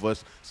both of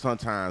us,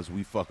 sometimes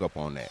we fuck up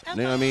on that. You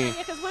know what I mean?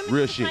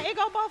 Real shit. It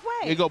go both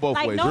ways. It go both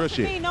ways. Real To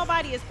shit. me,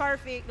 nobody is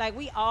perfect. Like,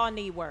 we all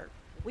need work.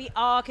 We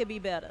all could be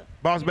better.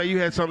 Boss Bay, you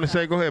had something to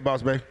say? Go ahead,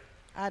 Boss Bay.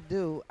 I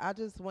do. I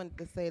just wanted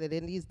to say that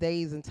in these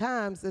days and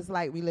times, it's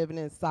like we living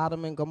in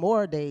Sodom and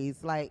Gomorrah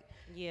days. Like,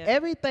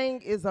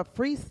 everything is a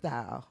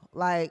freestyle.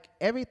 Like,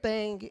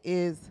 everything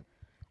is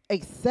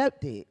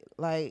accepted.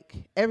 Like,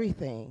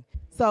 everything.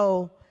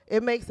 So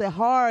it makes it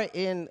hard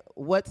in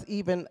what's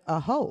even a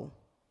hoe.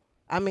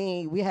 I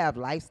mean, we have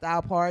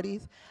lifestyle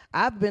parties.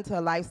 I've been to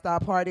a lifestyle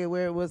party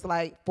where it was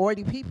like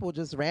 40 people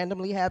just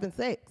randomly having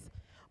sex.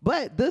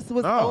 But this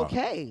was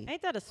okay.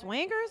 Ain't that a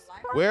swingers?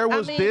 Where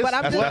was this? But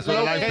I'm just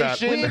saying,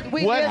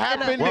 what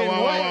happened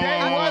and what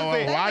day was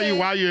it?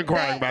 Why are you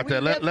inquiring about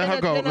that? Let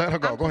her go. Let her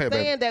go. Go ahead, I'm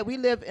saying that we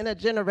live in a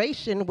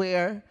generation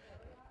where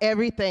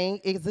everything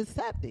is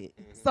accepted.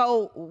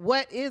 So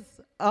what is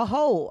a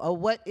hoe or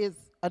what is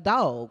a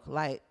dog?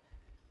 Like,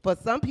 for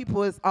some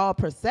people, it's all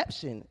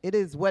perception. It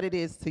is what it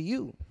is to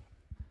you.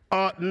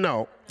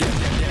 No. A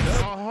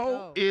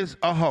hoe is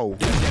a hoe.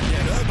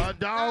 A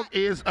dog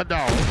is a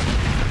dog.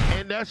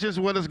 And that's just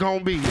what it's going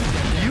to be.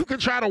 You can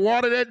try to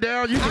water that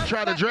down. You can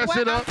try to dress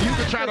it up. You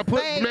can try to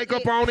put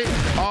makeup on it.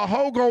 A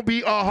hoe going to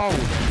be a hoe.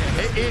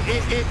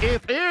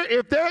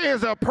 If there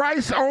is a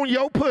price on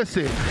your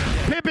pussy,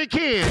 Pimpin'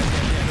 Ken,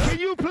 can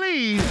you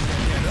please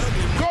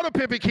go to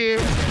Pimpin' Ken?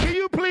 Can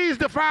you please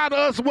define to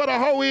us what a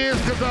hoe is?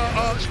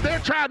 Because they're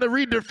trying to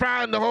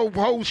redefine the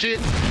whole shit.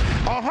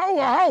 A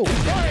hoe.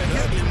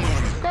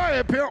 Go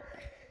ahead, Pimp.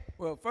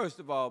 Well, first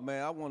of all,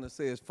 man, I want to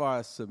say as far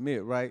as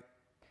submit, right?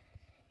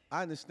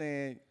 I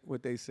understand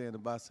what they saying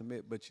about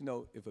submit, but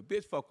if a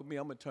bitch fuck with me,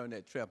 I'm gonna turn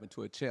that trap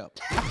into a champ.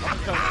 I'm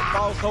gonna turn a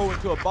boss hoe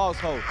into a boss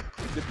hoe.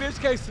 The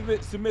bitch can't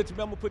submit to me, I'm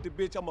gonna put the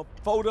bitch, I'm gonna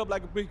fold up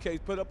like a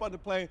briefcase, put it up on the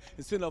plane,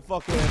 and send her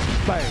fuck her ass to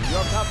Spain. You know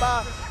what I'm talking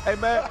about? Hey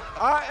man,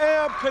 I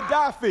am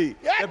Gaddafi.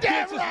 The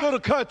bitch is little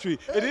country.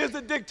 It is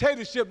a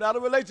dictatorship, not a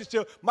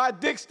relationship. My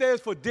dick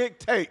stands for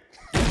dictate.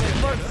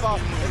 First of all,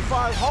 as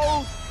far as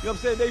hoes, you know what I'm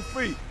saying, they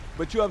free.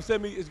 But you know what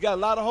I'm saying? It's got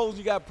a lot of hoes,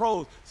 you got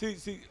pros.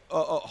 See,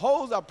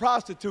 hoes are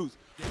prostitutes.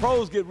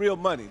 Pros get real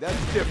money. That's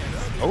the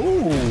difference.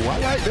 Ooh, I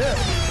like that.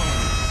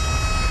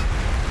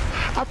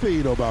 I feel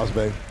you though, Boss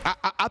Baby.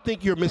 I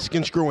think you're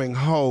misconstruing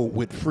hoe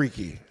with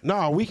freaky.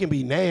 No, we can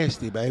be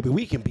nasty, baby.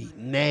 We can be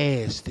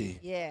nasty.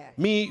 Yeah.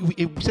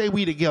 Say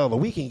we together,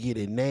 we can get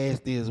it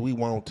nasty as we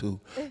want to.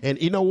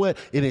 And you know what?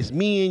 It is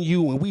me and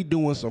you, and we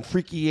doing some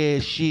freaky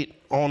ass shit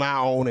on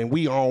our own, and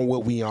we own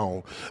what we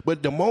own.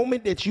 But the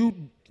moment that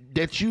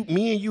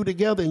me and you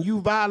together and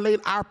you violate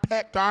our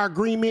pact, our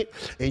agreement,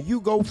 and you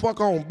go fuck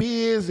on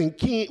Biz and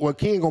Ken,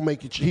 Ken gonna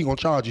make you, he gonna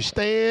charge you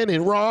Stan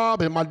and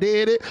Rob and my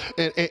daddy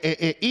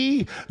and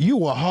E,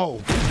 you a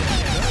hoe.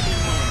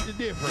 That's the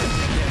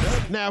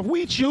difference. Now, if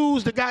we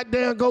choose to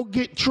goddamn go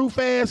get True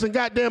Fast and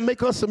goddamn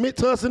make her submit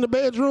to us in the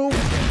bedroom,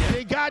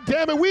 then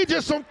goddamn it, we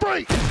just some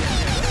freaks.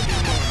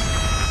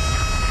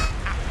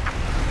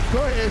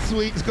 Go ahead,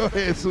 Sweets. Go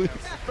ahead, Sweets.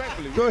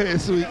 Go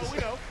ahead, Sweets.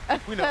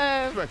 We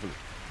know. Respectfully.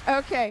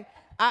 Okay,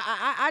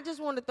 I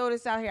just want to throw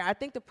this out here. I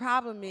think the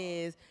problem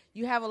is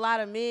you have a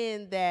lot of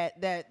men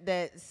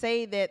that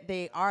say that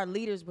they are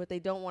leaders, but they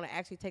don't want to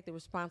actually take the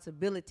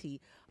responsibility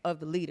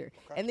of the leader.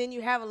 Okay. And then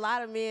you have a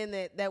lot of men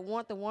that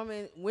want the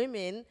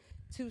women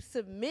to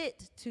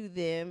submit to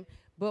them,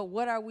 but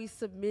what are we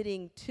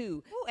submitting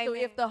to? So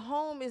if the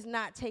home is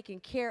not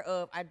taken care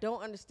of, I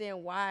don't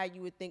understand why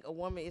you would think a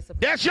woman is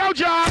supposed to. That's your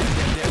job.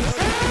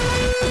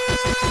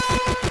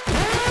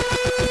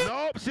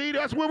 Nope, see,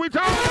 that's what we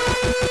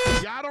talking.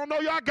 Y'all don't know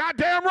y'all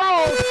goddamn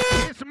roles.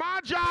 It's my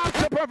job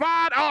to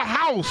provide a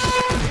house.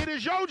 It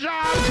is your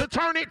job to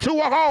turn it to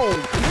a home.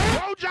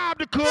 Your job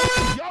to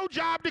cook, your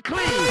job to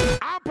clean.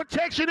 I'm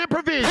protection and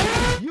provision.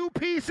 You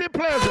peace and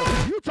pleasure.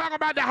 You talking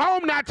about the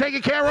home not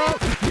taken care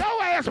of.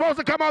 Your ass supposed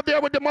to come out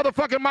there with the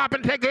motherfucking mop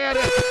and take care of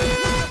this.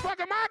 What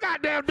the fuck am I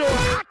goddamn doing?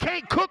 I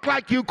can't cook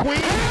like you,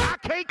 queen. I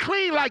can't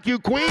clean like you,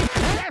 queen.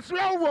 That's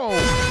your role.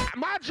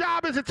 My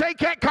job is to take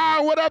that car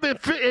or whatever and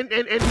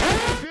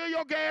fill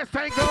your gas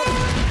tank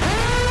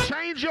up,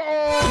 change your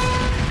oil,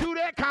 do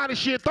that kind of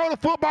shit. Throw the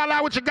football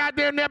out with your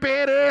goddamn nappy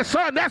head ass.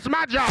 Son, that's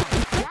my job.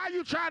 Why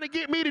you trying to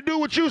get me to do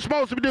what you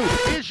supposed to do?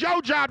 It's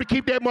your job to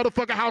keep that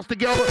motherfucking house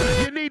together.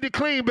 You need to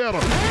clean better.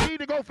 You need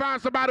to go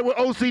find somebody with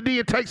OCD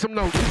and take some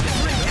notes.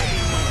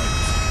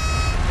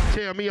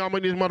 Tell me I'm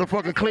in this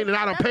motherfucker cleaning.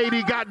 I done pay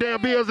these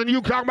goddamn bills and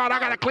you talking about I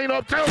gotta clean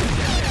up too?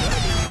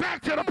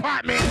 Back to the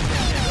pot, man.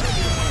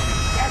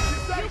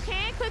 You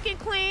can cook and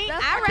clean.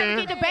 I'd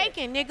rather get the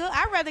bacon, nigga.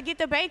 I'd rather get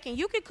the bacon.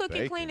 You can cook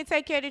and clean and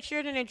take care of the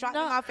children and drop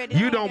them off at the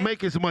You don't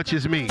make as much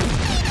as me.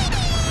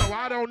 So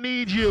I don't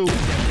need you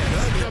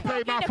to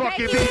pay my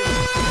fucking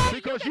bills.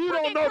 Because you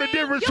don't know the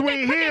difference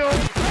between him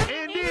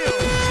and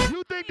them.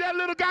 You think that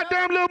little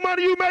goddamn little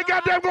money you make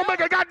goddamn gonna make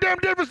a goddamn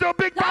difference to a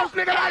big boss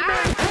nigga like me?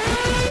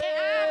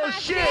 Oh,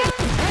 shit.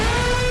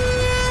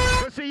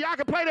 But see, y'all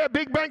can play that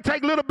big bank,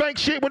 take little bank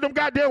shit with them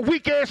goddamn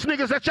weak ass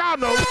niggas that y'all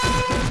know.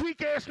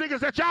 Weak ass niggas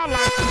that y'all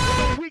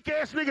like. Weak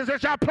ass niggas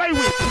that y'all play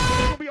with. There's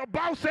gonna be a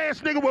boss ass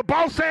nigga with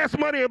boss ass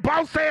money and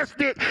boss ass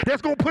dick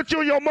that's gonna put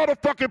you in your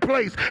motherfucking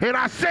place. And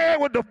I said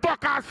what the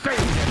fuck I said.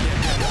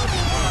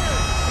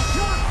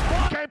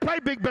 You can't play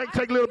big bank,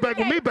 take little bank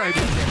with me, baby.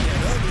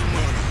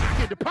 I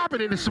get to pop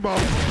it in the smoke.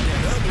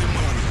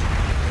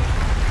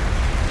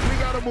 We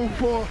gotta move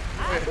forward.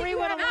 I agree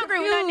with him. I agree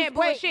with none of that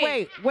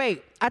bullshit.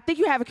 Wait. I think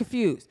you have it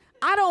confused.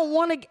 I don't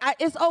want to.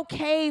 It's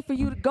okay for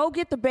you to go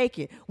get the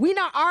bacon. We're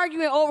not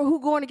arguing over who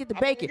going to get the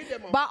bacon.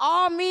 By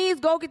all means,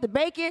 go get the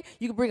bacon.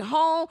 You can bring it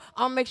home.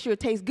 I'll make sure it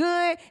tastes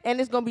good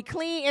and it's gonna be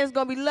clean and it's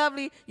gonna be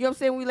lovely. You know what I'm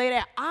saying? When we lay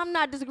that, I'm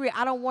not disagreeing.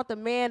 I don't want the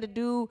man to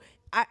do.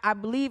 I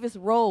believe it's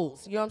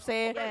roles. You know what I'm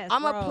saying? Yes,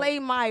 I'm going to roles. play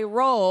my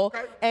role,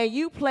 and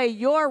you play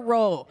your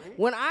role.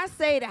 When I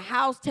say the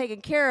house taken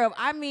care of,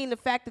 I mean the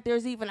fact that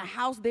there's even a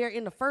house there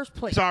in the first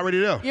place. It's already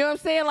there. You know what I'm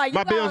saying? Like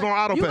My bill's on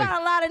auto You pay.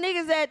 got a lot of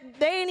niggas that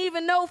they ain't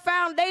even know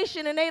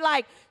foundation, and they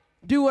like,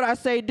 do what I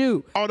say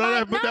do. Oh, no,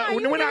 Like, we're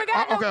you not. ain't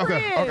got no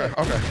Okay. crib.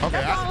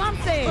 That's all I'm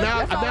saying.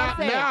 That's all I'm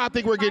saying. Now I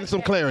think we're getting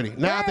some clarity.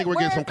 Now I think we're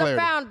getting some clarity.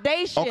 Where's the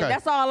foundation? Okay.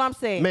 That's all I'm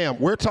saying. Ma'am,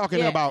 we're talking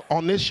Yes. about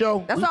on this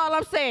show. That's all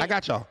I'm saying. I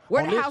got y'all.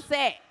 Where On the this- house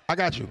at? I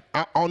got you.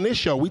 On this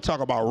show, we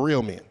talk about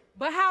real men.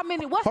 But how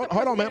many? What's the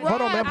Hold on, ma'am.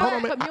 Hold on, ma'am. Hold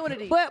on, ma'am.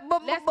 Community.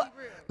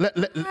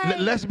 But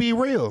Let's be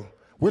real.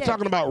 We're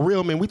talking about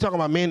real men. We're talking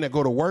about men that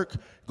go to work,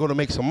 go to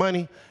make some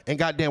money, and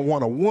goddamn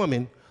want a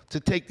woman to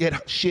take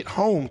that shit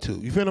home to.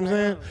 You feel what I'm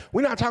saying?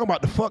 We're not talking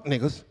about the fuck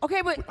niggas.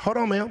 Okay, but Hold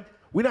on, ma'am.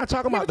 We're not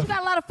talking about but the. you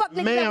got a lot of fuck niggas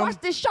that Ma'am,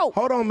 watch this show.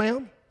 Hold on,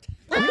 ma'am.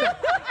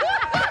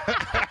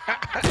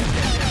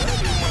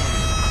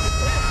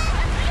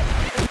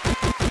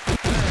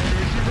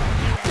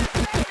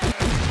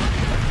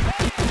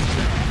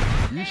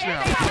 You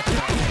snapped. You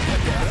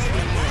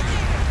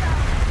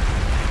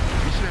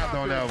snapped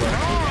on that one.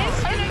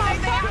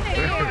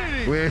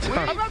 We're I'm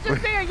talking.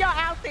 just saying, y'all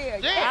out there.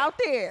 Y'all out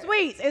there.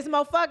 Sweets, it's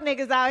more fuck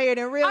niggas out here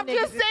than real I'm niggas.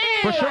 just saying.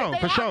 For sure,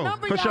 like, they for sure,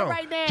 outnumber for y'all sure.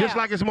 right now. Just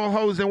like it's more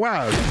hoes than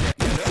wives.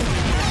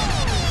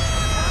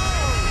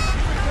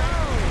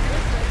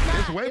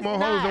 It's way more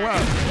hoes than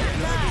wives.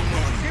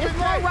 It's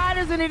more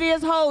riders than it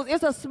is hoes.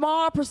 It's a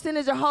small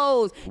percentage of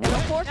hoes. And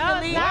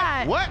unfortunately,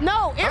 What?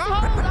 No, it's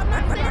hoes. I'm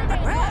not saying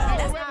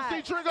that.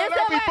 See Trigger It's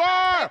left a-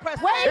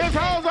 before. Wait. It's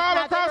hoes all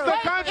across the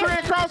country and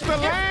across the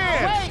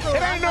land. Wait.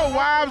 It ain't no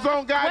wives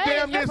on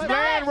goddamn Wait, this it's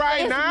land not.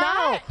 right It's now.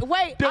 not.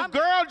 Wait, The I'm-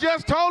 girl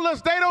just told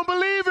us they don't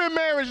believe in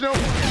marriage no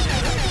more.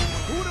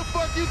 Who the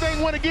fuck you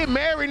think want to get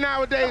married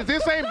nowadays?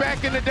 This ain't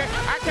back in the day.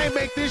 I can't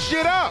make this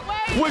shit up.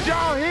 Was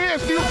y'all here?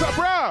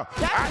 Bruh,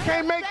 I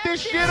can't make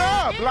this shit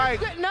up.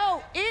 Like,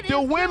 no, it the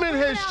is women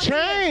good has out here.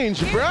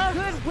 changed, It's bruh.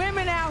 good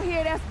women out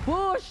here. That's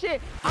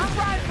bullshit. I'm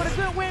riding for the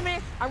good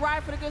women. I'm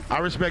riding for the good sisters. I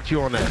respect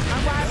you on that.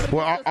 I'm riding for the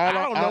Well, good sisters. I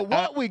don't know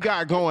what we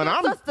got going.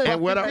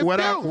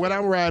 And what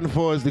I'm riding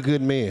for is the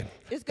good men.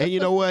 It's good And you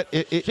know what?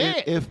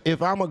 Shit.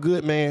 If I'm a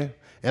good man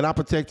and I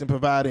protect and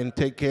provide and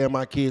take care of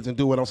my kids and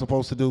do what I'm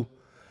supposed to do,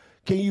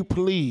 can you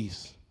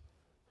please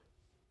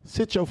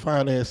sit your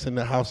fine ass in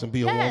the house and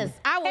be a Yes, woman?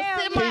 I will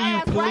sit my Can you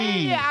ass right please?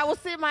 here. I will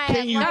sit my ass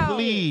Can you right here.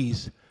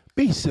 please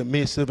be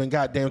submissive and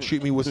goddamn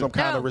treat me with some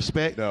kind of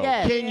respect? No.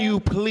 Yes. Can you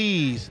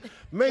please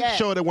make Yes.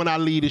 sure that when I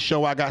leave the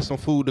show, I got some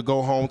food to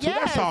go home to? Yes.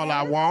 That's all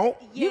I want.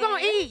 You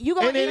gonna eat. You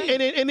gonna And then,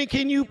 eat. and then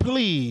can you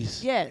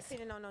please Yes.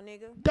 Sitting on no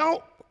nigga.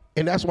 don't?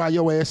 And that's why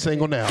your ass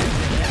single now.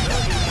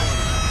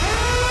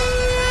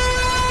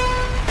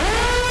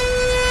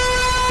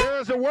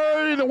 There's a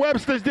word in the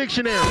Webster's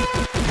dictionary.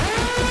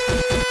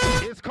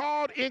 It's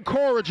called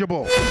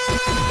incorrigible.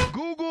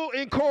 Google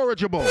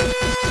incorrigible.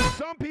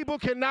 Some people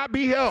cannot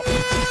be helped.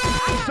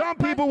 Some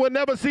people will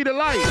never see the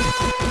light.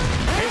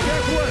 And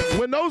guess what?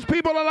 When those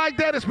people are like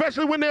that,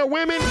 especially when they're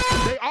women,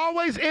 they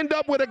always end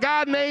up with a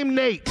guy named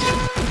Nate.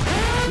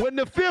 When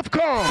the fifth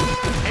comes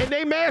and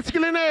they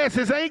masculine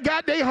asses ain't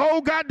got they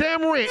whole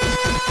goddamn rent,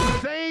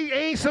 'cause they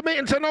ain't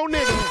submitting to no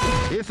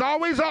nigga. It's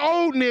always an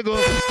old nigga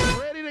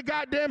ready to to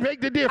goddamn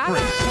make the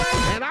difference.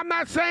 And I'm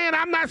not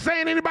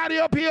saying anybody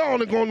up here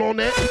only going on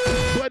that,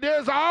 but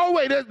there's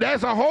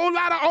a whole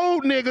lot of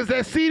old niggas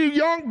that see the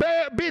young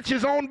bad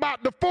bitches on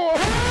about the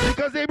fourth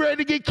because they ready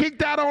to get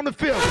kicked out on the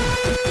fifth.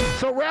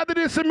 So rather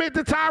than submit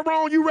to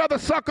Tyrone, you rather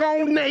suck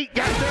on Nate.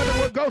 Goddamn it,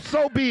 well, go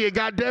so be it.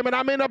 Goddamn it,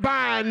 I'm in a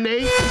bind,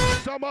 Nate.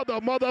 Some other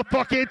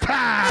motherfucking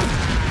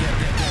time.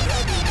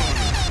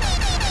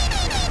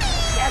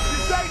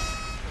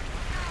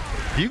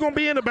 You gonna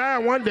be in the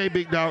bind one day,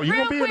 big dog. You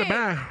Real gonna be quick, in the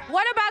bind.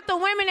 what about the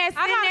women that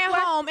sitting at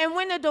home and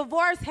when the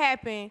divorce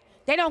happened,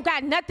 they don't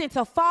got nothing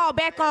to fall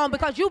back on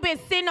because you been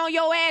sitting on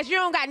your ass. You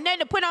don't got nothing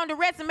to put on the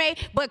resume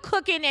but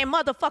cooking and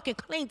motherfucking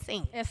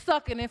cleaning. And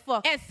sucking and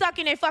fucking. And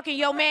sucking and fucking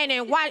your man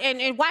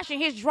and washing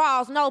his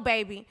drawers. No,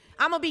 baby.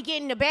 I'm going to be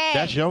getting the bag.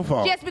 That's your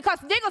fault. Just because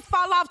niggas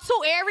fall off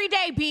too every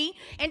day, B.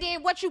 And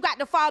then what you got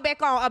to fall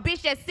back on? A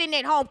bitch that's sitting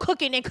at home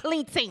cooking and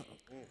cleaning.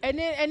 And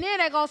then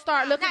they're gonna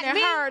start looking Not at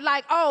me. her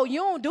like, oh,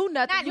 you don't do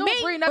nothing. Not you me.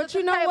 don't bring nothing But you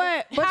to know the table.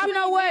 what? But How you know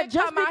many what? men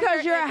Just come out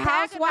because here you're a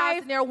housewife-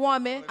 antagonizing their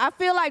woman. I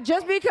feel like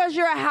just because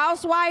you're a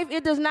housewife,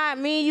 it does not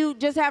mean you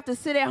just have to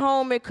sit at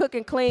home and cook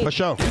and clean. For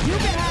sure. You can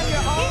have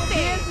your own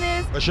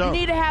business. For sure. You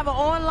need to have an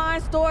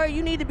online store.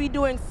 You need to be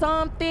doing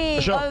something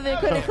For sure. other than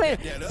cook and clean.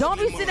 Don't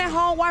be sitting at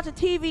home watching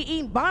TV,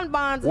 eating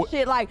bonbons and What-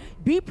 shit. Like,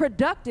 be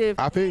productive.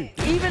 I feel you.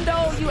 Even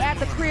though you at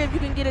the crib, you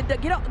can get a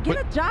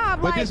job.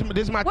 But like, this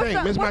is my what's thing.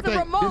 the- This is my what's the thing.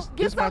 remote?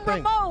 Get This my some thing.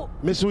 remote.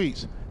 Miss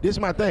Sweets, this is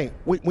my thing.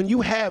 When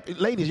you have,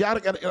 ladies, y'all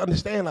gotta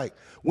understand, like,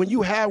 when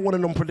you have one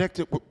of them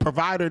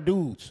provider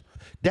dudes,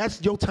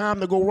 that's your time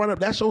to go run up.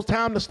 That's your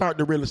time to start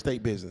the real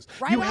estate business.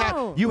 Right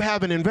on. You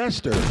have an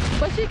investor.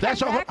 But she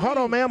That's your, exactly. hold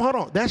on, ma'am, hold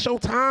on. That's your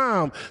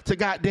time to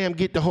goddamn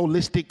get the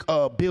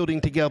holistic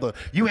building together.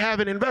 You have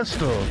an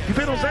investor. You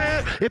feel what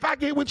I'm saying? If I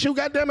get with you,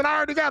 goddamn it, I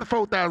already got a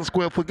 4,000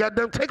 square foot.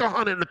 Goddamn, take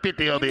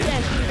 150 of it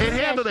and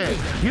handle that.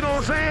 You know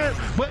what I'm saying?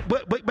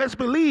 But best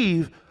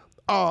believe.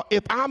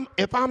 If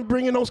I'm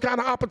bringing those kind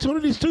of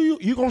opportunities to you,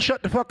 you gonna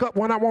shut the fuck up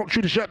when I want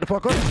you to shut the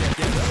fuck up.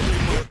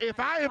 If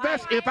I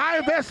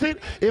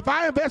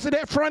invested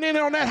that front end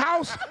on that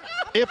house,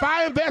 if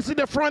I invested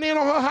the front end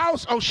on her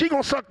house, oh, she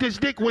gonna suck this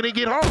dick when it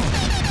get home.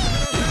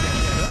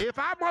 If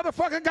I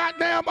motherfucking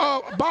goddamn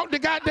bought the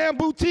goddamn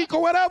boutique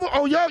or whatever,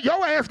 oh,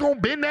 your ass gonna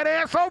bend that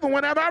ass over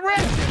whenever I'm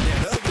ready.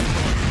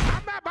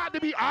 I'm not about to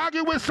be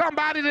arguing with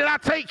somebody that I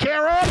take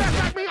care of. That's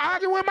like me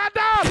arguing with my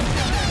daughter.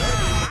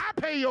 I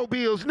pay your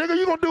bills, nigga.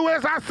 You gonna do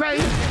as I say,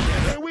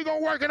 and we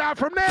gonna work it out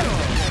from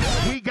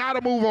there. We gotta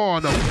move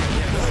on though.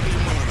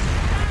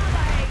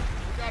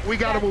 We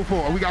gotta move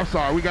forward. We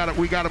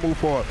gotta move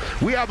forward.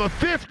 We have a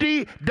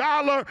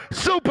 $50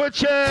 super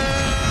chat.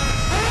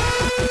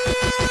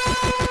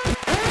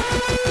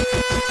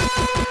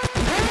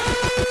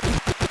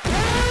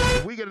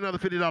 If we get another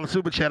 $50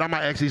 super chat, I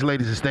might ask these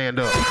ladies to stand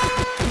up.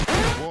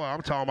 Boy,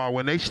 I'm talking about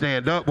when they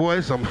stand up, boy,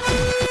 it's some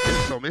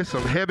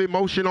heavy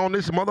motion on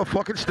this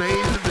motherfucking stage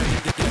today.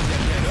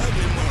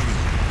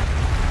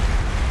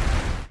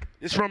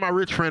 It's from my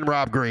rich friend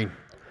Rob Green.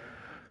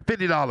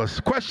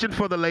 $50. Question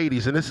for the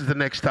ladies, and this is the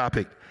next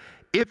topic.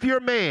 If your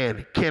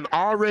man can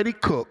already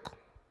cook,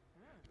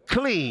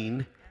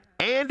 clean,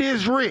 and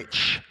is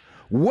rich,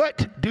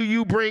 what do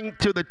you bring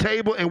to the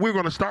table? And we're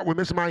going to start with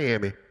Miss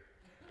Miami.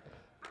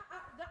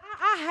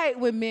 I hate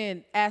when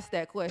men ask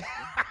that question.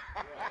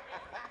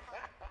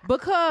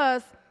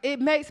 Because it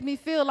makes me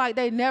feel like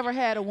they never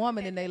had a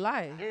woman in their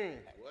life.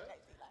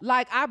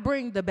 Like, I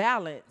bring the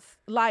balance.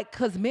 Like,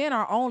 because men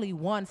are only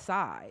one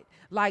side.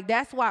 Like,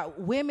 that's why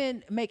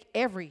women make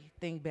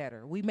everything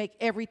better. We make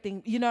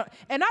everything, you know.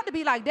 And not to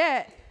be like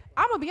that,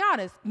 I'm going to be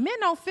honest. Men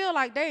don't feel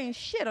like they ain't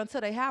shit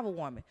until they have a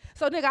woman.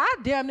 So, nigga, I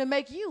damn near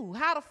make you.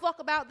 How the fuck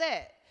about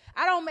that?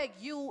 I don't make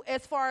you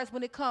as far as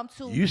when it comes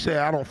to... You say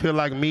I don't feel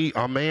like me,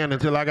 a man,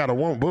 until I got a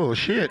woman.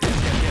 Bullshit.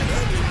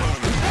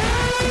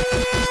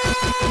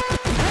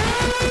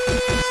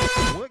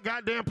 What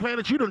goddamn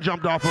planet you done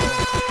jumped off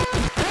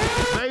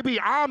of? Baby,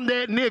 I'm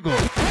that nigga.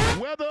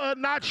 Whether or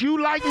not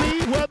you like me,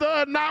 whether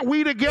or not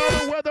we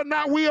together, whether or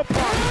not we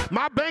apart,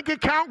 my bank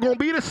account gonna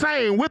be the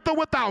same with or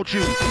without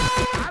you.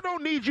 I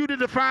don't need you to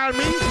define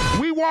me.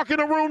 We walk in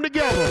a room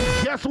together.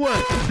 Guess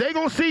what? They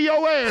gonna see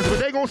your ass, but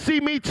they gonna see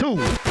me too. You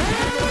know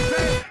what I'm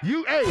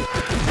saying?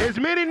 Hey, as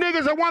many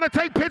niggas that wanna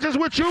take pictures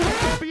with you,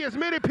 there's gonna be as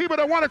many people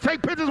that wanna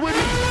take pictures with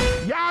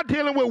me. Y'all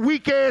dealing with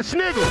weak ass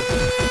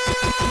niggas.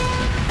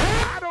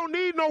 I don't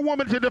need no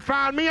woman to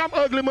define me. I'm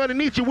ugly money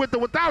Nietzsche with or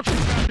without you.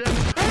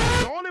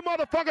 The only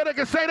motherfucker that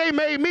can say they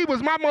made me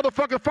was my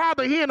motherfucking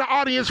father. He in the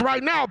audience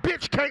right now.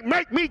 Bitch can't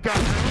make me,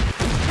 goddamn.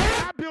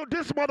 I built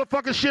this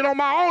motherfucking shit on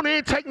my own. It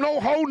ain't take no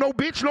hoe, no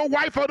bitch, no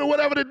wife or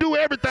whatever to do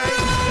everything.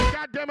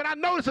 God damn it, I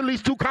know there's at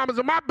least 2 commas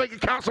in my bank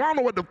account, so I don't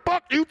know what the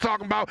fuck you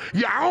talking about.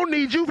 Yeah, I don't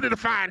need you to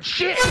define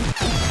shit. He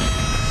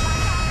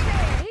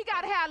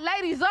got to have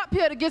ladies up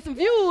here to get some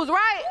views,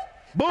 right?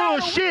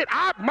 Bullshit.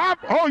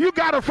 You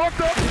got her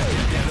fucked up.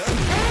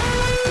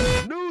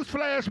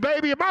 Newsflash,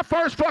 baby. My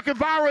first fucking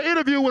viral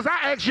interview was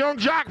I asked Young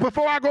Jock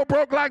before I go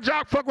broke like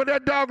Jock, fuck with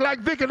that dog like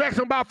Vic, and asked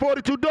him about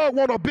 42 Dog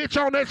want a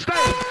bitch on that stage.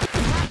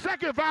 My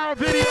second viral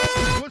video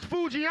was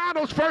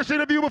Fujiano's first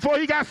interview before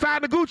he got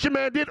signed to Gucci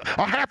Mane. Did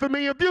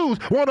 500,000 views.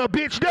 Want a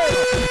bitch there.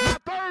 My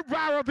third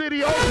viral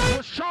video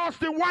was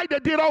Charleston White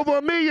that did over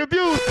 1 million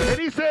views. And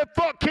he said,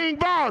 fuck King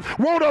Von.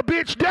 Want a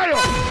bitch there.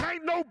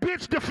 Ain't no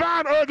bitch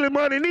define Ugly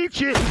Money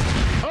Nietzsche.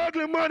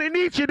 Ugly Money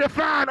Nietzsche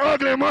define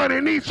Ugly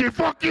Money Nietzsche.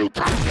 Fuck you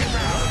talking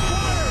about.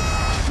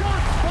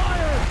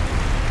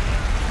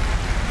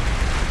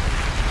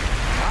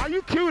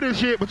 You cute and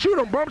shit, but you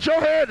done bumped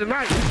your head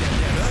tonight.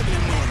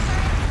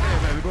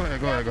 Go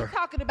ahead. I'm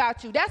talking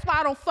about you. That's why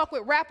I don't fuck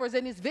with rappers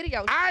in these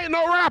videos. I ain't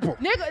no rapper.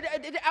 Nigga,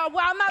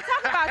 well, I'm not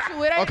talking about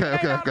you. It ain't,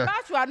 Okay.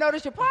 about you. I know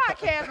this your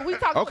podcast, but we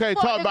talking Okay,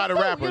 about talk about the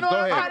rappers. You know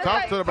Go ahead.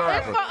 Talk to the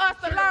rappers. It's for us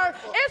to learn.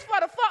 It's for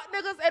the fuck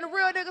niggas and the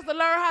real niggas to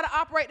learn how to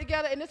operate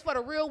together, and it's for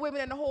the real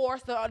women and the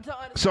whores to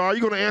understand. So are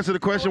you going to answer the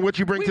question, what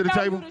you bring to the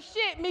table? We know you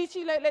the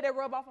shit, Michi. Let that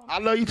rub off on me. I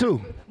love you too.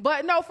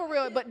 But no, for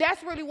real. But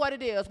that's really what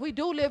it is. We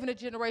do live in a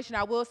generation,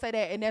 I will say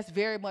that, and that's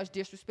very much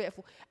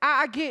disrespectful.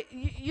 I get,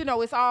 you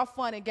know, it's all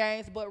fun and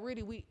games, but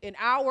really we, in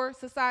our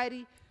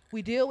society,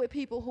 we deal with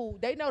people who,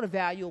 they know the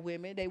value of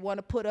women. They want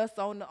to put us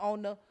on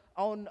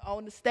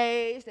the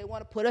stage. They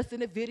want to put us in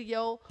the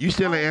video. You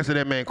still ain't answer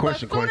that man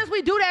question, But as soon as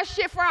we do that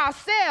shit for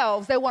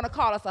ourselves, they want to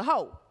call us a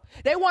hoe.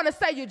 They want to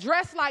say you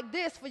dress like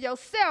this for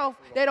yourself.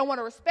 They don't want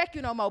to respect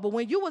you no more. But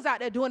when you was out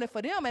there doing it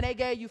for them and they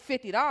gave you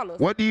 $50,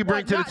 what do you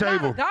bring to the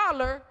table? Not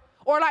 $1.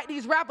 Or like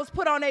these rappers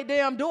put on their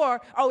damn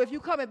door, oh, if you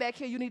coming back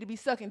here, you need to be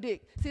sucking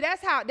dick. See,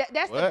 that's how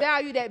that's the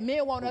value that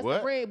men want us to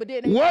bring. But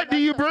then what do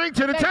you bring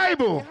to the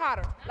table?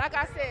 Hotter. Like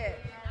I said.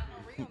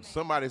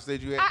 Somebody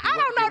said you had. I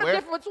don't know the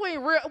difference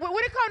between real.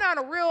 When it comes down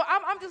to real,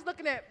 I'm just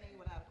looking at.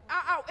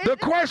 The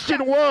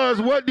question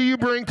was, what do you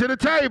bring to the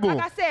table?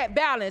 Like I said,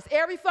 balance.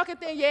 Every fucking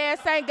thing your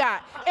ass ain't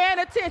got. And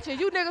attention.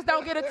 You niggas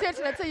don't get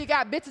attention until you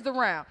got bitches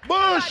around.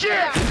 Bullshit!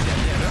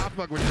 I'll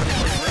fuck with you.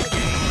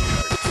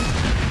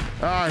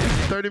 All right,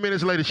 30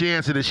 minutes later, she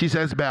answered it. She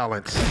says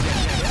balance.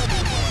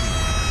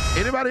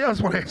 Anybody else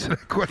want to answer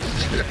that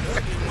question?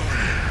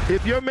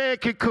 If your man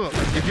can cook,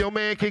 if your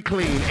man can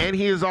clean, and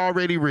he is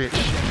already rich,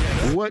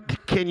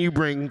 what can you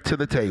bring to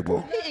the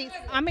table?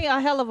 I mean, a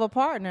hell of a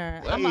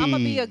partner. I'm going to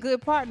be a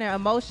good partner.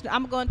 I'm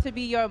going to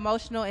be your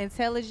emotional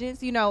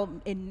intelligence, you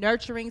know, and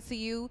nurturing to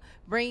you,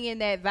 bringing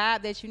that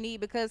vibe that you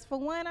need. Because for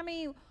one, I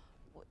mean,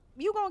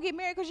 you going to get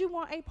married because you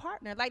want a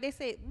partner. Like they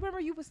said,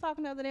 remember you was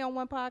talking the other day on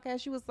one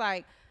podcast, you was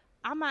like,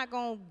 I'm not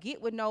going to get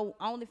with no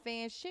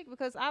OnlyFans chick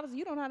because obviously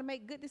you don't know how to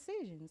make good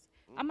decisions.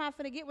 I'm not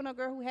finna get with no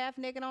girl who half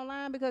naked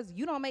online because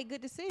you don't make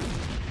good decisions.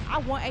 I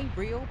want a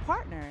real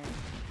partner.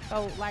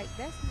 So, like,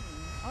 that's me.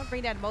 I want to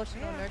bring that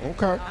emotional nurture.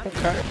 Okay.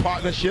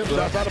 Partnership.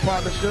 That's not a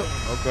partnership.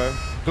 Okay.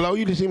 Glow,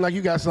 you just seem like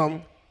you got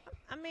something.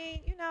 I mean,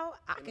 you know,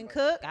 I can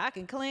cook, I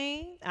can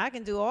clean, I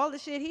can do all the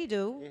shit he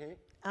do.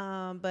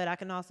 But I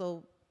can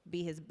also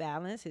be his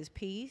balance, his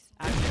peace.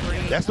 I can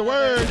bring That's the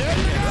word. That's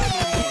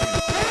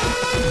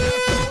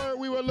the word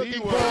we were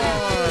looking for.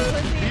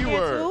 The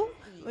word.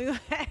 You know,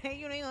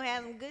 you're gonna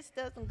have some good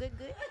stuff, some good.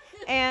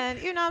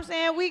 And you know what I'm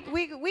saying?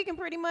 We can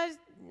pretty much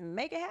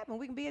make it happen.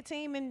 We can be a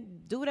team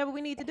and do whatever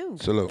we need to do.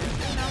 Salute.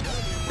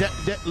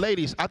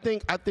 Ladies, I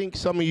think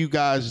some of you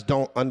guys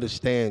don't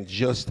understand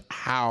just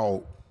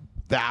how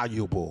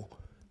valuable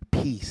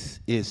peace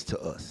is to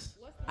us.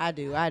 I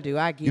do. I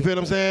get You feel what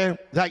I'm saying?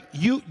 Like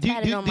you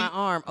Had it on my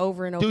arm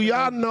over and over. Do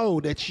y'all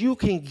know that you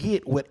can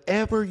get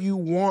whatever you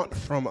want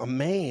from a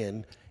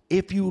man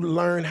if you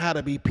learn how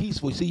to be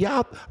peaceful? See,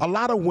 y'all, a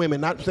lot of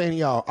women, not saying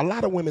y'all, a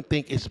lot of women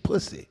think it's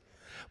pussy.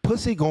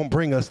 Pussy gonna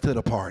bring us to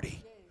the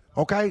party,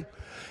 okay?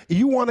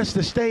 You want us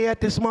to stay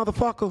at this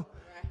motherfucker?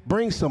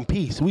 Bring some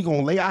peace. We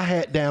gonna lay our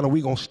hat down and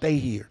we gonna stay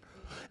here.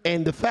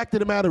 And the fact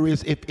of the matter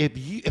is,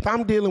 if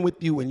I'm dealing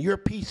with you and you're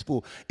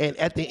peaceful, and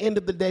at the end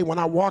of the day, when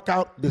I walk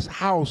out this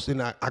house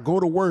and I go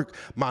to work,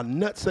 my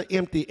nuts are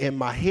empty and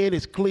my head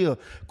is clear,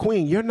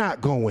 Queen, you're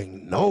not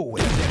going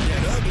nowhere.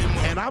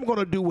 And I'm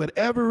gonna do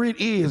whatever it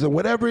is and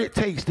whatever it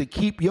takes to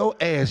keep your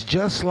ass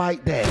just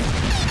like that.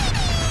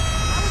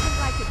 I would just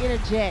like to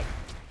interject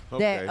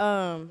that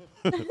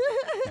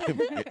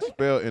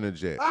Spell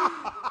interject.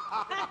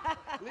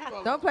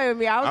 Don't play with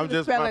me. I was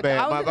just spelling.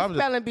 I was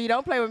spelling B.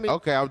 Don't play with me.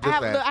 Okay, I'm just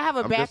asking. I have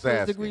a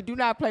bachelor's degree. Do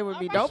not play with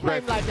me. Don't play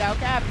me like that.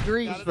 Okay, I have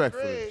degrees.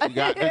 Respectfully, you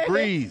got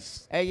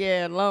degrees.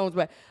 Yeah, loans.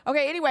 But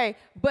okay, anyway.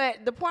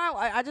 But the point,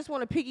 I just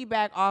want to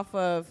piggyback off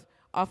of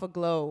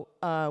Glow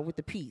with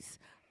the peace.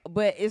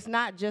 But it's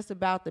not just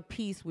about the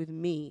peace with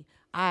me.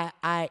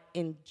 I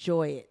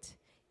enjoy it.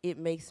 It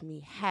makes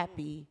me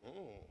happy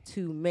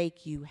to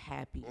make you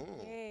happy.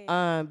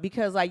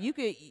 Because like you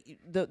could,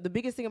 the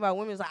biggest thing about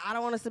women is like, I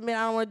don't want to submit,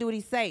 I don't want to do what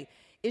he say.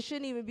 It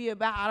shouldn't even be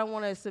about, I don't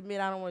want to submit,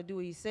 I don't want to do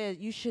what he says.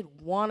 You should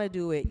want to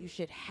do it. You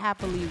should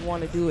happily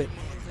want to do it.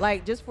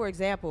 Like, just for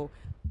example,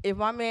 if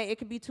my man, it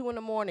could be 2 in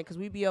the morning because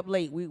we be up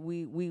late,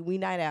 we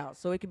night out.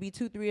 So it could be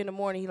 2, 3 in the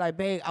morning. He like,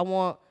 babe, I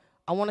want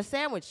a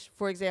sandwich,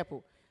 for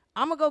example.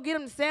 I'm going to go get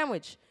him the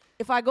sandwich.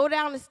 If I go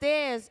down the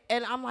stairs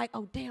and I'm like,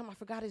 oh, damn, I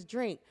forgot his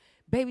drink.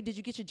 Baby, did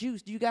you get your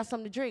juice? Do you got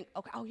something to drink?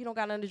 Okay. Oh, you don't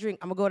got nothing to drink.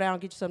 I'm going to go down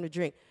and get you something to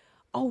drink.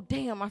 Oh,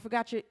 damn, I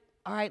forgot your...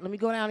 All right, let me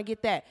go down and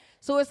get that.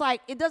 So it's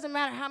like, it doesn't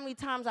matter how many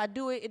times I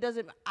do it.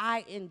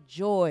 I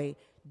enjoy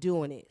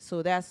doing it.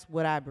 So that's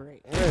what I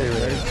bring.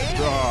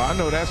 I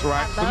know that's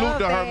right. Salute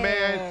to her,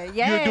 man.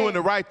 You're doing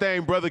the right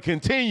thing, brother.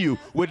 Continue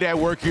with that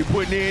work you're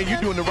putting in. You're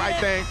doing the right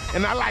thing,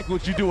 and I like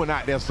what you're doing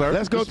out there, sir.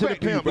 Let's go to the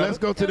Respect you, pimp. brother. Let's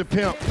go to the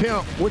pimp.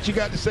 Pimp, what you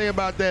got to say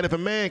about that? If a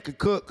man could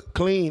cook,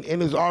 clean,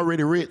 and is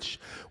already rich,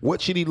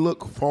 what should he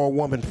look for a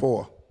woman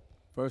for?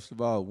 First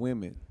of all,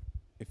 women,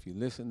 if you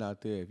listen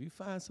out there, if you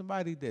find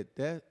somebody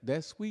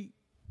that's sweet,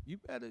 you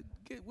better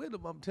get with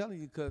them. I'm telling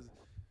you, because,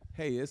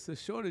 hey, it's a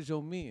shortage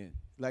on men.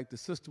 Like the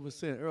sister was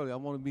saying earlier, I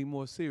want to be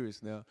more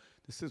serious now.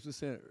 The sister was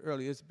saying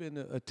earlier, it's been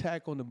an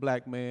attack on the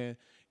black man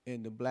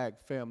and the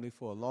black family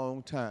for a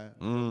long time.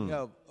 We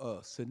have a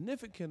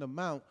significant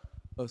amount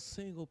of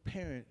single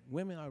parent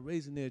women are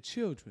raising their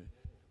children.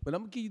 But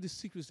I'm gonna give you the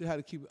secrets to how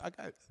to keep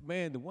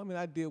it. The women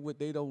I deal with,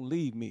 they don't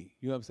leave me.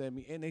 You know what I'm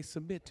saying? And they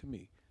submit to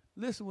me.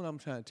 Listen what I'm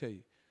trying to tell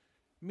you.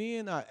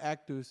 Men are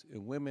actors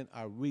and women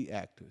are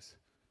reactors.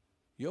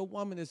 Your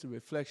woman is a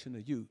reflection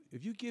of you.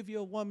 If you give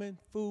your woman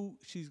food,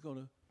 she's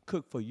gonna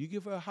cook for you. You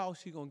give her a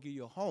house, she's gonna give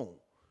you a home.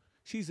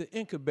 She's an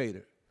incubator.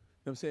 You know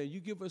what I'm saying?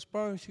 You give her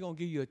sperm, she's gonna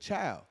give you a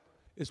child.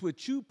 It's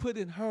what you put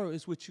in her,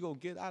 is what you're gonna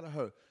get out of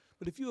her.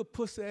 But if you a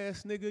pussy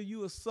ass nigga,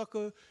 you a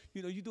sucker,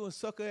 you doing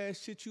sucker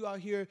ass shit, you out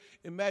here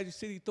in Magic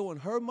City throwing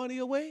her money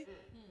away.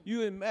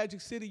 You in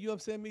Magic City, you know what I'm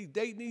saying, me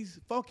dating these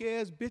funky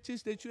ass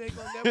bitches that you ain't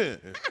gonna never.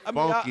 I'm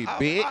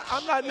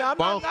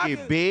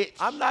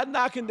not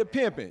knocking the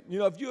pimping. You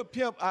know, if you're a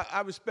pimp, I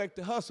respect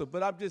the hustle.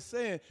 But I'm just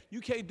saying, you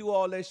can't do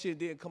all that shit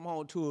and then come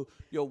home to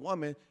your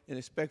woman and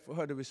expect for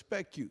her to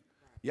respect you.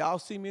 Y'all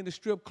see me in the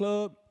strip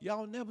club.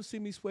 Y'all never see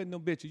me sweating no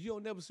bitches. You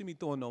don't never see me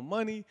throwing no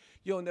money.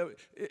 You don't never.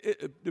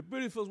 The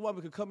beautiful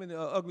woman could come in the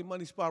ugly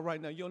money spot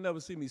right now. You'll never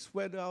see me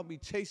sweating. I'll be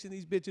chasing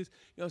these bitches. You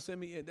know what I'm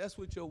saying? And that's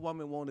what your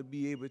woman want to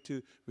be able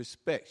to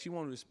respect. She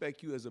want to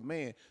respect you as a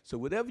man. So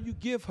whatever you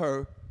give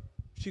her,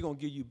 she gonna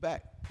give you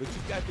back. But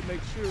you got to make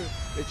sure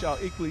that y'all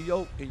equally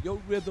yoked and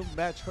your rhythm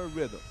match her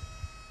rhythm.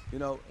 You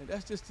know, and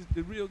that's just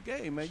the real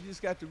game, man. You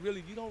just got to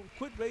really, you don't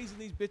quit raising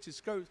these bitches'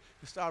 skirts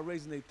and start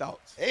raising their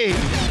thoughts. Hey.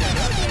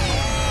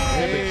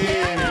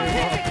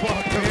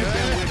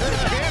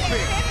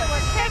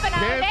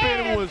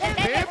 Pimping was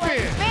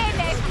pimping.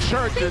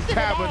 Church and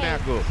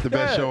Tabernacle. The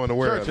best show in the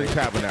world. Church and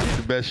Tabernacle.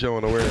 The best show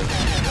in the world.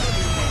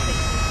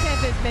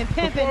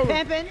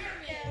 Pimpin'.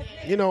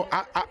 You know,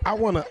 I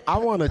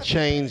wanna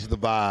change the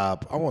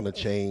vibe. I wanna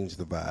change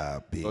the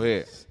vibe, B. Go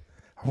ahead.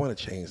 I wanna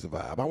change the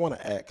vibe. I wanna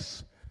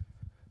ask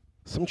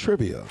some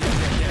trivia. Okay.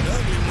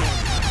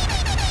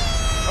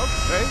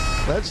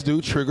 Let's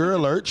do Trigger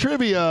Alert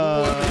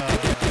Trivia.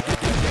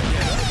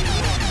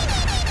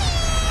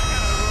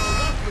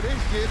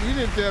 You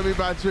didn't tell me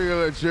about Trigger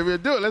Alert Trivia.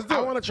 Do it. Let's do it.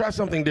 I want to try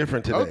something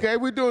different today. Okay,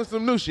 we're doing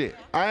some new shit.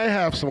 I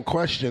have some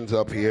questions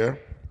up here,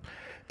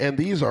 and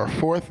these are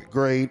 4th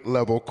grade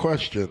level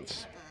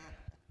questions.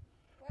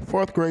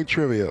 4th grade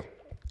trivia.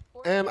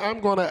 And I'm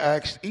going to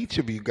ask each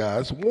of you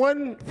guys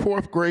one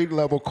 4th grade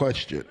level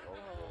question.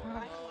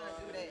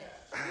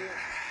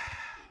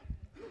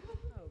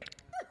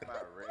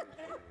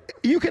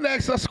 You can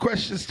ask us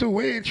questions too.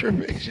 We ain't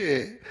tripping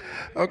shit.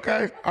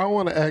 Okay? I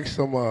want to ask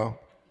some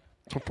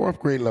 4th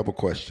grade level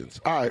questions.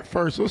 All right,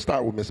 first, we'll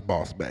start with Miss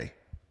Boss Bay.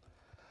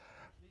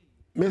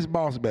 Miss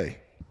Boss Bay,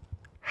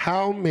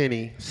 how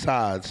many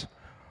sides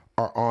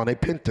are on a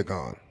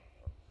pentagon?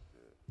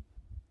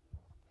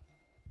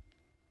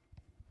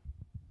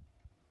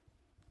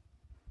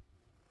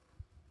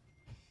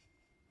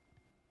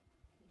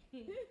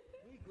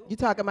 You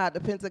talking about the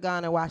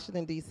Pentagon in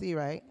Washington, D.C.,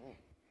 right?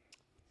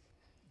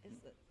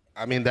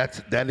 I mean,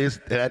 that is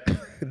a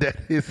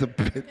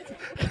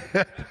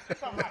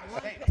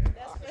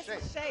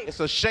It's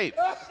a shape.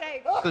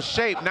 It's a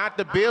shape, not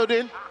the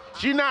building.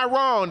 She's not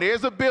wrong.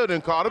 There's a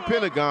building called the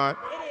Pentagon.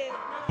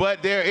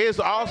 But there is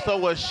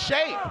also a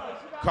shape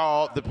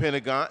called the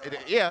Pentagon.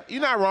 Yeah,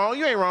 you're not wrong.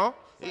 You ain't wrong.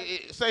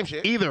 Same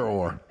shit. Either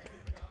or.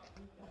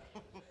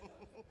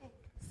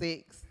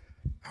 6.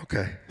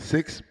 Okay,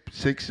 six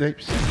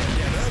shapes.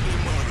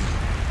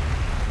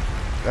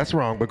 That's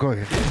wrong, but go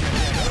ahead.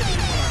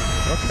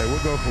 Okay,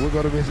 we'll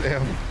go to Miss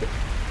M.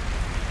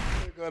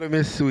 We'll go to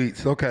Miss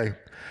Sweets. Okay,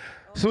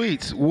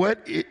 Sweets.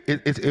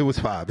 It was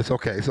 5. It's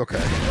okay. It's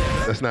okay.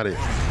 That's not it.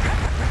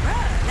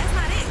 That's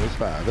not it. It's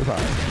 5. That's all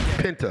right.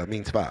 Penta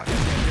means 5.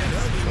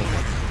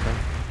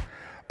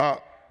 Okay.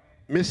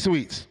 Miss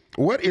Sweets.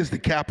 What is the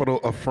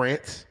capital of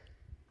France?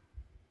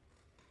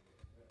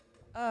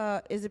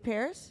 Is it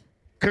Paris?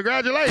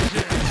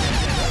 Congratulations.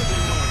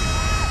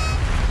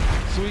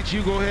 Sweets,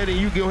 you go ahead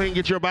and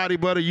get your body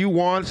butter. You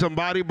won some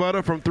body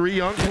butter from 3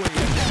 Young Queens.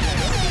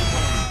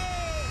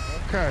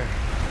 Okay.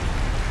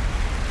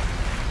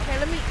 Okay,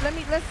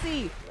 let's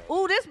see.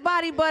 Ooh, this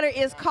body butter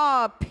is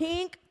called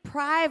Pink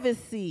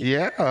Privacy.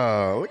 Yeah,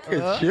 look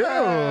at you.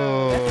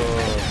 That's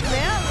what it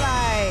smells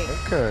like.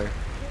 Okay.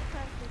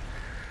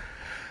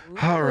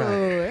 All right.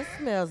 Ooh, it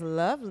smells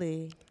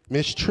lovely.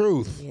 Miss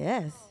Truth.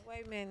 Yes.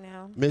 Wait a minute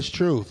now. Miss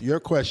Truth,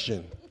 your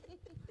question.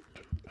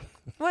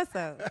 What's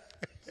up?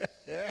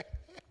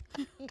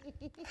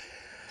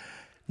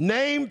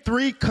 Name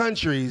 3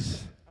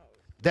 countries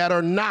that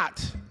are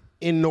not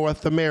in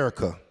North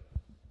America.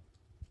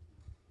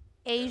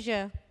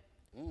 Asia.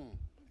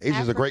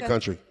 Asia's a great Africa.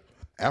 country.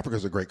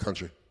 Africa's a great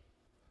country.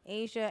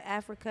 Asia,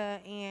 Africa,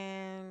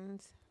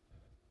 and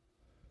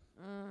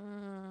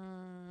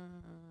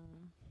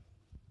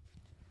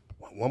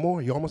One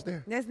more. You almost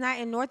there. that's not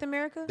in North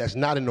America? That's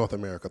not in North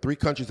America. 3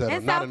 countries that are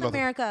And not South in North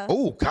America.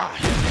 Oh, God.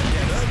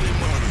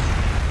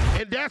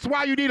 And that's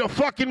why you need a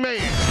fucking man.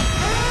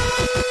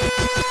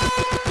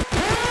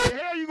 The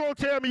hell you gonna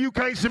tell me you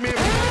can't submit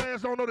when your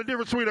ass don't know the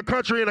difference between a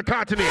country and a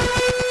continent?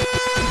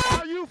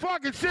 Are you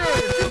fucking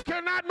serious? You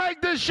cannot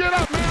make this shit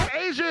up, man.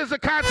 Asia is a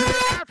continent.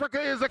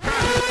 Africa is a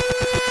continent.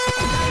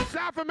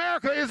 South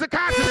America is a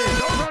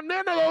continent.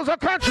 None of those are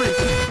countries.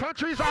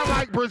 Countries are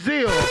like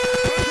Brazil.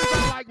 Countries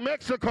are like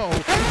Mexico.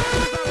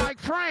 Countries are like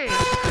France,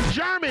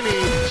 Germany,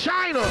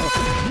 China.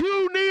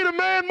 You need a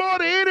man more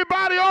than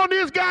anybody on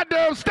this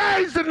goddamn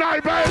stage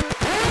tonight, baby.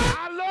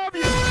 I love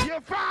you.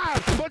 You're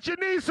fine, but you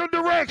need some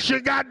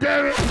direction,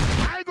 goddammit.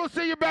 I ain't gonna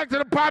see you back to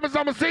the Poppers.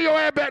 I'm gonna see your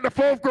ass back to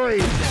 4th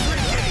grade.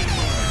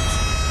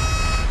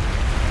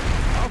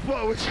 I'll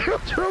fuck with you,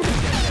 too.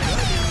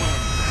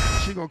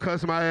 She gonna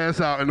cuss my ass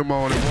out in the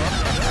morning, boy.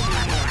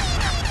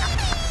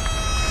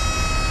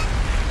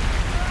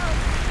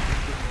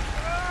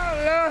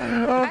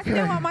 I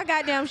still want my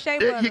goddamn shea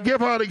butter. You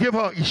give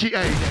her.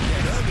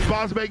 Hey,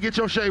 Boss Bay, get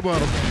your shea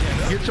butter.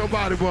 Get your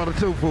body butter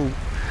too, fool.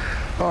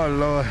 Oh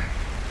Lord.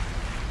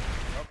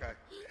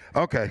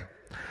 Okay.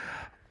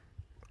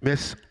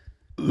 Miss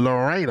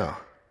Lorena.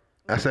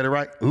 I said it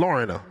right?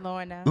 Lorena.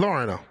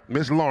 Lorna.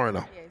 Miss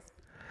Lorena. Yes.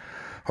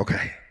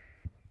 Okay.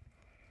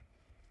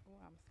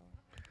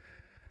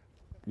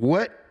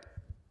 What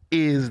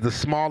is the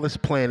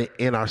smallest planet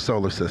in our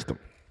solar system?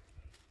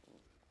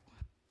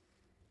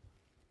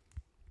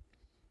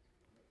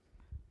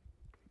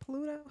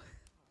 Pluto.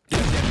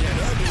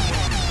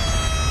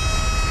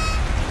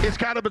 It's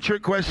kind of a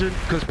trick question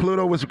because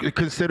Pluto was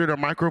considered a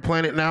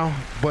microplanet now,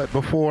 but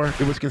before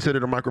it was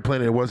considered a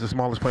microplanet, it was the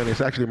smallest planet.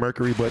 It's actually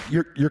Mercury, but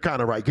you're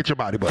kind of right. Get your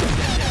body butter.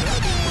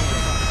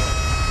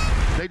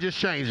 They just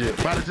changed it.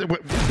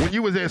 When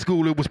you was at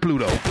school, it was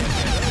Pluto.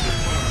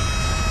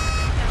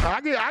 I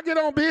get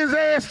on Biz's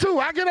ass too.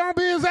 I get on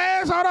Biz's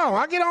ass. Hold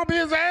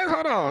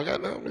on.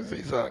 Let me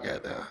see something.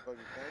 Goddamn.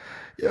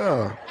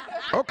 Yeah.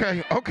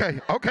 Okay,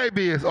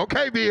 Biz.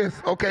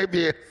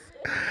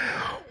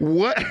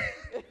 What?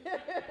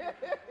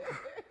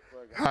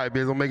 All right,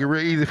 Biz, I'm make it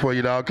real easy for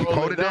you, dog.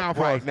 Hold it down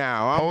for us.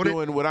 Now, I'm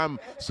doing what I'm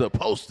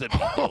supposed to be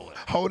doing.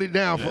 Hold it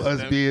down for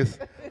us, Biz.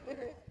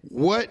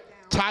 What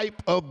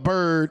type of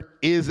bird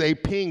is a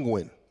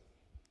penguin?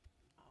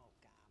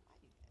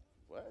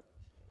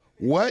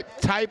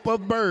 What type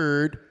of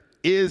bird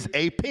is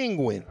a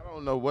penguin? I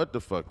don't know what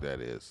the fuck that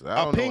is.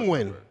 A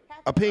penguin.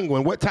 A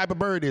penguin. What type of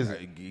bird is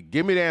it?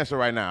 Give me the answer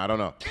right now. I don't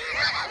know.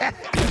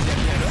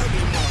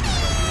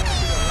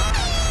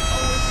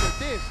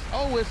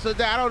 It's a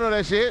that. I don't know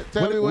that shit.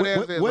 Tell me what the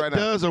answer is right now. What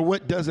does or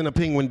what doesn't a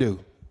penguin do?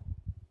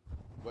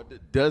 What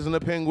doesn't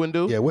a penguin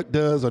do? Yeah, what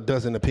does or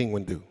doesn't a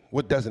penguin do?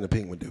 What doesn't a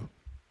penguin do?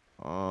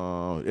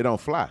 It don't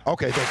fly.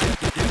 Okay, thank you.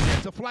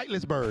 It's a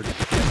flightless bird.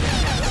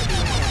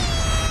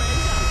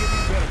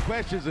 Better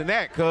questions than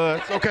that, cuz.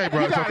 It's okay,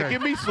 bro. You It's gotta okay.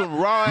 give me some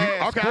raw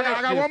ass Okay, questions.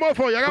 I got one more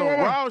for you. Some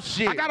raw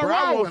shit. I got a bro.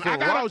 raw one. want some I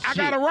raw got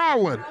shit. a raw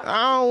one.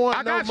 I don't want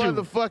I no got you.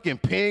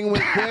 motherfucking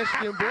penguin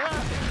question, bro.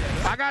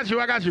 I got you.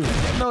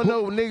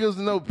 No niggas,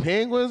 no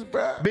penguins,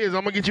 bro. Biz,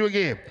 I'm gonna get you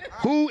again.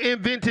 Who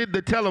invented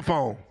the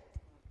telephone?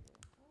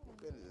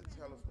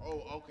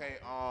 Oh, okay.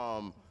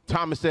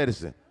 Thomas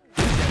Edison.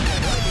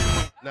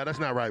 No, that's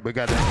not right, but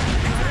goddamn.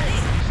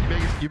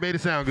 You made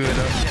it sound good,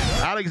 though.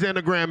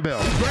 Alexander Graham Bell.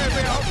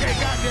 Okay,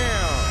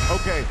 goddamn.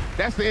 Okay,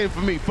 that's the end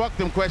for me. Fuck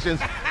them questions.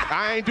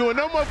 I ain't doing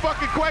no more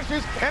fucking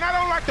questions, and I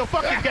don't like the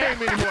fucking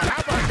game anymore. How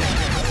about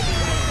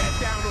that?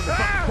 Down on the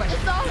fucking question.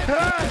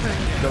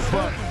 The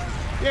fuck?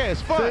 Yeah,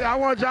 it's fun. See, I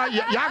want y'all I'm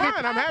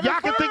having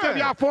y'all can think of fun.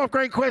 y'all 4th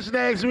grade question to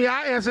ask me.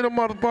 I answer them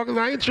motherfuckers.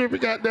 I ain't tripping,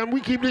 goddamn.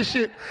 We keep this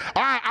shit.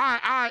 All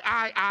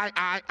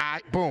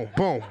right. Boom.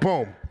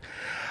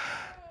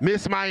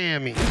 Miss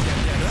Miami.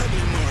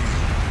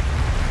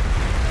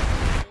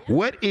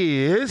 What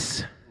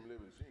is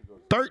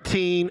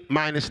 13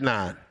 minus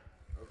 9?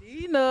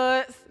 These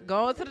nuts.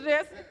 Going to the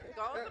desk.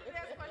 Going to the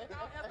desk question. I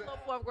don't answer no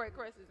 4th grade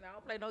questions now. I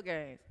don't play no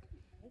games.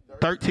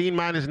 13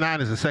 minus 9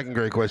 is a 2nd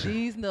grade question.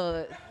 These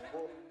nuts.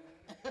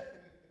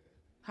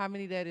 How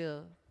many that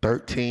is?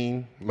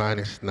 13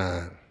 minus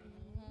 9.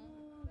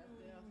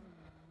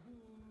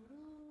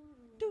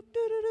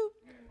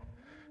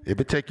 If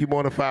it take you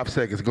more than 5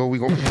 seconds, we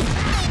go.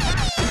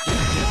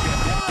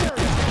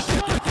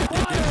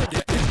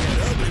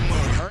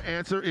 Her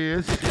answer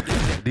is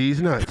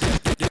these nuts.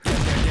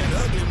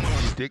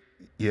 Stick.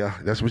 Yeah,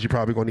 that's what you're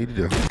probably gonna need to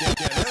do. All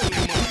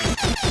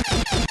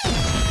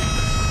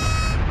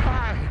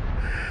right.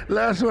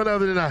 Last one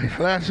of the night.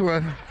 Last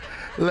one.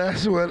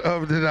 Last one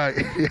of the night.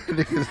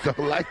 Niggas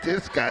don't like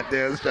this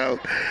goddamn show.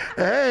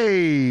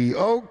 Hey,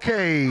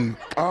 okay.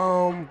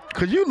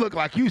 Cause you look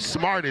like you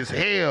smart as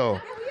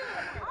hell.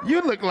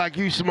 You look like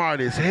you smart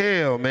as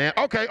hell, man.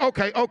 Okay.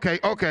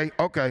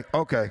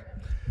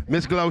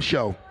 Miss Glow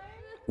Show.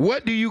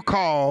 What do you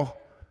call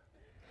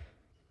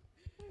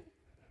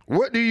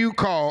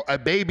a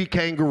baby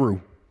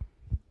kangaroo?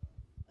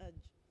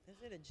 Is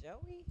it a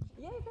Joey?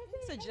 Yeah,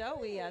 it's a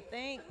Joey, I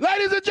think.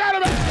 Ladies and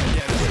gentlemen,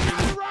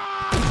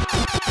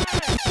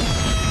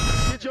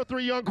 get your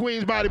 3 young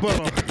queens body put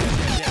on.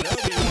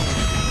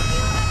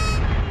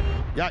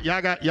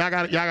 Y'all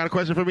got a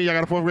question for me? Y'all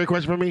got a 4th grade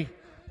question for me?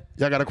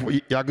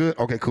 Y'all good?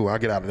 Okay, cool. I'll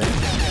get out of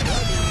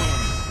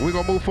that. We're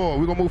gonna move forward.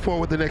 We're gonna move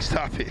forward with the next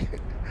topic.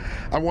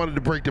 I wanted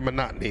to break the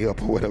monotony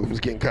up or whatever. It was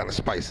getting kind of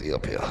spicy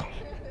up here.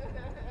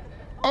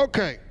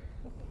 Okay.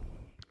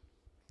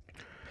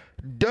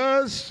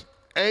 Does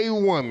a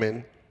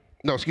man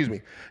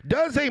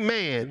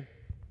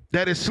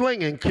that is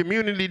slinging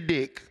community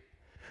dick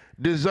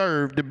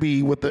deserve to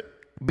be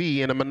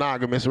in a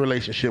monogamous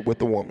relationship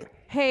with a woman?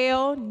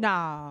 Hell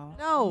no.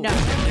 No.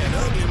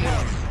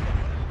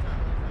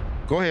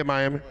 Go ahead,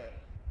 Miami.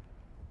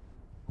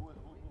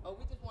 Oh,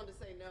 we just wanted to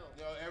say no.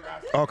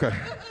 Okay.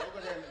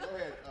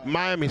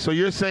 Miami, so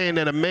you're saying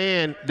that a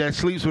man that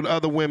sleeps with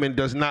other women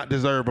does not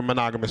deserve a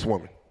monogamous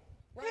woman?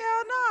 Hell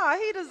no.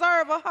 He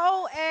deserve a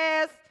whole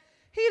ass.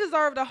 He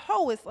deserved the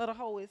hoest of the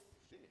hoest.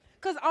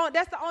 Because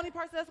that's the only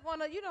person that's going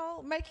to,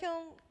 make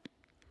him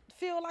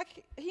feel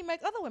like he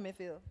make other women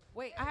feel.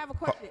 Wait, I have a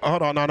question.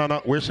 Hold on,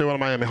 no. We're still in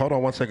Miami. Hold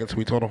on 1 second,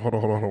 sweet. Hold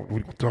on.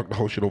 We talk the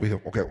whole shit over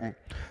here. Okay.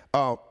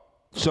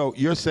 So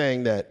you're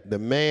saying that the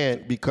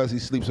man, because he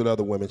sleeps with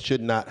other women, should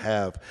not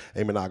have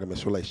a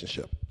monogamous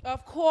relationship?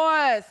 Of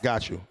course.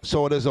 Got you.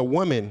 So there's a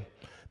woman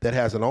that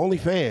has an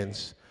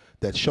OnlyFans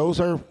that shows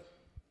her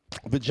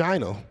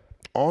vagina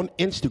on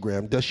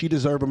Instagram. Does she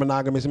deserve a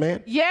monogamous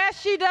man?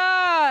 Yes, she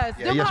does.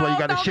 Yeah, that's why you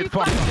got this shit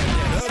fucked up.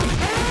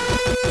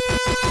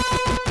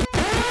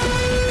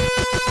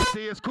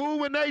 See, it's cool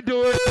when they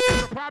do it.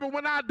 It's a problem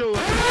when I do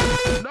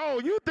it. No,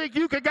 you think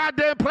you can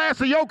goddamn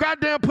plaster your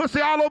goddamn pussy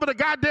all over the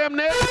goddamn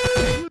net?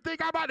 You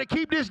think I'm about to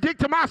keep this dick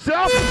to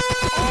myself?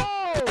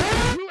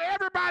 Oh, you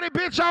everybody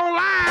bitch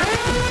online.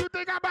 You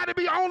think I'm about to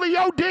be only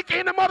your dick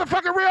in the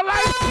motherfucking real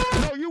life?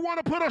 No, you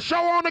want to put a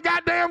show on the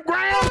goddamn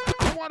gram?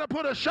 I want to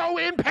put a show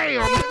in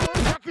Pam. What the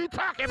fuck you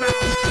talking about?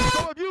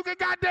 So if you can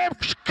goddamn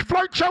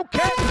flirt your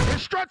cat and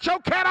strut your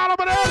cat all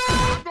over there,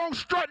 I'm going to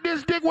strut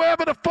this dick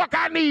wherever the fuck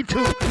I need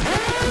to.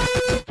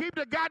 Keep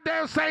the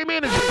goddamn same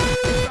energy.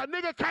 A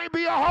nigga can't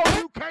be a hoe,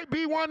 you can't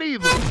be one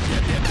either.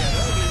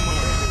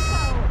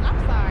 I'm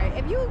sorry.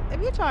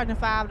 If you're charging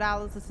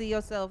 $5 to see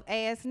yourself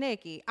ass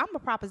naked, I'm gonna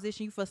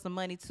proposition you for some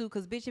money too.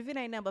 Cause bitch, if it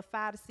ain't number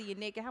 $5 to see you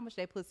naked, how much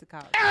that pussy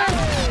cost? $5?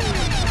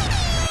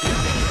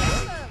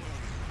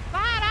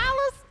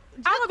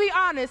 I'm gonna be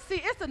honest.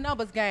 See, it's a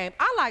numbers game.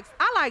 I like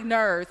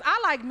nerds.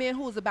 I like men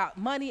who's about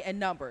money and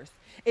numbers.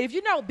 If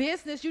you know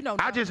business, you know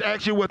numbers. I just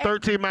asked you what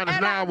 13 minus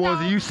 9 was,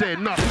 and you said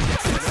nothing.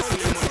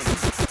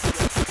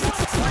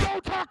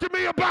 Don't talk to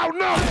me about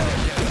nothing.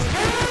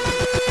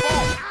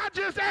 I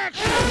just asked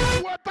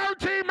you what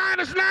 13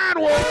 minus 9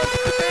 was,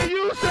 and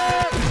you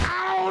said,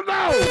 I don't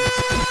know.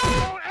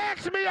 Don't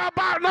ask me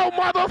about no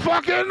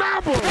motherfucking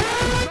number.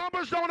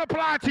 Numbers don't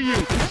apply to you.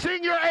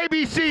 Sing your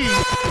ABCs.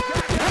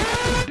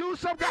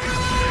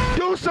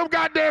 Do some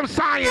goddamn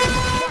science,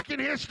 fucking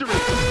history.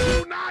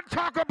 Do not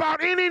talk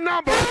about any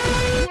number.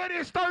 What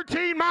is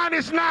 13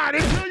 minus 9?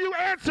 Until you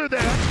answer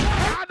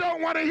that, I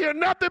don't want to hear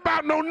nothing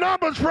about no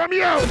numbers from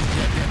you.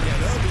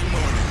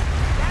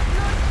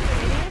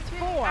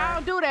 I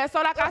don't do that.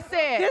 So like I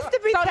said, Just to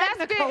be let's get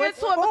technical, into it's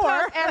it because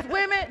 4. as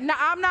women,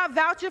 I'm not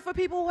vouching for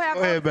people who have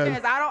Go ahead, baby.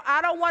 OnlyFans.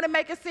 I don't want to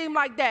make it seem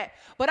like that.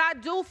 But I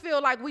do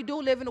feel like we do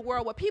live in a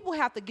world where people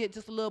have to get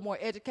just a little more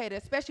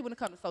educated, especially when it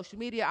comes to social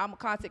media. I'm a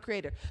content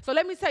creator. So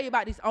let me tell you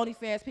about these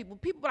OnlyFans people.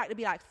 People like to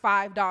be like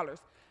 $5.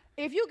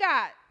 If you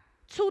got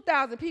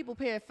 2,000 people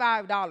paying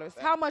 $5,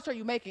 how much are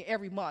you making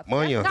every month?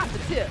 Money. That's not the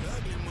tip.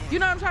 You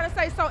know what I'm trying to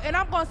say? So, and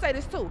I'm going to say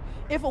this too.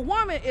 If a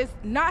woman is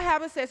not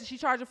having sex and she's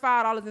charging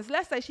 $5, and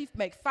let's say she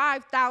makes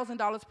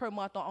 $5,000 per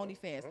month on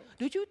OnlyFans,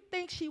 do you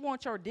think she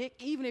wants your dick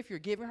even if you're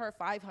giving her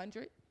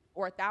 $500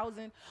 or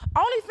 $1,000?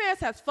 OnlyFans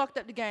has fucked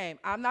up the game.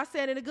 I'm not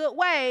saying in a good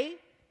way,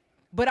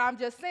 but I'm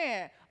just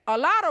saying a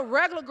lot of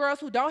regular girls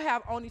who don't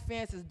have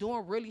OnlyFans is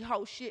doing really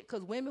hoe shit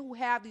because women who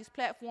have these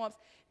platforms,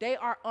 they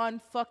are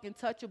unfucking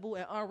touchable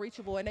and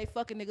unreachable, and they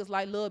fucking niggas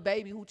like Lil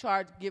Baby who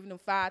charge giving them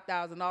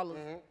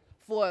 $5,000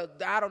 for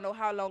I don't know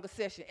how long a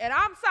session. And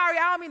I'm sorry,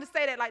 I don't mean to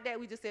say that like that.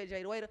 We just said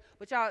Jada Waiter,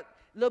 but y'all,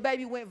 Lil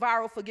Baby went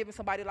viral for giving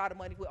somebody a lot of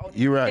money with OnlyFans.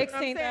 You right. You know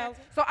what I'm saying?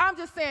 So I'm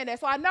just saying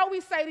that. So I know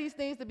we say these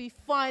things to be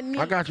funny.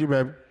 I got you,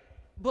 baby.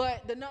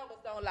 But the numbers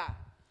don't lie.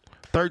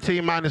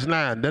 13 minus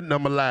 9, that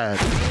number lied.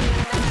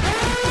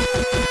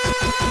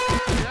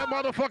 That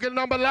motherfucking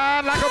number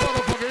lied like a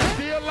motherfucker. It's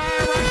still lying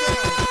right there.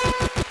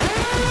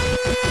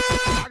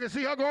 I can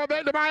see her going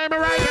back to Miami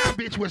right now.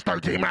 Bitch was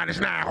 13 minus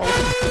 9.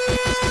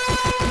 Ho.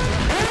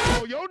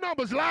 Oh, your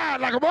numbers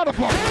lied like a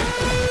motherfucker.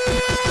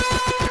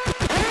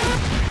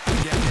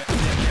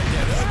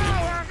 Oh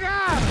my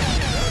God.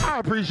 I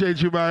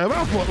appreciate you, man.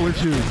 I fuck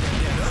with you.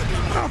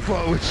 I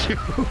fuck with you.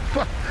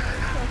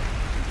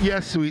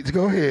 Yes, Sweets.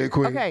 Go ahead,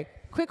 quick. Okay,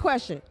 quick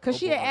question. Because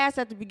she had asked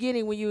at the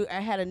beginning when you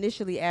had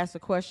initially asked a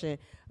question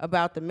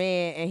about the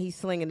man and he's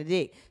slinging the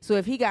dick. So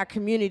if he got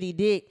community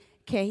dick,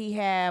 can he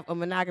have a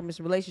monogamous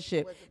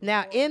relationship?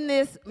 Now, in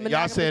this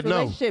monogamous said no.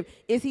 relationship,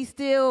 is he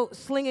still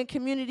slinging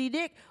community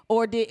dick,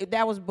 or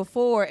that was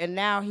before and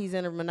now he's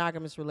in a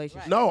monogamous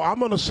relationship? No, I'm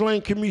gonna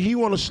sling community. He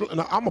wanna.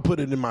 I'm gonna put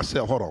it in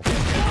myself. Hold on.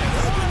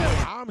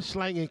 I'm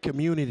slanging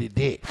community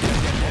dick.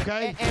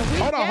 Okay.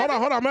 Hold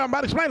on. I'm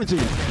about to explain it to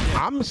you.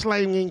 I'm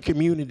slanging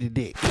community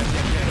dick.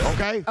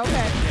 Okay.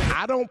 Okay.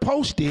 I don't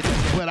post it,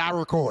 but I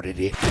recorded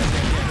it.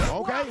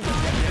 Okay.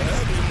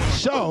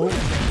 So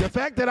the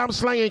fact that I'm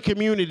slanging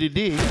community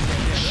dick,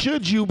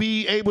 should you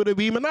be able to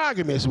be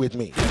monogamous with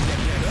me?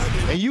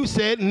 And you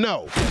said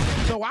no.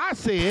 So I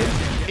said,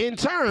 in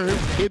turn,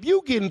 if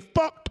you getting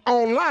fucked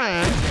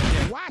online,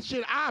 why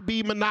should I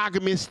be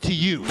monogamous to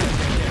you?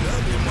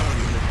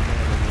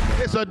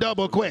 It's a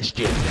double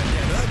question.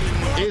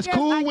 It's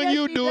cool when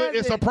you do it.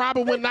 It's a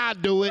problem when I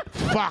do it.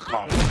 Fuck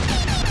 'em.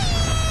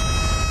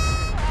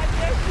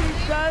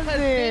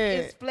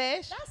 Doesn't.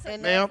 Flesh.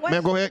 Ma'am,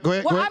 go ahead.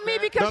 Well, I mean,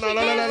 because no.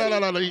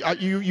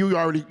 You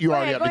already. Go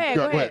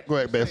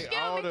ahead, Bess.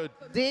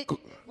 Dick,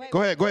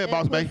 Go ahead,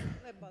 boss babe.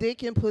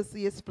 dick and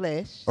pussy is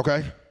flesh,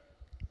 Okay.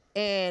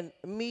 and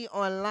me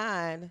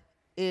online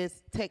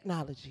is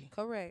technology.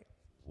 Correct.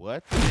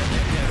 What? I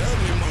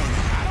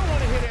don't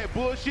want to hear that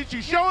bullshit.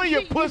 You showing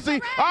your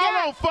pussy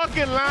all on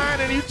fucking line,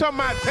 and you talking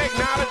about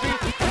technology.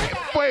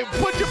 Wait,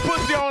 put your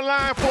pussy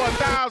online for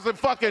 $1,000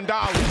 fucking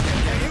dollars.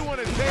 And you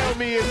want to tell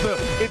me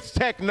it's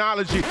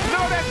technology?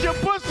 No, that's your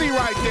pussy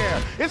right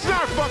there. It's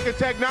not fucking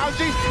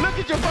technology. Look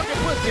at your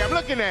fucking pussy. I'm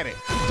looking at it.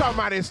 Talking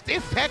about it's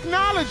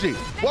technology.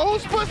 Well,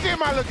 whose pussy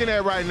am I looking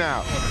at right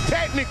now?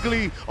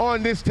 Technically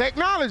on this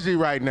technology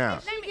right now.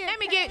 Let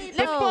me get.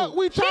 The fuck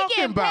we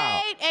talking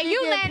about? Paid and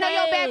you land on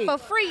your back for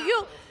free.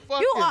 You are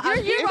a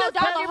 $0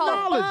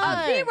 hoe.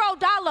 A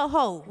 $0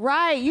 hoe.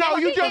 Right. No,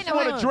 you just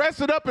want to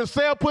dress it up and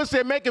sell pussy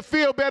and make it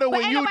feel better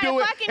when you do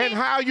it and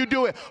how you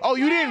do it. Oh,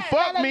 you didn't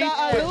fuck me,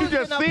 but you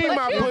just seen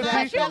my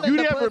pussy. You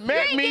never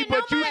met me,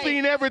 but you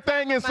seen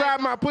everything inside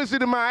my pussy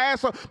to my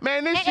asshole.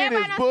 Man, this shit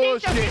is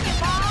bullshit.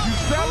 You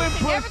selling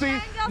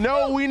pussy?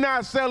 No, we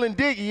not selling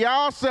dick.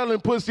 Y'all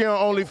selling pussy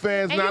on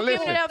OnlyFans. And now you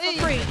listen, giving it up for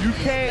free. you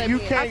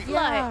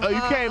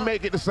can't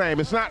make it the same.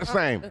 It's not the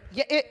same.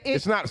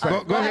 It's not the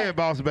same. Go ahead,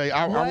 boss babe.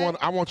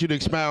 I want you to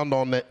expound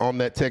on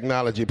that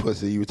technology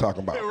pussy you were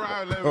talking about.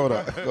 Hold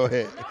on. Go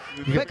ahead.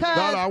 Because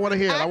no, I want to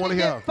hear it. I want to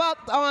hear. get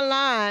fucked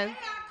online.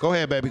 Go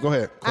ahead, baby. Go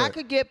ahead. I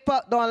could get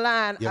fucked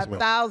online Yes, ma'am.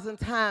 1,000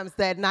 times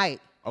that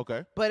night.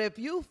 Okay. But if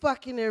you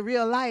fucking in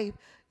real life,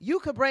 you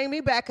could bring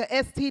me back a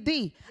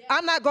STD.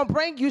 I'm not gonna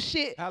bring you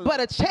shit but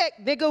a check,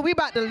 nigga. We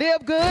about to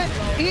live good,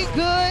 eat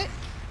good.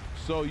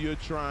 So you're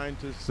trying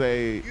to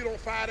say? You don't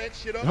fire that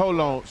shit up. Hold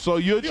on. So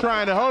you're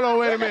trying to hold on.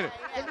 Wait a minute.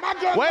 Wait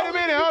a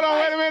minute. Hold on.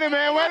 Wait a minute,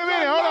 man. Wait a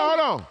minute. Hold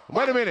on.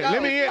 Wait a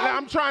minute.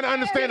 I'm trying to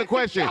understand the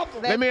question.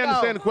 Let me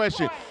understand the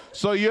question.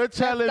 So you're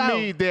telling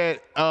me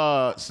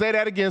that? Say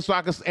that again so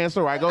I can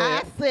answer right. Go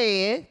ahead. I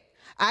said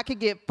I could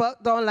get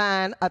fucked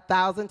online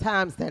 1,000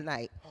 times that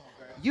night.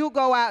 You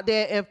go out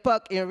there and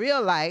fuck in real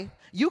life,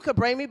 you could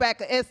bring me back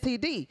a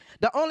STD.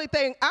 The only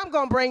thing I'm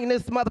gonna bring in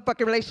this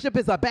motherfucking relationship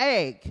is a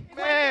bag.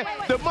 Man,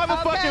 the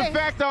motherfucking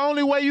fact the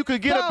only way you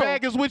could get a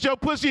bag is with your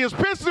pussy is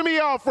pissing me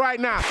off right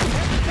now.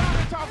 Every time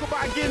we talk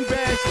about getting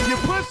bags, your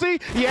pussy,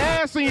 your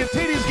ass, and your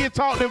titties get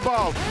talked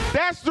involved.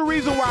 That's the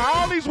reason why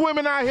all these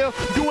women out here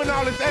doing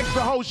all this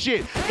extra whole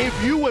shit. If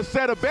you would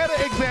set a better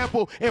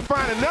example and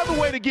find another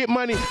way to get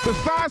money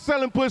besides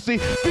selling pussy,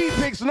 feet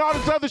pics, and all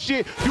this other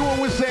shit doing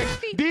with sex,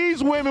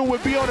 these women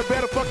would be on a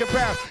better fucking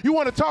path. You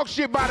want to talk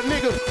shit about a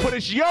nigga, but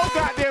it's your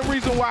goddamn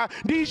reason why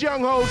these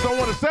young hoes don't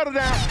want to settle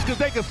down because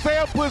they can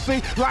sell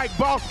pussy like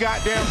boss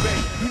goddamn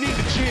baby. You need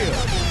to chill.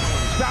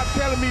 Stop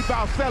telling me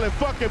about selling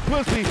fucking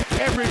pussy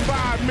every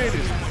 5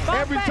 minutes.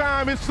 Every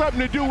time it's something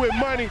to do with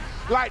money,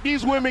 like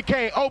these women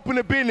can't open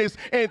a business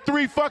and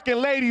 3 fucking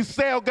ladies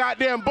sell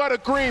goddamn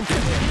buttercream.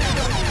 Stop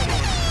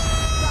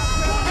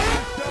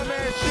telling me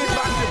dumbass shit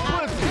about your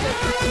pussy.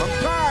 I'm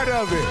tired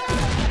of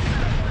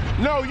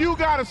it. No, you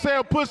gotta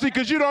sell pussy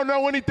because you don't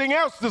know anything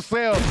else to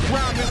sell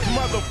around this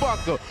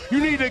motherfucker. You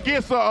need to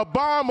get a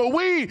bomb of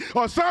weed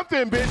or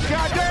something, bitch.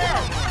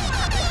 Goddamn.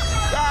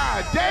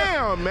 God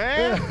damn,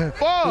 man.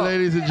 Fuck.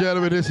 Ladies and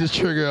gentlemen, this is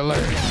Trigger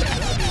Alert.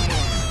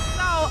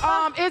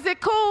 So, is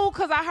it cool?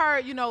 Because I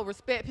heard,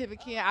 respect Pippin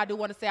Ken. I do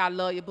want to say I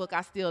love your book.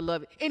 I still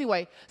love it.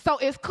 Anyway, so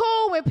it's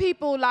cool when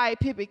people like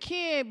Pippin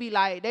Ken be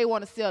like, they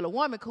want to sell a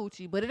woman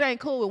coochie, but it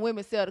ain't cool when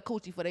women sell the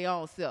coochie for their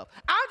own self.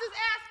 I'm just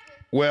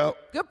asking. Well,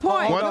 good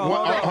point. Hold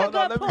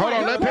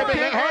on. Let Pippin.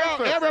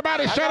 Hold on.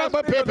 Everybody shut up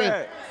but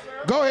Pippin.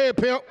 Go ahead,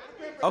 Pimp.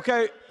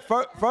 Okay,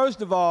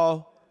 first of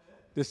all,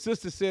 the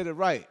sister said it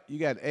right. You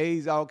got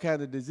AIDS, all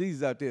kind of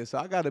diseases out there. So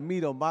I got to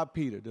meet on my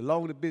Peter. The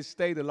longer the bitch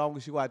stay, the longer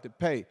she will have to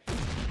pay.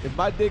 If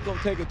my dick gonna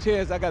take a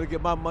chance, I gotta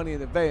get my money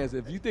in advance.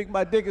 If you think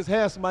my dick is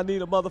handsome, I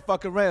need a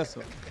motherfucking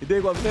ransom. You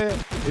dig what I'm saying?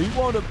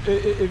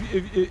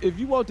 If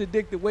you want the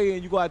dick to weigh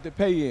in, you gonna have to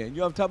pay in.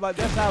 You know what I'm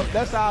talking about?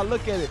 That's how I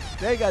look at it.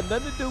 They ain't got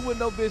nothing to do with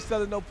no bitch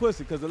selling no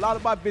pussy, because a lot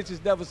of my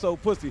bitches never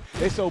sold pussy.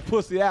 They sold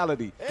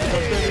pussyality.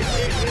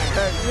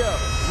 Yeah,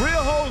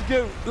 real hoes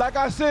get, like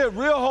I said,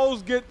 real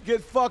hoes get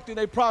fucked and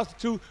they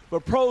prostitute,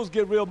 but pros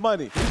get real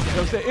money. You know what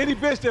I'm saying? Any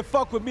bitch that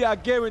fuck with me, I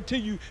guarantee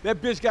you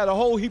that bitch got a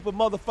whole heap of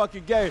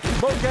motherfucking game.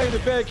 More game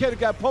than Van Kenny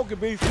got poker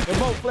beats and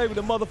more flavor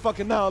than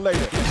motherfucking now and later.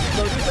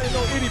 So this ain't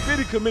no itty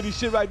bitty committee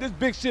shit, right? This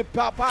big shit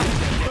pop.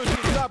 Good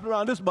shit dropping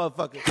around this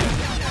motherfucker.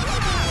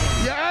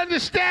 You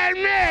understand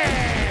me?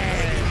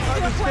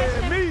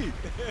 Understand me.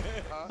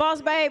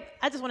 Boss babe,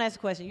 I just want to ask a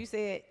question. You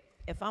said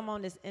if I'm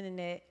on this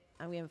internet,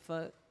 I'm getting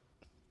fucked.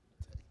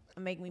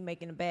 Make me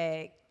making a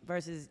bag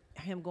versus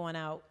him going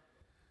out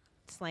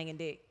slanging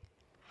dick.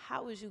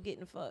 How was you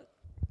getting fucked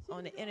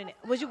on the internet?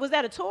 Was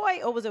that a toy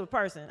or was it a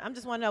person? I'm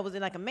just want to know, was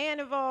it like a man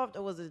involved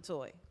or was it a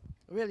toy?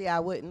 Really, I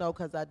wouldn't know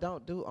because I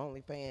don't do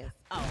OnlyFans.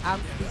 Oh. I'm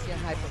speaking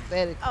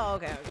hypothetically. Oh,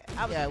 okay.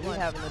 Yeah, we're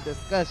having a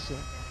discussion.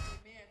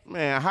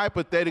 Man,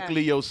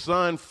 hypothetically, your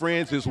son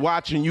friends is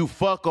watching you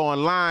fuck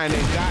online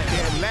and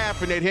goddamn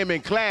laughing at him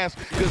in class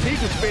because he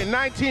could spend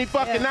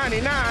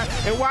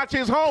 $19.99 and watch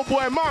his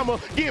homeboy mama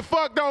get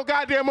fucked on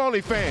goddamn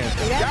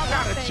OnlyFans. Y'all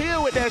gotta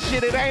chill with that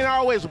shit. It ain't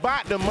always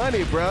about the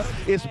money, bruh.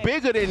 It's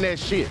bigger than that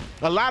shit.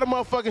 A lot of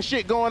motherfucking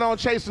shit going on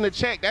chasing the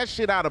check. That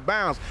shit out of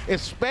bounds.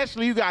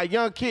 Especially you got a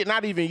young kid,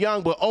 not even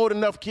young, but old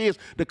enough kids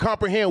to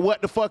comprehend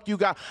what the fuck you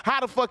got. How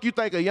the fuck you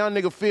think a young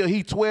nigga feel?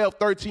 He 12,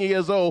 13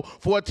 years old,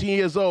 14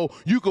 years old.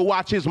 You could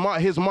watch his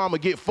mama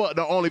get fucked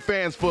on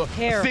OnlyFans for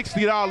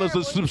 $60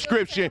 a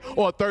subscription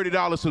or a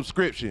 $30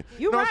 subscription.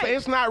 You know what I'm saying?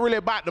 It's not really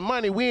about the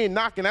money. We ain't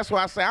knocking. That's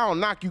why I say I don't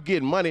knock you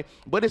getting money,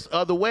 but it's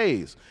other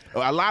ways.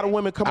 A lot of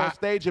women come on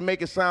stage and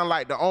make it sound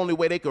like the only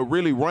way they could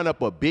really run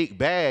up a big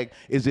bag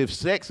is if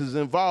sex is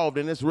involved,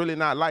 and it's really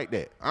not like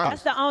that. Honestly.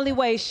 That's the only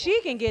way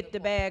she can get the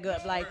bag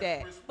up like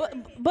that.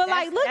 But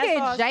like, look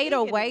at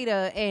Jada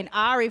Waiter and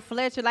Ari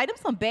Fletcher. Like, them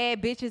some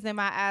bad bitches in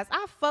my eyes.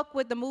 I fuck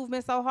with the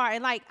movement so hard.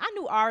 And, like, I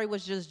knew Ari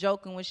was just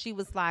joking when she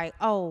was like,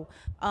 oh,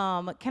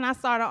 can I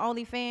start on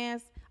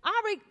OnlyFans?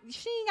 Ari,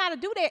 she ain't got to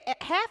do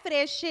that, half of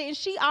that shit, and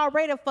she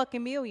already a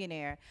fucking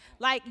millionaire.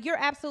 Like, you're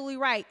absolutely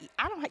right.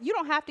 You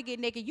don't have to get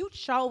naked. You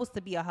chose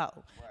to be a hoe.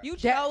 Right. You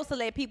chose to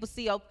let people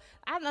see your.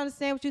 I don't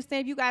understand what you're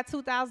saying. If you got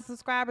 2,000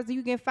 subscribers and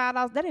you get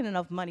 $5, that ain't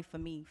enough money for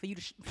me for you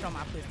to show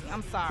my pussy.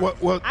 I'm sorry.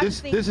 Well,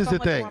 this is the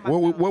thing.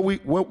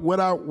 What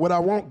I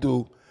won't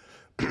do.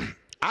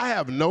 I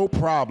have no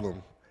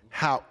problem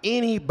how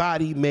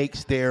anybody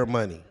makes their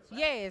money.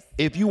 Yes.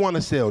 If you want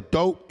to sell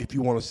dope, if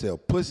you want to sell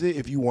pussy,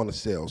 if you want to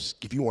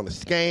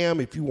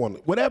scam, if you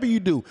want whatever you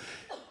do,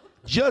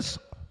 just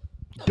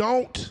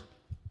don't.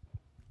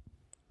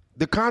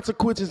 The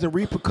consequences and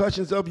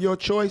repercussions of your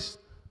choice,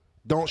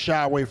 don't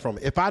shy away from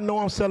it. If I know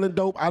I'm selling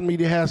dope, I need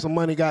to have some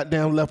money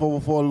goddamn left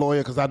over for a lawyer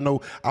because I know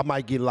I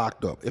might get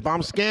locked up. If I'm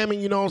scamming,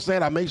 you know what I'm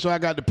saying, I make sure I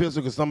got the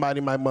pistol because somebody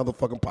might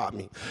motherfucking pop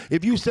me.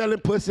 If you selling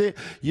pussy,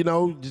 you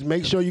know, just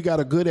make sure you got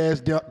a good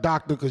ass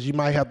doctor because you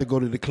might have to go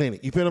to the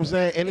clinic. You feel what I'm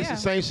saying? And it's the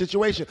same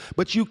situation.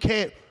 But you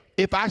can't,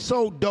 if I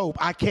sold dope,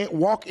 I can't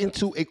walk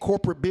into a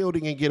corporate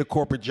building and get a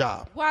corporate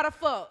job. Why the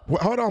fuck?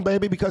 Well, hold on,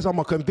 baby, because I'm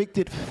a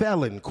convicted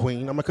felon,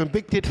 queen. I'm a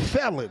convicted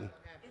felon.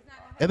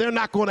 And they're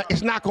not gonna,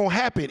 it's not gonna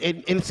happen.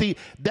 And see,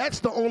 that's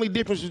the only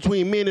difference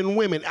between men and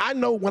women. I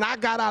know when I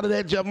got out of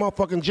that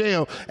motherfucking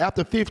jail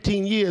after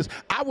 15 years,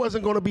 I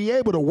wasn't gonna be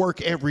able to work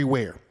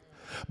everywhere.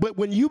 But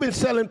when you've been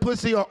selling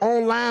pussy or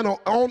online or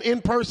in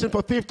person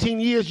for 15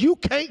 years, you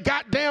can't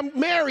goddamn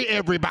marry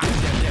everybody.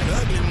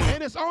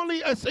 And it's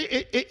only,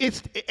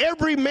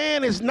 every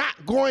man is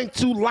not going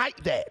to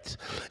like that.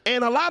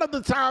 And a lot of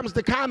the times,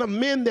 the kind of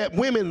men that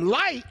women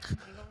like,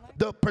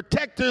 the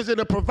protectors and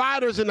the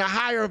providers and the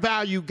higher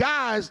value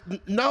guys,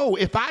 no,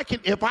 if I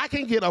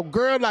can get a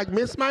girl like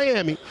Miss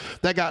Miami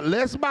that got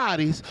less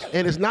bodies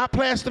and is not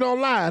plastered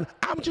online,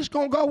 I'm just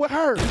gonna go with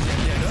her.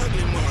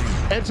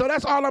 And so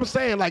that's all I'm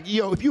saying. Like,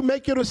 yo, if you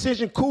make your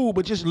decision, cool,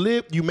 but just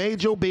live, you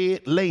made your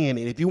bed, lay in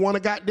it. If you wanna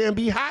goddamn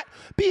be hot,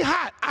 be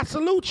hot. I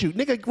salute you.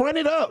 Nigga, run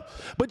it up.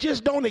 But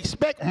just don't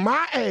expect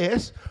my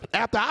ass,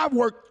 after I've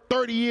worked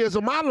 30 years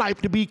of my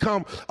life to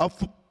become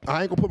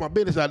I ain't gonna put my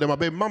business out there, my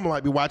baby mama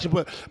might be watching,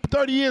 but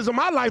 30 years of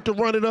my life to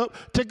run it up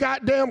to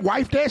goddamn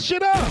wife that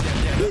shit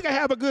up. We can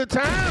have a good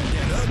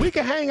time. We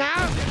can hang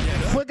out.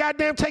 But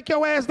goddamn take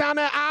your ass down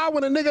that aisle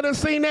when a nigga done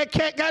seen that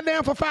cat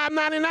goddamn for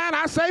 $5.99,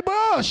 I say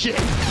bullshit.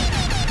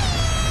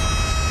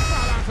 That's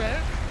all I'm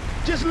saying.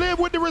 Just live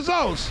with the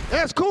results.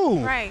 That's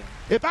cool. Right.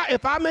 If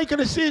I make a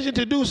decision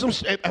to do some,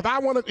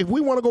 if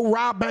we wanna go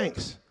rob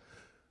banks,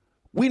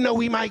 we know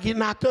we might get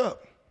knocked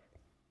up.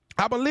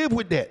 I will live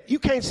with that. You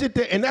can't sit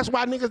there, and that's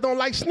why niggas don't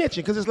like snitching,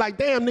 because it's like,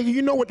 damn, nigga,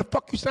 you know what the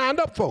fuck you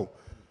signed up for.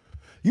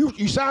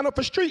 You sign up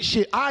for street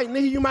shit. All right,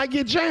 nigga, you might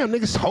get jammed.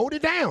 Niggas, hold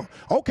it down.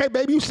 Okay,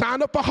 baby, you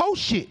signed up for hoe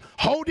shit.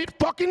 Hold it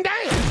fucking down.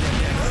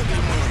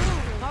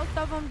 Most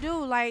of them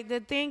do. Like, the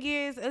thing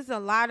is, it's a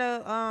lot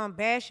of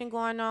bashing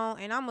going on,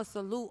 and I'm going to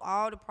salute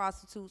all the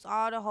prostitutes,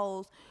 all the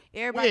hoes.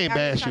 Everybody We ain't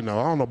bashing, though.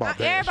 I don't know about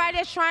bashing. Everybody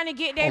that's trying to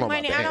get their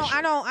money.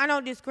 I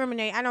don't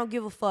discriminate. I don't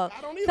give a fuck.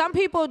 Some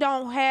people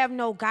don't have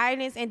no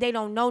guidance, and they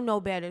don't know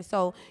no better.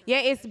 So, yeah,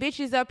 it's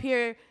bitches up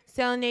here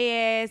selling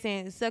their ass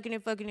and sucking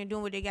and fucking and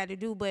doing what they got to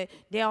do, but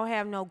they don't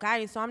have no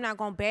guidance. So I'm not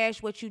gonna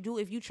bash what you do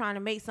if you trying to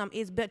make something.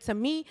 It's better to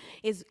me.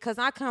 Is because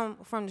I come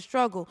from the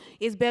struggle.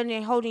 It's better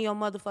than holding your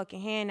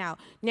motherfucking hand out.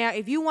 Now,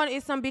 if you want,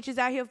 it's some bitches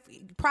out here.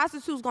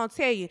 Prostitutes gonna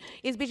tell you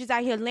it's bitches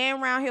out here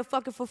laying around here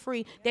fucking for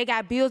free. They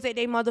got bills at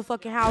their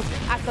motherfucking house.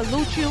 I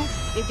salute you.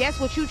 If that's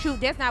what you choose,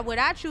 that's not what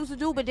I choose to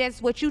do, but that's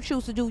what you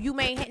choose to do. You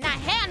may not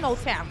have no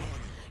talent.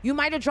 You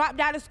might have dropped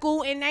out of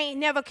school and they ain't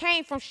never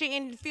came from shit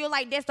and feel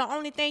like that's the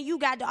only thing you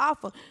got to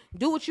offer.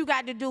 Do what you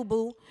got to do,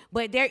 boo.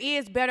 But there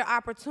is better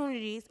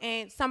opportunities,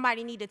 and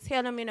somebody need to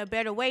tell them in a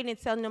better way than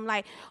telling them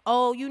like,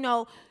 oh, you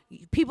know,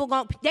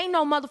 they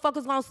know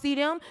motherfuckers gonna see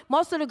them.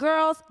 Most of the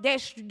girls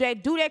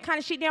that do that kind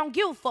of shit, they don't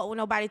give a fuck what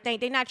nobody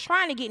think. They not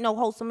trying to get no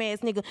wholesome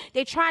ass nigga.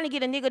 They trying to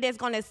get a nigga that's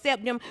gonna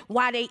accept them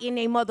while they in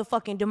their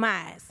motherfucking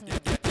demise.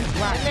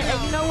 Right.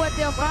 And you know what?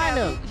 They'll find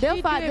him.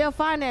 They'll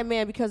find that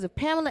man, because if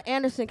Pamela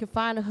Anderson can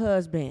find a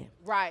husband,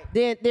 right,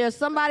 then there's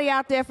somebody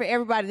out there for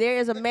everybody. There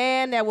is a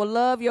man that will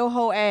love your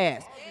whole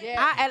ass.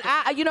 Yeah.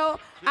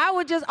 I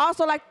would just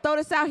also like to throw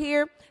this out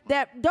here,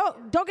 that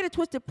don't get it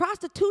twisted.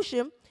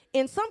 Prostitution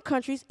in some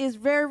countries is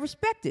very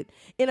respected.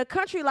 In a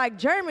country like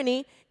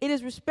Germany, it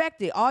is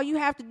respected. All you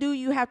have to do,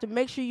 you have to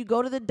make sure you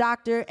go to the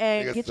doctor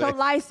and get your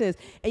license,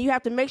 and you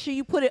have to make sure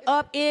you put it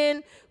up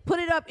in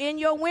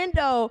your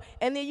window,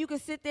 and then you can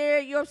sit there,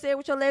 you know what I'm saying,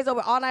 with your legs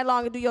over all night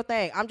long and do your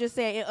thing. I'm just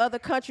saying, in other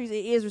countries,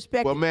 it is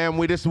respected. Well, ma'am,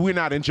 we're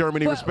not in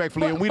Germany,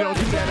 respectfully, and we don't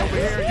do that over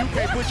here. You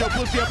can't put your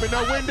pussy up in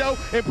no window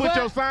and put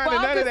your sign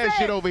and none of that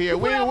shit over here.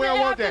 We don't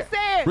want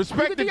that.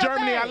 Respect to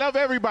Germany. I love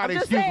everybody.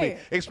 Excuse me.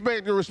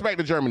 Respect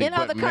to Germany.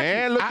 But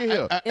man, look at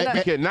here.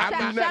 We cannot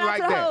do nothing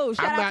like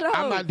that.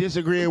 I'm not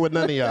disagreeing with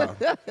none of y'all.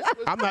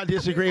 I'm not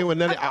disagreeing with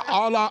none of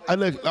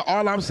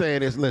all I'm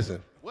saying is,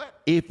 listen.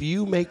 If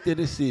you make the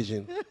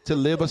decision to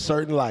live a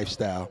certain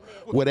lifestyle,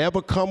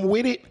 whatever come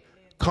with it,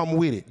 come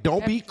with it.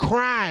 Don't be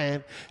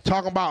crying,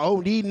 talking about,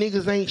 oh, these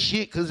niggas ain't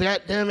shit, because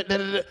that damn it,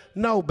 da-da-da.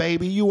 No,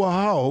 baby, you a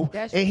hoe,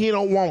 and he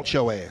don't want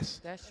your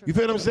ass. That's true. You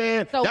feel what I'm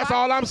saying? So that's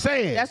all I'm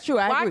saying. That's true.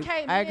 I agree. Why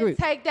can't men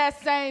take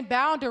that same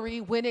boundary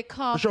when it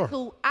comes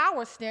to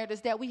our standards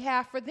that we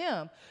have for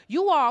them?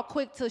 You are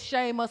quick to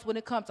shame us when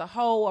it comes to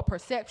hoe or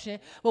perception,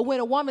 but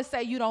when a woman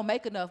say you don't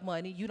make enough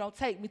money, you don't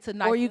take me to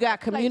nice or you got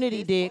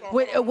community dick.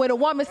 When a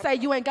woman say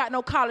you ain't got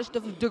no college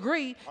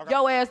degree,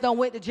 your ass done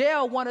went to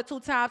jail 1 or 2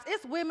 times.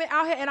 It's women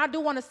out here, and I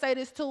do want to say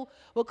this too,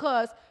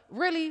 because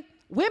really,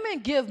 women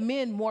give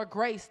men more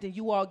grace than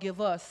you all give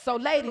us. So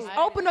ladies,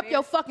 open up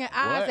your fucking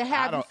eyes and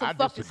have you some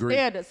fucking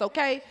standards,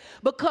 okay?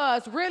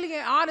 Because really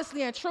and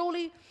honestly and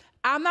truly,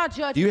 I'm not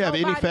judging. Do you have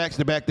any facts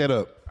to back that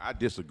up? I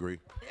disagree.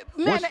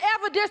 Man, the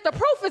evidence, the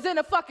proof is in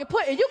the fucking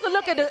pudding. You can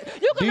look at the.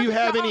 Do you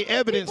have any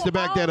evidence to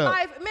back that up?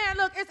 Man,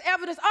 look, it's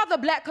evidence of the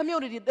black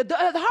community. The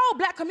whole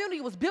black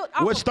community was built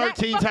off What's of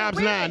 13 times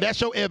 9? That's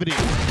your evidence.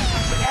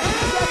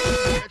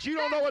 That you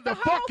don't know what the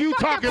fuck you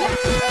talking about.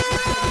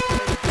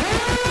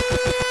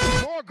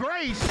 More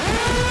grace.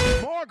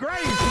 More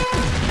grace.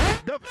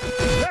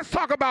 Let's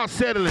talk about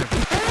settling.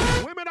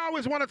 Women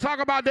always want to talk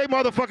about their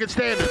motherfucking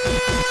standards.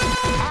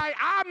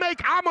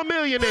 I'm a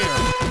millionaire.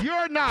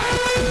 You're not.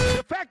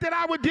 The fact that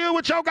I would deal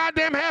with your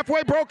goddamn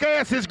halfway broke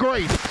ass is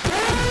grace.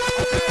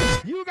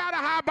 You got a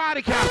high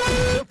body count.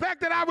 The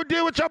fact that I would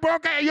deal with your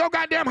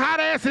goddamn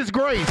hot ass is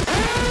grace.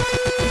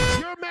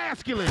 You're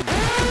masculine.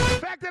 The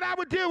fact that I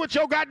would deal with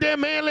your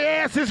goddamn manly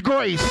ass is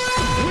grace.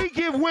 We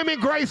give women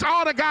grace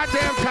all the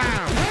goddamn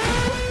time.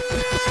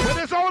 But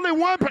there's only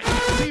one.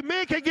 See,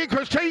 men can get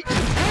critiqued.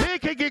 Men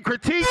can get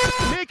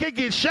critiqued. Men can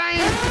get shamed.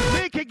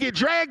 Men can get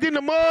dragged in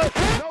the mud.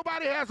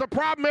 Nobody has a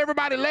problem.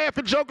 Everybody laugh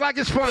and joke like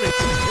it's funny.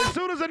 As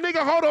soon as a nigga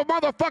hold a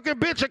motherfucking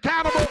bitch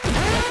accountable,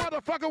 that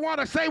motherfucker want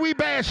to say we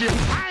bash you.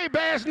 I ain't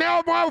bash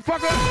no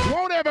motherfucker.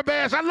 Won't ever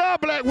bash. I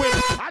love black women.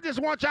 I just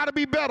want y'all to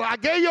be better. I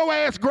gave your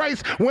ass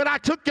grace when I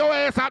took your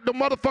ass out the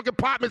motherfucking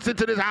apartments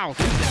into this house.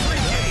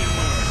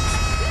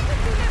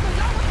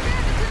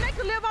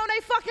 Live on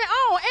their fucking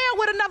own and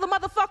with another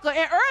motherfucker.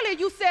 And earlier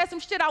you said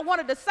some shit, I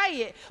wanted to say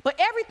it, but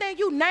everything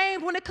you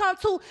named when it comes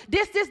to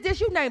this,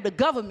 you named the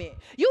government.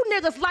 You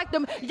niggas like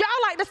them. Y'all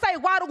like to say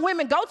why do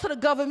women go to the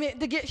government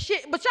to get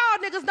shit, but y'all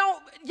niggas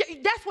don't.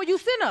 That's where you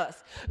send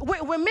us.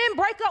 When men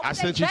break up, I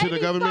sent you to the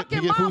government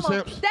to get food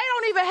stamps. They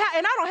don't even have,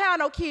 and I don't have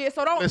no kids,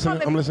 so don't.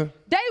 I'm listening.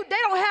 They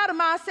don't have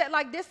the mindset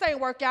like this ain't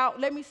work out.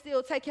 Let me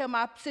still take care of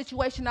my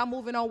situation. I'm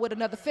moving on with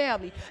another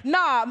family.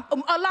 Nah,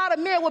 a lot of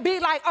men would be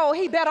like, oh,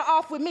 he better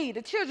off with me.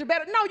 The children better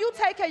better. No, you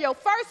take care of your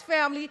first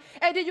family,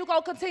 and then you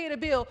go continue to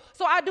build.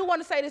 So I do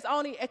want to say this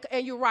only,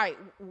 and you're right.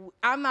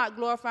 I'm not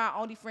glorifying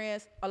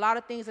OnlyFans. A lot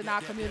of things in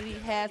our community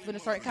has been a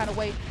certain kind of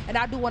way, and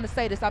I do want to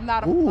say this. I'm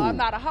not a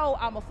hoe.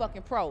 I'm a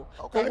fucking pro.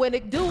 Okay. But when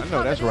it do I know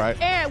come that's to this,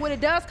 right. and when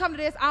it does come to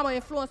this, I'm an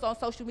influencer on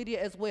social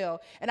media as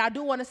well. And I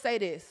do want to say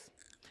this.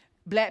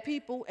 Black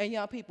people and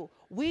young people,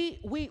 we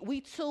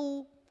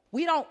don't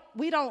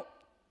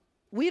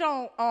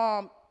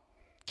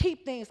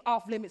keep things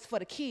off limits for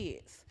the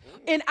kids.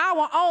 In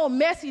our own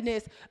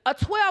messiness, a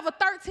 12 or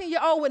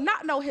 13-year-old would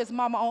not know his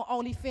mama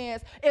on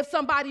OnlyFans if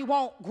somebody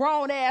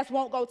grown ass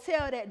won't go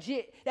tell that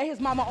jit that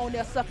his mama on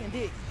there sucking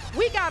dick.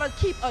 We gotta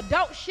keep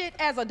adult shit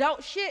as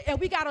adult shit, and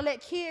we gotta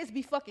let kids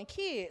be fucking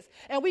kids.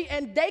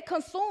 And they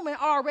consuming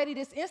already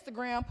this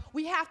Instagram.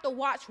 We have to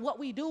watch what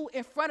we do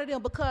in front of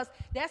them, because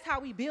that's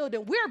how we build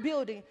it. We're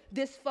building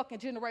this fucking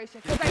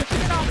generation, because they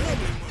shit off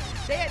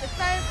limits. They at the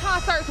same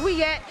concerts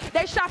we at.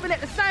 They shopping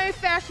at the same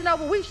Fashion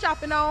Nova we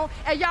shopping on,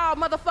 and y'all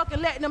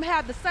motherfucking letting them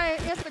have the same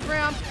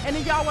Instagram, and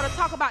then y'all want to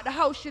talk about the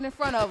whole shit in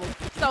front of them.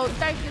 So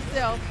thank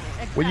yourself.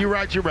 When you're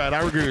right, you're right.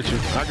 I agree with you.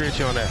 I agree with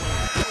you on that.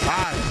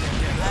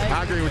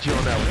 I agree with you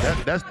on that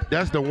one.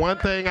 That's the one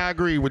thing I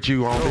agree with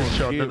you on this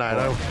show tonight.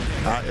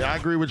 I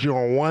agree with you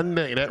on one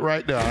thing. That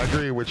right there, I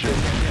agree with you.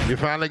 You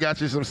finally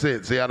got you some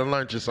sense. See, I done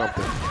learned you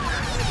something. All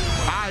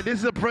right,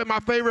 this is my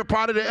favorite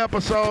part of the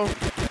episode.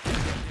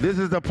 This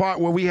is the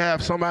part where we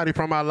have somebody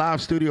from our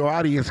live studio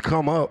audience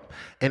come up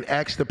and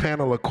ask the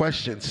panel a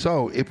question.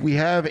 So if we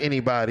have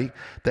anybody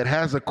that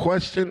has a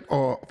question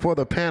or for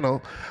the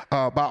panel,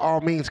 by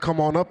all means,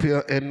 come on up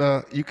here and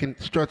you can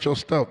stretch your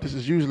stuff. This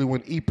is usually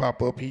when E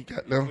pop up. He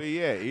got no.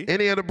 E.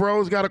 Any of the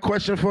bros got a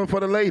question for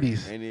the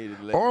ladies? Any of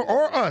the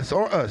ladies.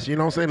 Or us. You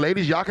know what I'm saying?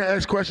 Ladies, y'all can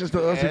ask questions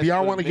to us. If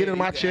y'all want to get in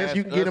my chest,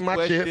 you can get in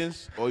my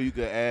chest. Or you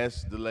can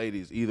ask the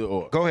ladies, either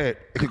or. Go ahead.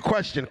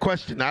 Question,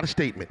 not a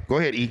statement. Go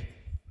ahead, E.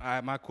 All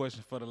right, my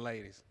question for the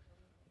ladies.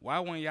 Why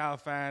when y'all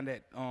find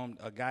that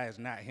a guy is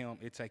not him,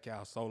 it take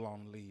y'all so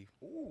long to leave?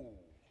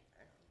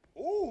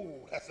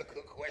 Ooh, that's a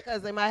good question.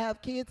 Because they might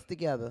have kids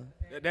together.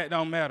 That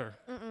don't matter.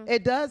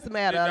 It does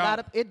matter.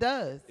 It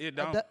does. It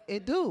don't.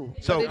 It do.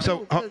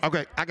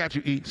 Okay, I got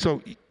you, E.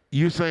 So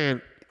you're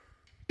saying,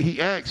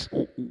 he asked,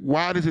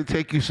 why does it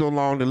take you so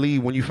long to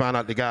leave when you find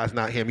out the guy's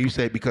not him? You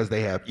say because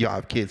y'all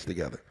have kids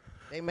together.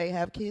 They may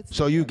have kids.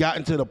 So you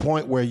gotten to the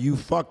point where you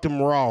fucked him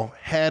raw,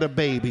 had a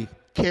baby,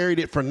 carried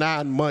it for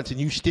 9 months, and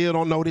you still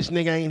don't know this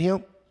nigga ain't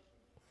him?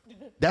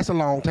 That's a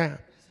long time.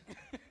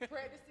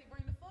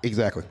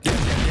 Exactly. You can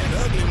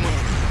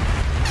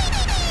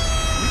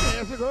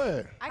answer. Go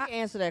ahead. I can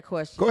answer that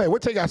question. Go ahead.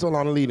 What take y'all so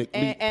long to leave?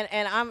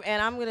 And I'm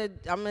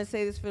gonna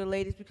say this for the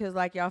ladies, because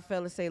like y'all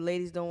fellas say,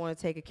 ladies don't want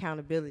to take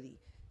accountability.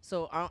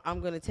 So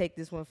I'm gonna take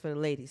this one for the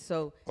ladies.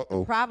 So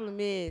the problem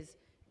is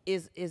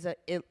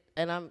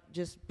and I'm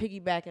just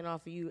piggybacking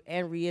off of you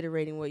and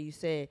reiterating what you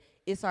said.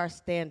 It's our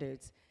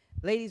standards.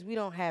 Ladies, we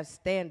don't have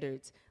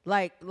standards.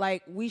 Like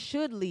we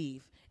should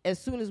leave as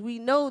soon as we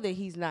know that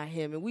he's not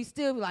him, and we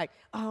still be like,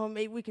 oh,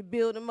 maybe we could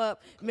build him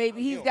up.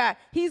 Maybe he's got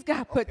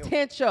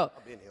potential.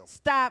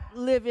 Stop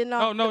living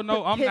on.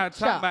 No. I'm not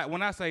talking about,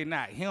 when I say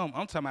not him,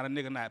 I'm talking about a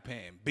nigga not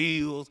paying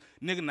bills,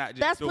 nigga not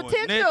just That's doing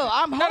potential.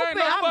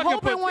 nothing. I'm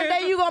hoping one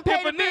day you gonna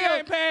pay the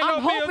bills.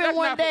 I'm hoping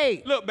one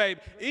day. Look, babe,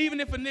 even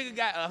if a nigga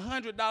got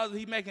 $100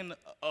 he making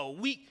a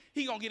week,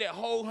 he gonna get that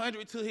whole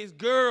 100 to his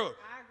girl.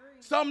 I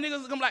agree. Some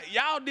niggas gonna be like,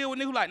 y'all deal with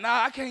niggas who like,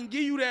 nah, I can't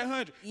give you that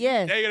 100.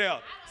 Yes. Take it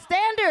out.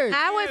 Standards.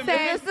 I would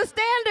say it's the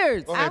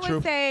standards. I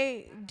would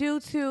say due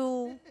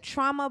to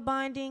trauma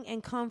bonding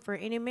and comfort,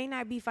 and it may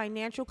not be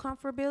financial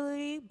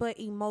comfortability, but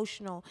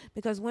emotional,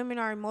 because women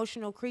are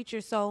emotional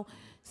creatures. So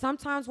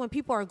sometimes when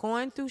people are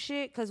going through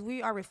shit, because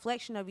we are a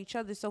reflection of each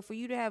other. So for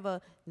you to have a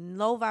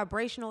low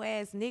vibrational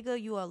ass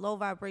nigga, you a low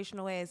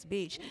vibrational ass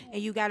bitch,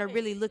 and you got to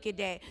really look at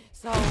that.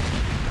 So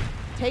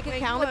take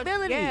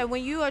accountability.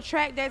 When you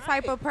attract that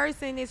type of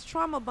person, it's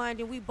trauma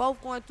bonding. We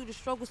both going through the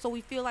struggle, so we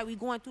feel like we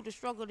going through the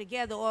struggle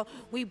together, or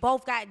we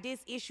both got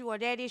this issue or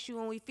that issue,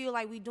 and we feel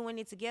like we doing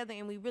it together,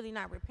 and we really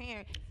not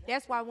repairing.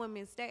 That's why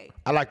women stay.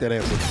 I like that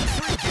answer.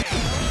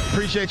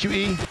 Appreciate you,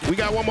 E. We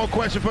got one more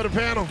question for the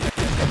panel.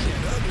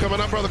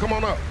 Coming up, brother. Come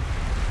on up.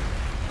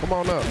 Come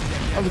on up.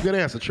 That was a good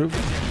answer, True.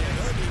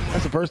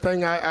 That's the first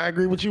thing I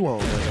agree with you on,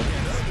 man.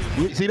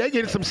 See, they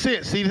getting some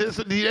sense. See, they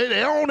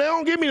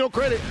don't give me no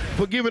credit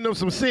for giving them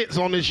some sense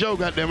on this show,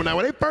 goddammit. Now,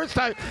 when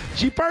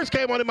she first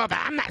came on in my mouth,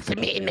 I'm not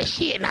submitting this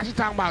shit. Now she's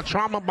talking about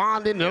trauma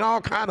bonding and all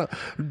kind of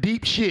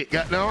deep shit.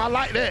 Goddamn, I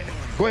like that.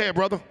 Go ahead,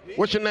 brother.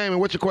 What's your name and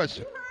what's your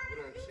question?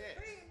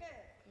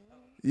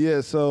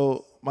 Yeah,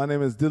 so my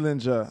name is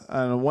Dillinger,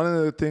 and one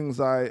of the things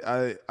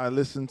I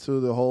listen to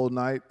the whole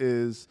night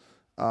is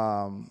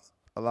a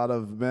lot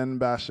of men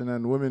bashing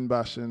and women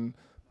bashing,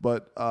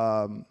 but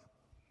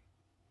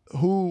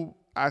who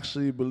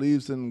actually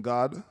believes in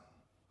God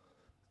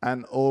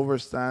and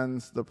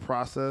understands the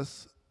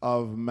process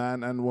of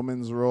man and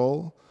woman's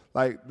role.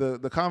 Like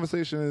the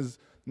conversation is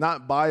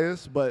not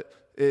biased, but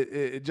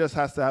it just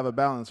has to have a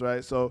balance,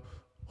 right? So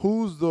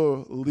who's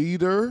the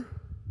leader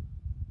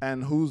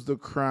and who's the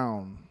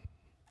crown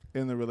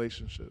in the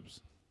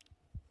relationships?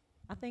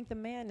 I think the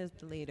man is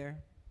the leader.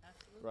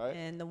 Right.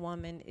 And the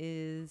woman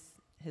is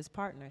his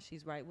partner.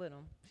 She's right with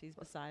him. She's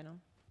beside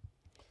him.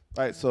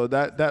 Right, so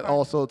that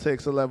also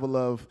takes a level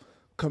of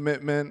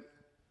commitment,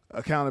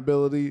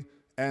 accountability,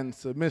 and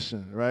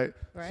submission, right?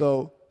 Right.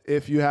 So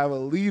if you have a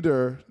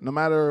leader, no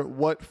matter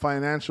what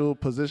financial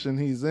position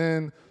he's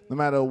in, no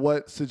matter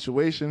what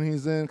situation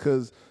he's in,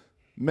 because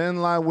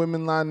men lie,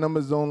 women lie,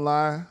 numbers don't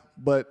lie,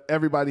 but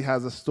everybody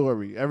has a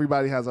story.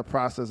 Everybody has a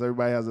process.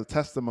 Everybody has a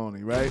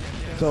testimony, right?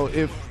 So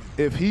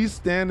if he's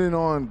standing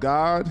on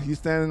God, he's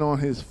standing on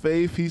his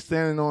faith, he's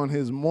standing on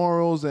his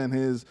morals and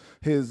his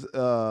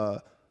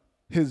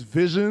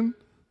vision,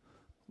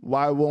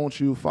 why won't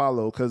you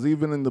follow? Because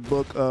even in the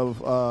book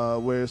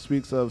of where it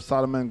speaks of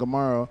Sodom and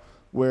Gomorrah,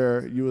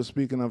 where you were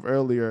speaking of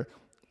earlier,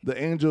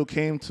 the angel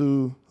came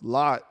to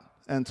Lot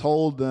and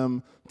told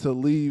them to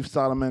leave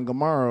Sodom and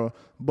Gomorrah,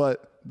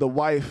 but the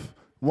wife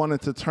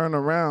wanted to turn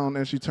around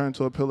and she turned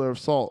to a pillar of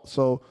salt.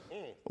 So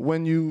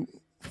when you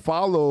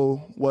follow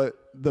what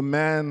the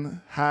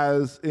man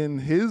has in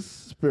his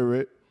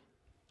spirit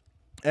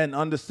and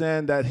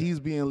understand that he's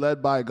being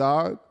led by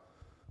God,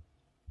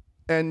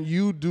 and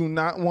you do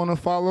not want to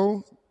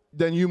follow,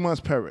 then you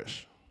must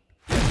perish.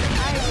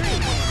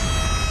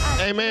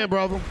 Amen,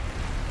 brother.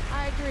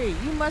 I agree.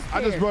 You must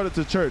I just brought it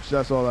to church.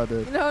 That's all I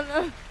did.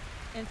 No.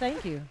 And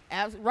thank you.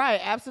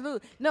 Right,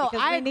 absolutely. No,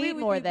 Because I we agree need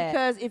with more you of that.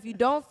 because if you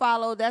don't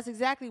follow, that's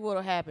exactly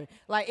what'll happen.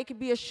 Like it could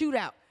be a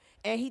shootout,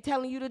 and he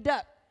telling you to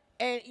duck,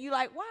 and you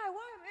like, why, man,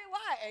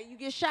 why? And you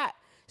get shot.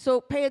 So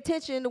pay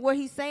attention to what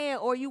he's saying,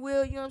 or you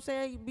will, you know what I'm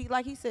saying? You be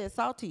like he said,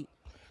 salty.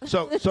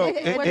 So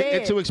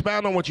and to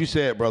expound on what you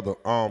said, brother,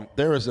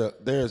 there is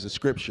a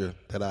scripture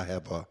that I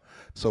have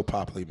so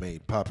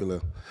made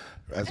popular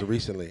as of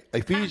recently.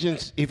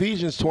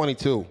 Ephesians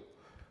 22.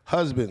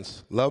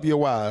 Husbands, love your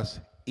wives,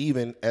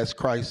 even as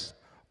Christ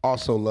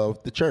also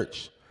loved the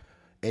church,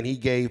 and he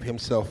gave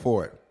himself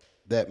for it,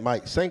 that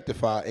might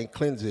sanctify and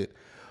cleanse it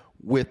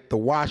with the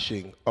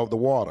washing of the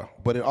water.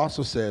 But it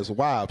also says,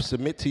 wives,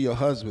 submit to your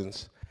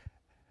husbands,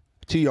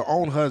 to your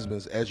own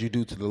husbands as you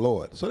do to the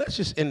Lord. So that's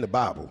just in the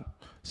Bible.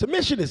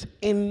 Submission is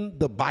in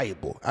the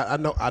Bible. I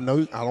know. I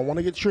don't want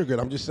to get triggered.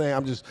 I'm just saying.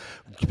 I'm just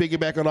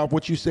piggybacking off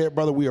what you said,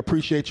 brother. We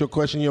appreciate your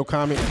question, your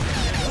comment.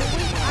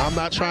 I'm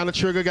not trying to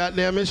trigger.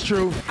 Goddamn, it's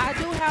true. I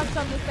do have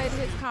something to say to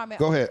his comment.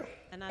 Go ahead.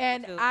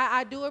 And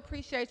I do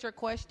appreciate your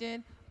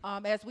question.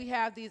 As we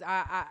have these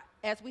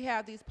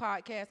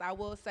podcasts, I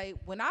will say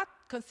when I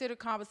consider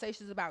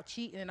conversations about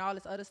cheating and all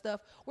this other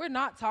stuff, we're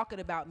not talking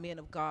about men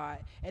of God,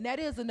 and that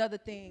is another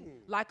thing.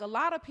 Like a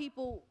lot of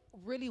people,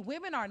 really,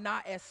 women are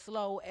not as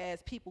slow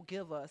as people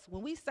give us.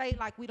 When we say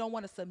like we don't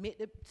want to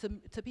submit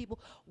to people,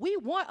 we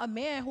want a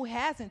man who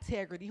has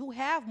integrity, who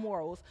have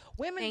morals.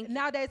 Women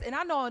nowadays, and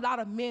I know a lot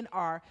of men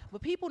are,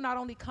 but people not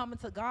only coming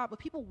to God, but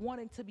people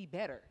wanting to be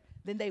better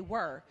than they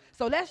were.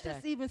 So let's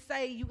just even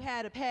say you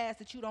had a past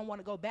that you don't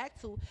want to go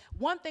back to.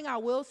 One thing I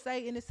will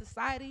say in this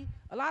society,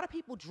 a lot of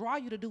people draw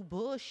you to do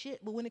bullshit,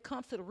 but when it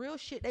comes to the real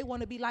shit, they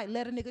want to be like,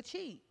 let a nigga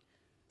cheat.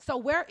 So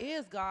where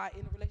is God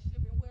in a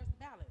relationship and where's the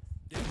balance?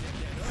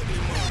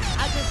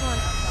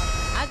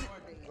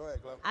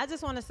 I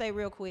just want to say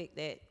real quick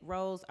that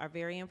roles are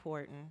very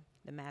important.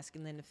 The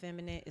masculine and the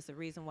feminine is the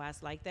reason why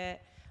it's like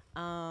that.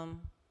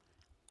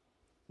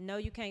 No,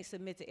 you can't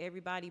submit to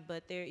everybody,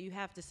 but you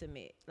have to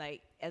submit.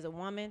 Like as a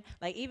woman,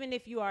 like even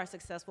if you are a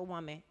successful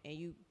woman and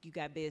you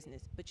got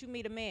business, but you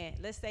meet a man,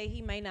 let's say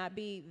he may not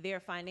be there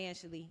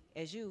financially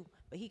as you,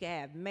 but he can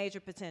have major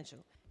potential,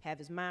 have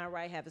his mind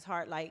right, have his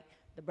heart like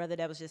the brother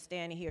that was just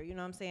standing here, you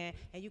know what I'm saying?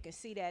 And you can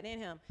see that in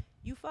him.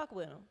 You fuck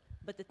with him.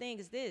 But the thing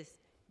is this,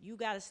 you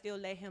got to still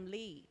let him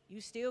lead.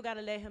 You still got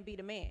to let him be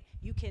the man.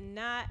 You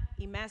cannot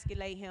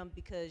emasculate him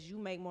because you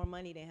make more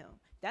money than him.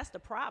 That's the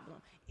problem.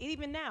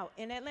 Even now,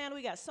 in Atlanta,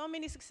 we got so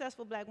many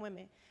successful black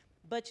women,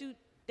 but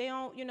they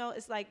don't,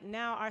 it's like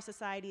now our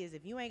society is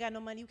if you ain't got no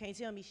money, you can't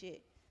tell me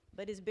shit.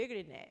 But it's bigger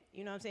than that.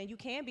 You know what I'm saying? You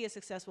can be a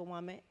successful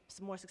woman,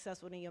 more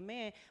successful than your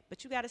man,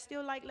 but you got to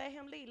still let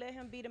him lead, let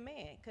him be the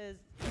man, because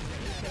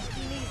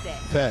he needs that.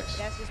 Facts.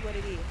 That's just what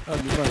it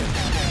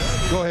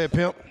is. Go ahead,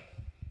 pimp.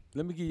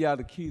 Let me give y'all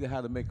the key to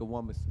how to make a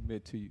woman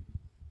submit to you.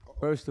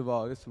 First of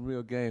all, it's some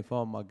real game for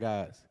all my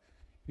guys.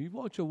 If you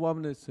want your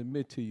woman to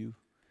submit to you,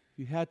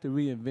 you have to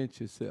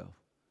reinvent yourself.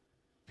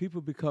 People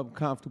become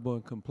comfortable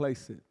and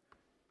complacent.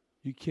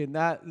 You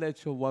cannot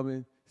let your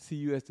woman see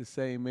you as the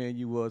same man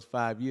you was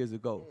 5 years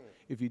ago.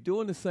 If you're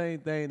doing the same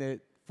thing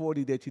at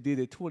 40 that you did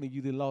at 20,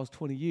 you done lost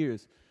 20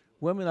 years.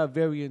 Women are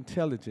very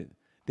intelligent.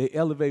 They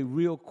elevate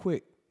real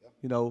quick.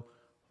 You know,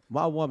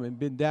 my woman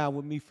been down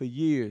with me for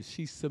years.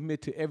 She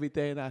submit to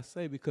everything I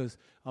say because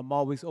I'm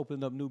always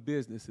opening up new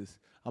businesses.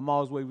 I'm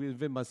always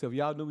reinventing myself.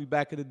 Y'all knew me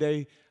back in the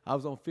day. I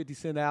was on 50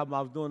 Cent album. I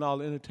was doing all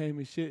the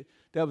entertainment shit.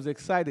 That was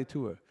excited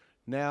to her.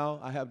 Now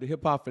I have the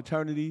hip hop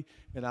fraternity,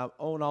 and I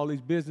own all these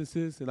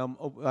businesses, and I'm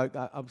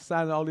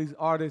signing all these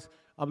artists.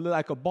 I'm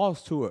like a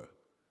boss to her.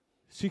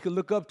 She can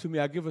look up to me.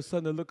 I give her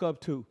something to look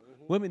up to.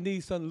 Women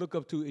need something to look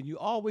up to, and you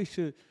always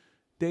should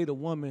date a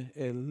woman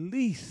at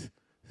least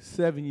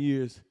 7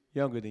 years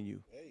younger than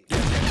you.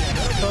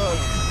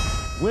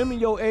 Because women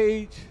your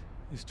age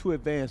is too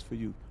advanced for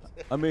you.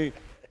 I mean,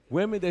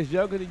 women that's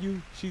younger than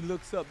you, she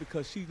looks up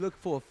because she looking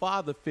for a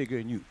father figure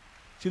in you.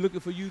 She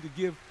looking for you to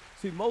give.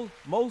 See,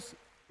 most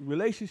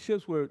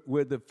relationships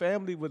where the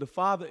family, where the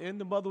father and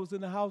the mother was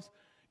in the house,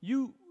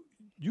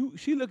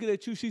 she looking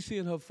at you, she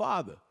seeing her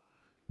father.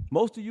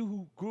 Most of you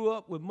who grew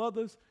up with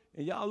mothers,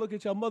 and y'all look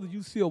at your mother,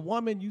 you see a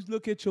woman, you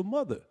look at your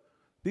mother.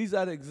 These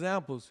are the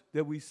examples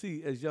that we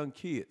see as young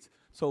kids.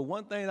 So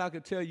one thing I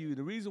can tell you,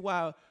 the reason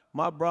why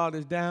my broad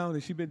is down,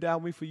 and she been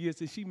down with me for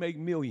years, is she make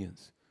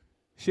millions.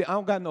 I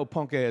don't got no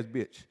punk ass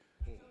bitch.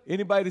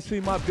 Anybody that see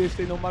my bitch,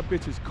 they know my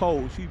bitch is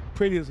cold. She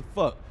pretty as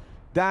fuck.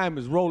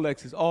 Diamonds,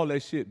 Rolexes, all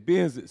that shit,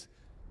 Benzes.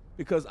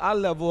 Because I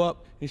level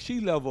up and she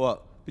level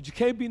up. But you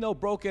can't be no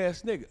broke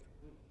ass nigga.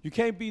 You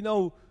can't be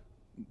no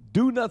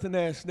do nothing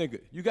ass nigga.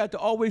 You got to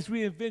always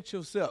reinvent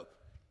yourself.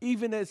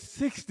 Even at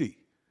 60,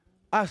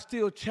 I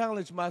still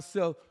challenge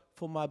myself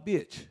for my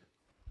bitch,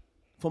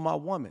 for my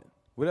woman,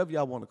 whatever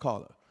y'all want to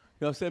call her.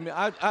 You know what I'm saying?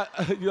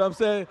 You know what I'm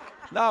saying?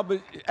 Nah,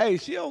 but hey,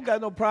 she don't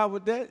got no problem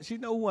with that. She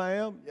know who I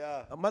am.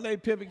 Yeah. My name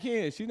Pimpin'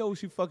 Ken. She know who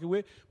she fucking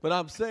with. But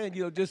I'm saying,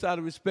 just out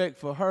of respect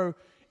for her,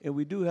 and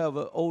we do have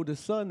an older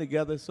son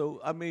together. So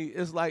I mean,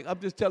 it's like I'm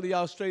just telling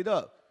y'all straight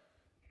up,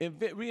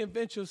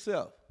 reinvent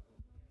yourself.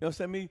 You know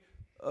what I'm saying?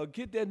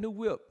 Get that new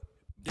whip.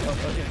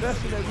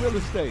 Invest in that real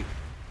estate.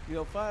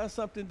 Find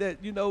something that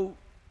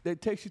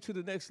that takes you to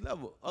the next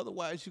level.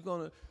 Otherwise, you're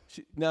gonna.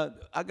 Now,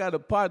 I got a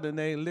partner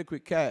named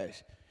Liquid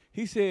Cash.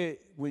 He said,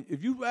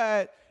 if you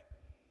ride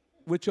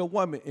with your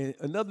woman and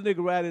another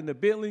nigga ride in the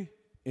Bentley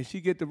and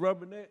she get the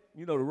rubberneck,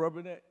 the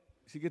rubberneck,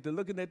 she get to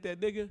looking at that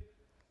nigga, you know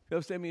what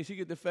I'm saying? And she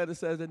get to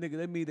fantasize that nigga,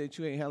 that mean that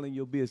you ain't handling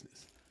your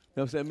business.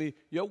 You know what I'm saying?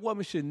 Your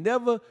woman should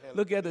never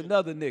look at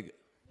another nigga.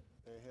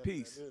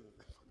 Peace.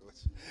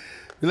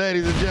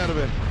 Ladies and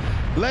gentlemen,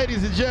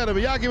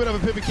 y'all give it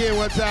up for Pimpin' Ken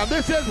one time.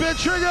 This has been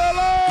Trigger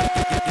Alert!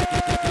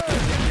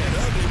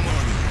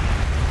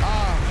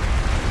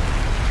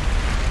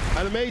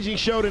 An amazing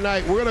show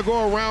tonight. We're gonna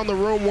go around the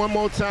room one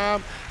more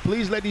time.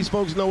 Please let these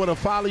folks know where to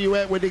follow you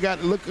at, what they got,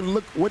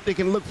 what they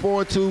can look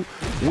forward to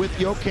with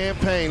your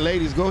campaign.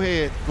 Ladies, go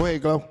ahead. Go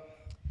ahead, Glow.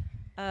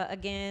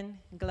 Again,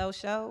 Glow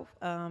Show.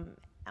 I'm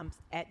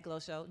at Glow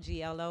Show,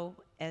 GLOSHOW,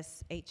 and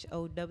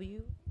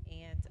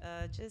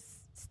just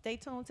stay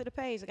tuned to the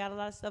page. I got a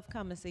lot of stuff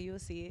coming, so you'll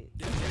see it.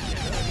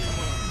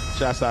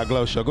 Shouts out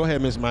Glow Show. Go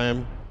ahead, Miss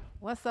Miami.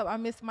 What's up?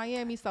 I'm Miss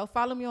Miami. So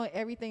follow me on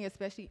everything,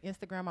 especially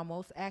Instagram. I'm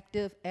most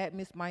active at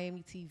Miss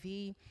Miami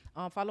TV.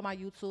 Follow my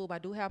YouTube. I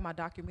do have my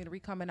documentary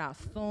coming out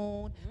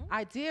soon.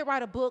 I did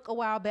write a book a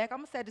while back.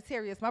 I'm a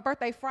Sagittarius. My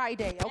birthday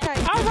Friday, okay?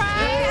 All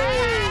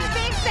right.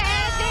 Big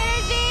Sag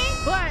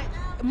energy. But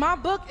my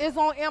book is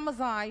on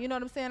Amazon. You know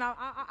what I'm saying?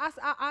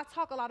 I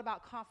talk a lot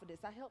about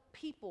confidence. I help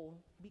people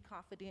be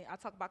confident. I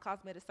talk about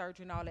cosmetic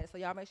surgery and all that. So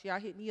y'all make sure y'all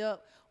hit me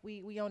up.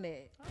 We on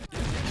that.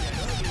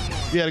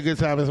 You had a good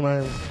time, Miss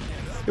Miami?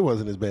 It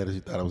wasn't as bad as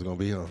you thought it was going to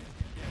be, huh?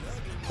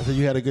 I said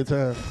you had a good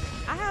time.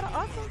 I had an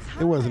awesome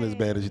time. It wasn't as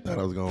bad as you thought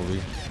it was going to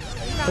be.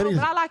 No, but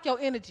I like your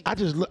energy. I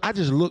just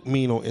look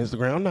mean on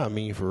Instagram. I'm not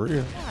mean for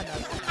real.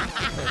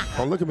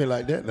 Don't look at me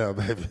like that now,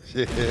 baby.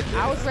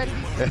 I was ready.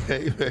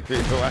 Hey, baby,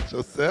 watch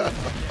yourself.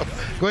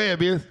 Go ahead,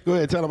 Biz. Go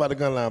ahead. Tell them about the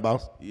gun line,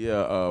 boss.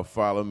 Yeah,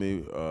 follow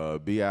me,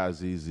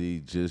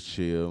 BIZZ, just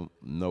chill,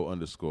 no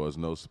underscores,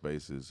 no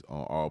spaces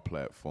on all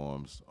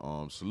platforms.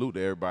 Salute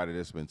to everybody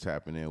that's been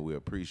tapping in. We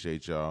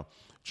appreciate y'all.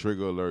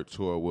 Trigger Alert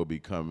Tour will be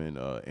coming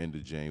end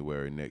of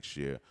January next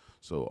year.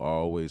 So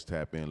always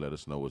tap in. Let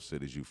us know what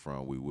cities you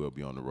from. We will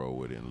be on the road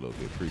with it in a little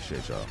bit.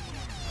 Appreciate y'all.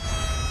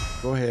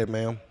 Go ahead,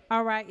 ma'am.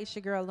 All right, it's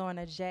your girl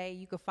Lorna J.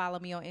 You can follow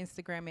me on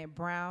Instagram at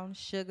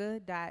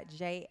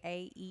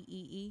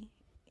brownsugar.JAEEE.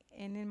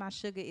 And then my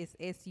sugar is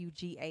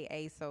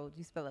SUGAA, so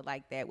you spell it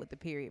like that with the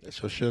period.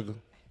 That's your sugar.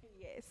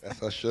 Yes. That's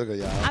her sugar,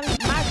 y'all. I mean,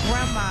 my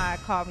grandma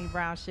called me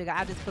brown sugar.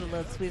 I just put a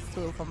little twist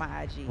to it for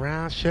my IG.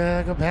 Brown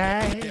sugar,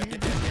 babe.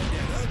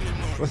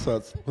 What's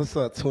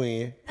up,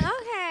 twin?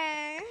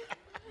 Okay.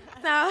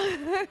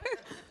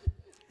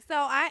 So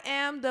I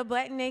am the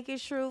Butt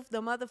Naked Truth,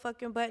 the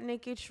motherfucking Butt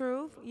Naked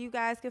Truth. You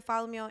guys can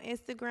follow me on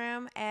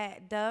Instagram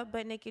at the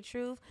Butt Naked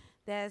Truth.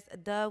 That's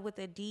the with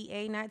a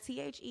D-A, not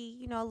T-H-E.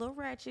 You know, a little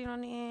ratchet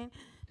on the end.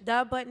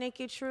 The Butt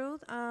Naked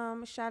Truth.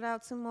 Shout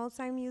out to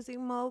Multi-Music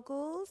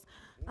Moguls.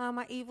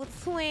 My evil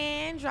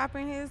twin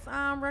dropping his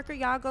record.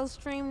 Y'all go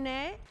stream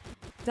that.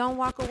 Don't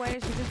walk away.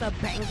 It's just a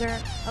banger.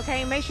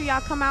 Okay, make sure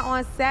y'all come out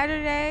on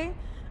Saturday.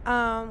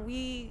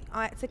 We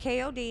to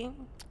KOD.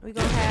 We're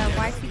going to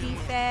have YTD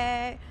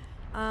Fat,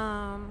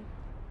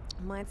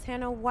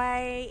 Montana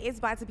White. It's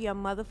about to be a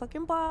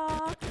motherfucking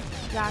ball.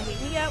 Y'all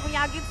hit me up when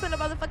y'all get to the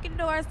motherfucking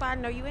door so I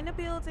know you in the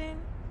building.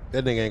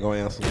 That nigga ain't gonna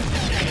answer.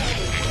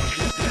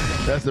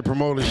 That's the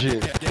promoter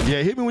shit.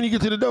 Yeah, hit me when you get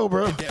to the door,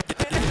 bro.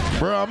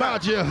 Bro, I'm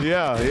out here.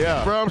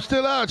 Yeah. Bro, I'm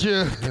still out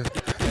here.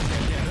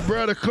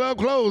 Bro, the club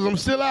closed. I'm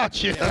still out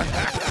here.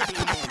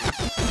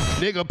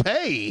 Nigga,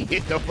 pay.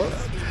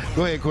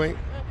 Go ahead, Queen.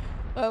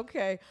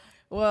 Okay.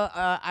 Well,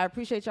 I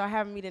appreciate y'all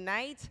having me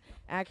tonight.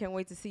 I can't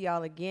wait to see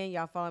y'all again.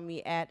 Y'all follow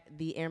me at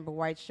The Amber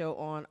White Show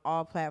on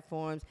all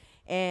platforms.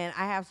 And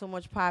I have so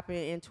much popping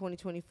in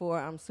 2024.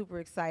 I'm super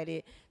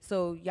excited.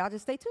 So y'all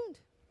just stay tuned.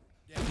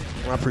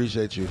 I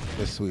appreciate you,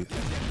 Miss Sweet.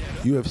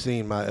 You have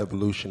seen my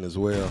evolution as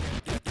well,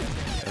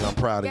 and I'm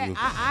proud of you.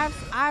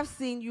 I've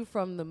seen you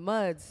from the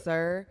mud,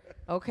 sir.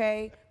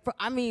 Okay?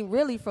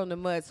 Really from the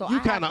mud. So You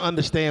kind of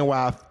understand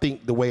why I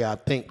think the way I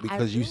think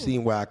because you've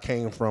seen where I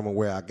came from and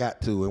where I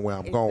got to and where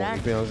I'm going.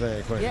 You feel what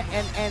I'm saying? Yeah,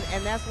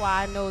 and that's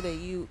why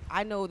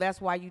I know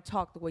that's why you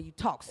talk the way you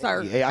talk,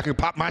 sir. Hey, I can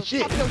pop my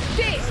shit. Talk your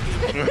shit.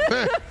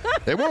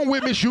 They weren't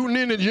with me shooting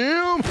in the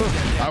gym.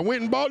 I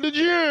went and bought the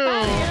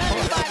gym.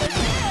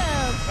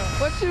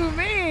 What you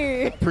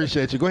mean?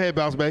 Appreciate you. Go ahead,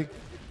 Boss Bay.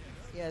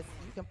 Yes,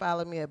 you can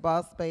follow me at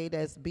Boss Bay.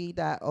 That's B.OSS._Bay,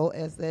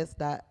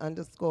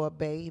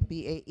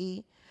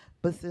 BAE.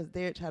 But since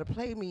they're trying to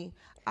play me,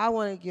 I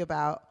want to give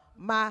out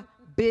my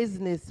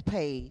business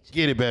page.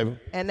 Get it, baby.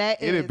 And that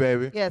Get it,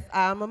 baby. Yes,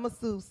 I'm a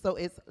masseuse, so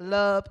it's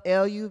Love,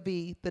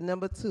 LUV, the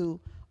number 2,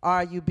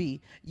 RUB.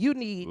 You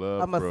need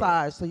Love, a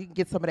massage so you can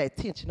get some of that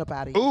tension up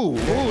out of you. Ooh,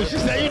 she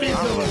said you need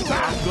some massage.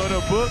 I'm gonna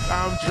book.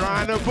 I'm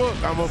trying to book.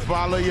 I'm gonna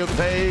follow your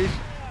page,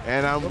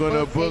 and I'm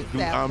gonna book.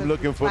 I'm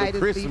looking for the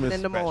Christmas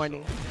in the special.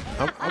 morning.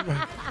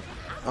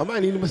 I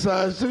might need a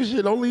massage too.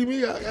 Shit, don't leave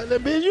me.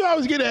 Bitch, you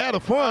always get to have the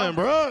fun,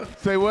 bro.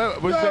 Say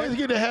what? You always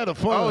get to have the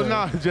fun. Oh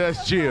no,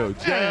 just chill.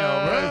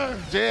 Damn,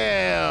 Chill.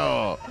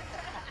 All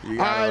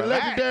right,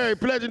 legendary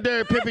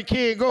Pimpin'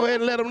 King. Go ahead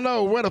and let them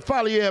know where to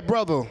follow you at,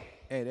 brother.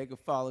 Hey, they can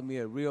follow me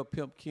at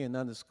RealPimpKen_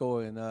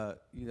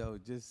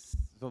 and just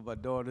for my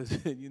daughters,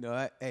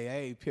 I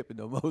ain't pimping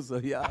no more. So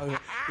y'all,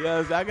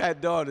 I got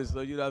daughters,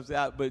 so you know what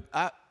I'm saying.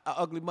 But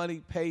Ugly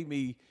Money pay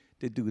me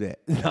to do that.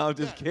 No, I'm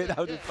just kidding.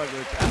 I'm just fucking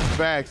with you.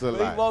 Facts a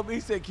lot. He want me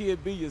to say,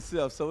 kid, be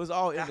yourself. So it's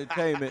all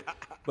entertainment.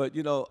 But,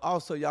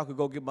 also y'all can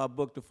go get my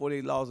book, The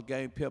 48 Laws of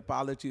Game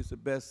Pimpology. It's a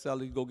bestseller.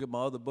 You can go get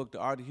my other book, The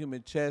Art of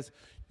Human Chess.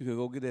 You can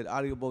go get it at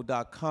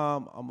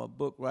audible.com. I'm a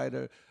book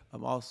writer.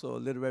 I'm also a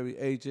literary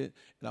agent.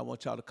 And I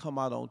want y'all to come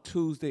out on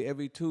Tuesday,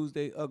 every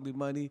Tuesday, Ugly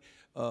Money,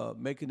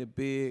 Making It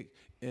Big.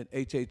 And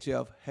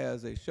HHF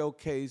has a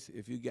showcase.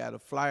 If you got a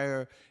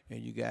flyer and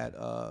you got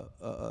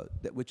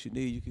that what you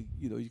need,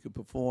 you can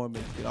perform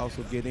and you can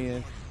also get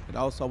in. And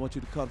also I want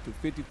you to come to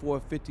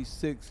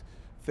 5456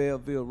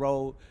 Fayetteville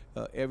Road.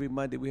 Every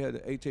Monday we have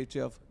the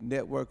HHF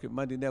Network and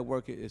Monday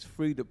Network. It's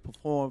free to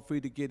perform, free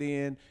to get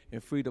in,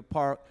 and free to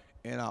park.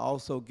 And I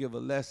also give a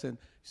lesson.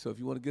 So if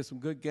you want to get some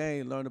good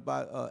game, learn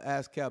about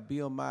ASCAP,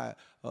 BMI,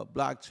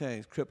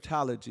 blockchains,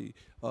 cryptology,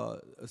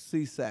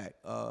 CSAC,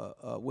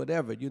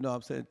 whatever, you know what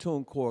I'm saying,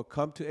 TuneCore,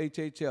 come to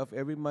HHF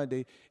every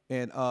Monday.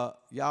 And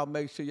y'all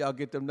make sure y'all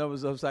get them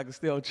numbers up so I can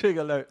stay on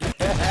Trigger Alert.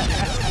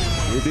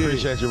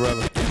 Appreciate you,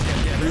 brother.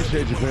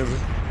 Appreciate you,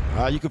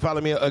 Pimpin'. You can follow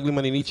me at Ugly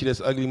Money Nietzsche.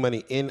 That's Ugly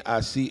Money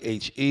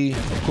NICHE.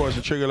 Of course,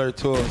 the Trigger Alert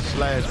Tour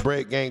 /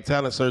 Break Gang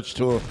Talent Search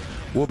Tour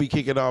will be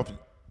kicking off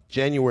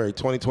January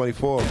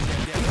 2024.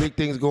 Big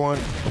things going.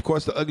 Of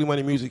course, the Ugly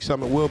Money Music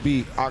Summit will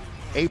be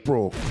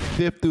April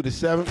 5th through the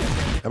 7th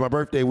at my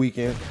birthday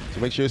weekend.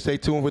 So make sure you stay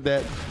tuned with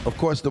that. Of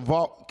course, the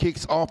Vault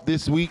kicks off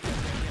this week.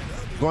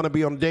 Going to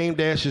be on Dame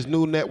Dash's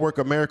new network,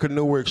 America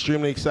New. We're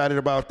extremely excited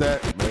about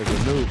that. America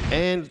New.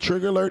 And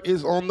Trigger Alert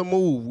is on the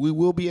move. We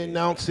will be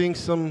announcing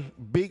some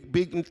big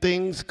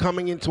things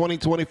coming in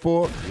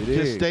 2024.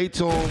 Just stay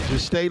tuned.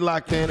 Just stay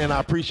locked in. And I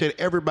appreciate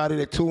everybody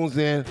that tunes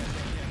in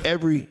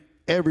every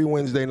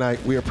Wednesday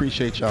night. We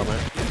appreciate y'all, man.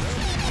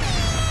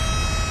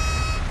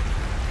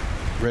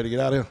 Ready to get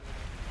out of here?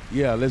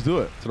 Yeah, let's do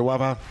it. To the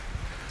Wi-Fi?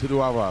 To the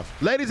Wi-Fi.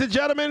 Ladies and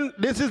gentlemen,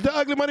 this is the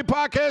Ugly Money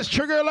Podcast.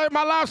 Trigger Alert,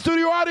 my live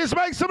studio audience.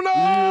 Make some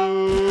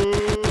noise.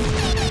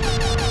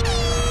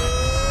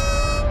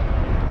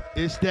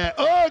 It's that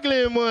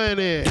Ugly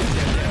Money.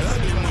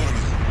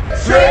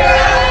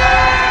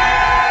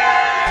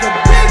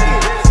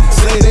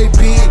 Say they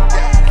big.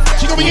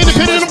 She gonna be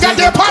independent of them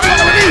goddamn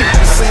popular with me.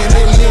 Saying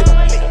they lit,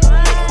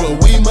 but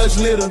we much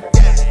litter.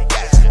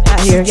 Out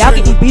here, y'all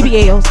get these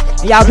BBLs,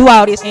 and y'all do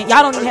all this, and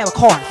y'all don't even have a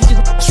car. You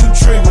just shoot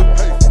trigger.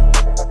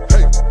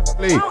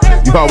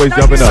 You always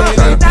jumping up,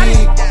 China.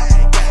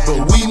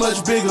 But we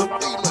much bigger.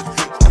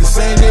 The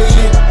same they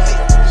lit,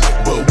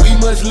 but we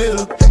much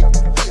litter.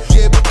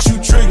 Yeah, but you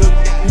trigger.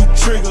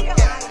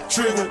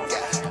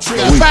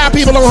 Got 5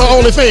 people on her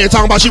OnlyFans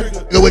talking about you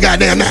with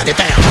goddamn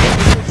 90,000.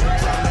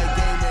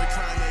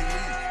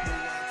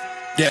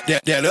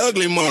 That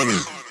ugly money.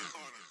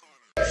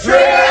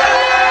 Trigger!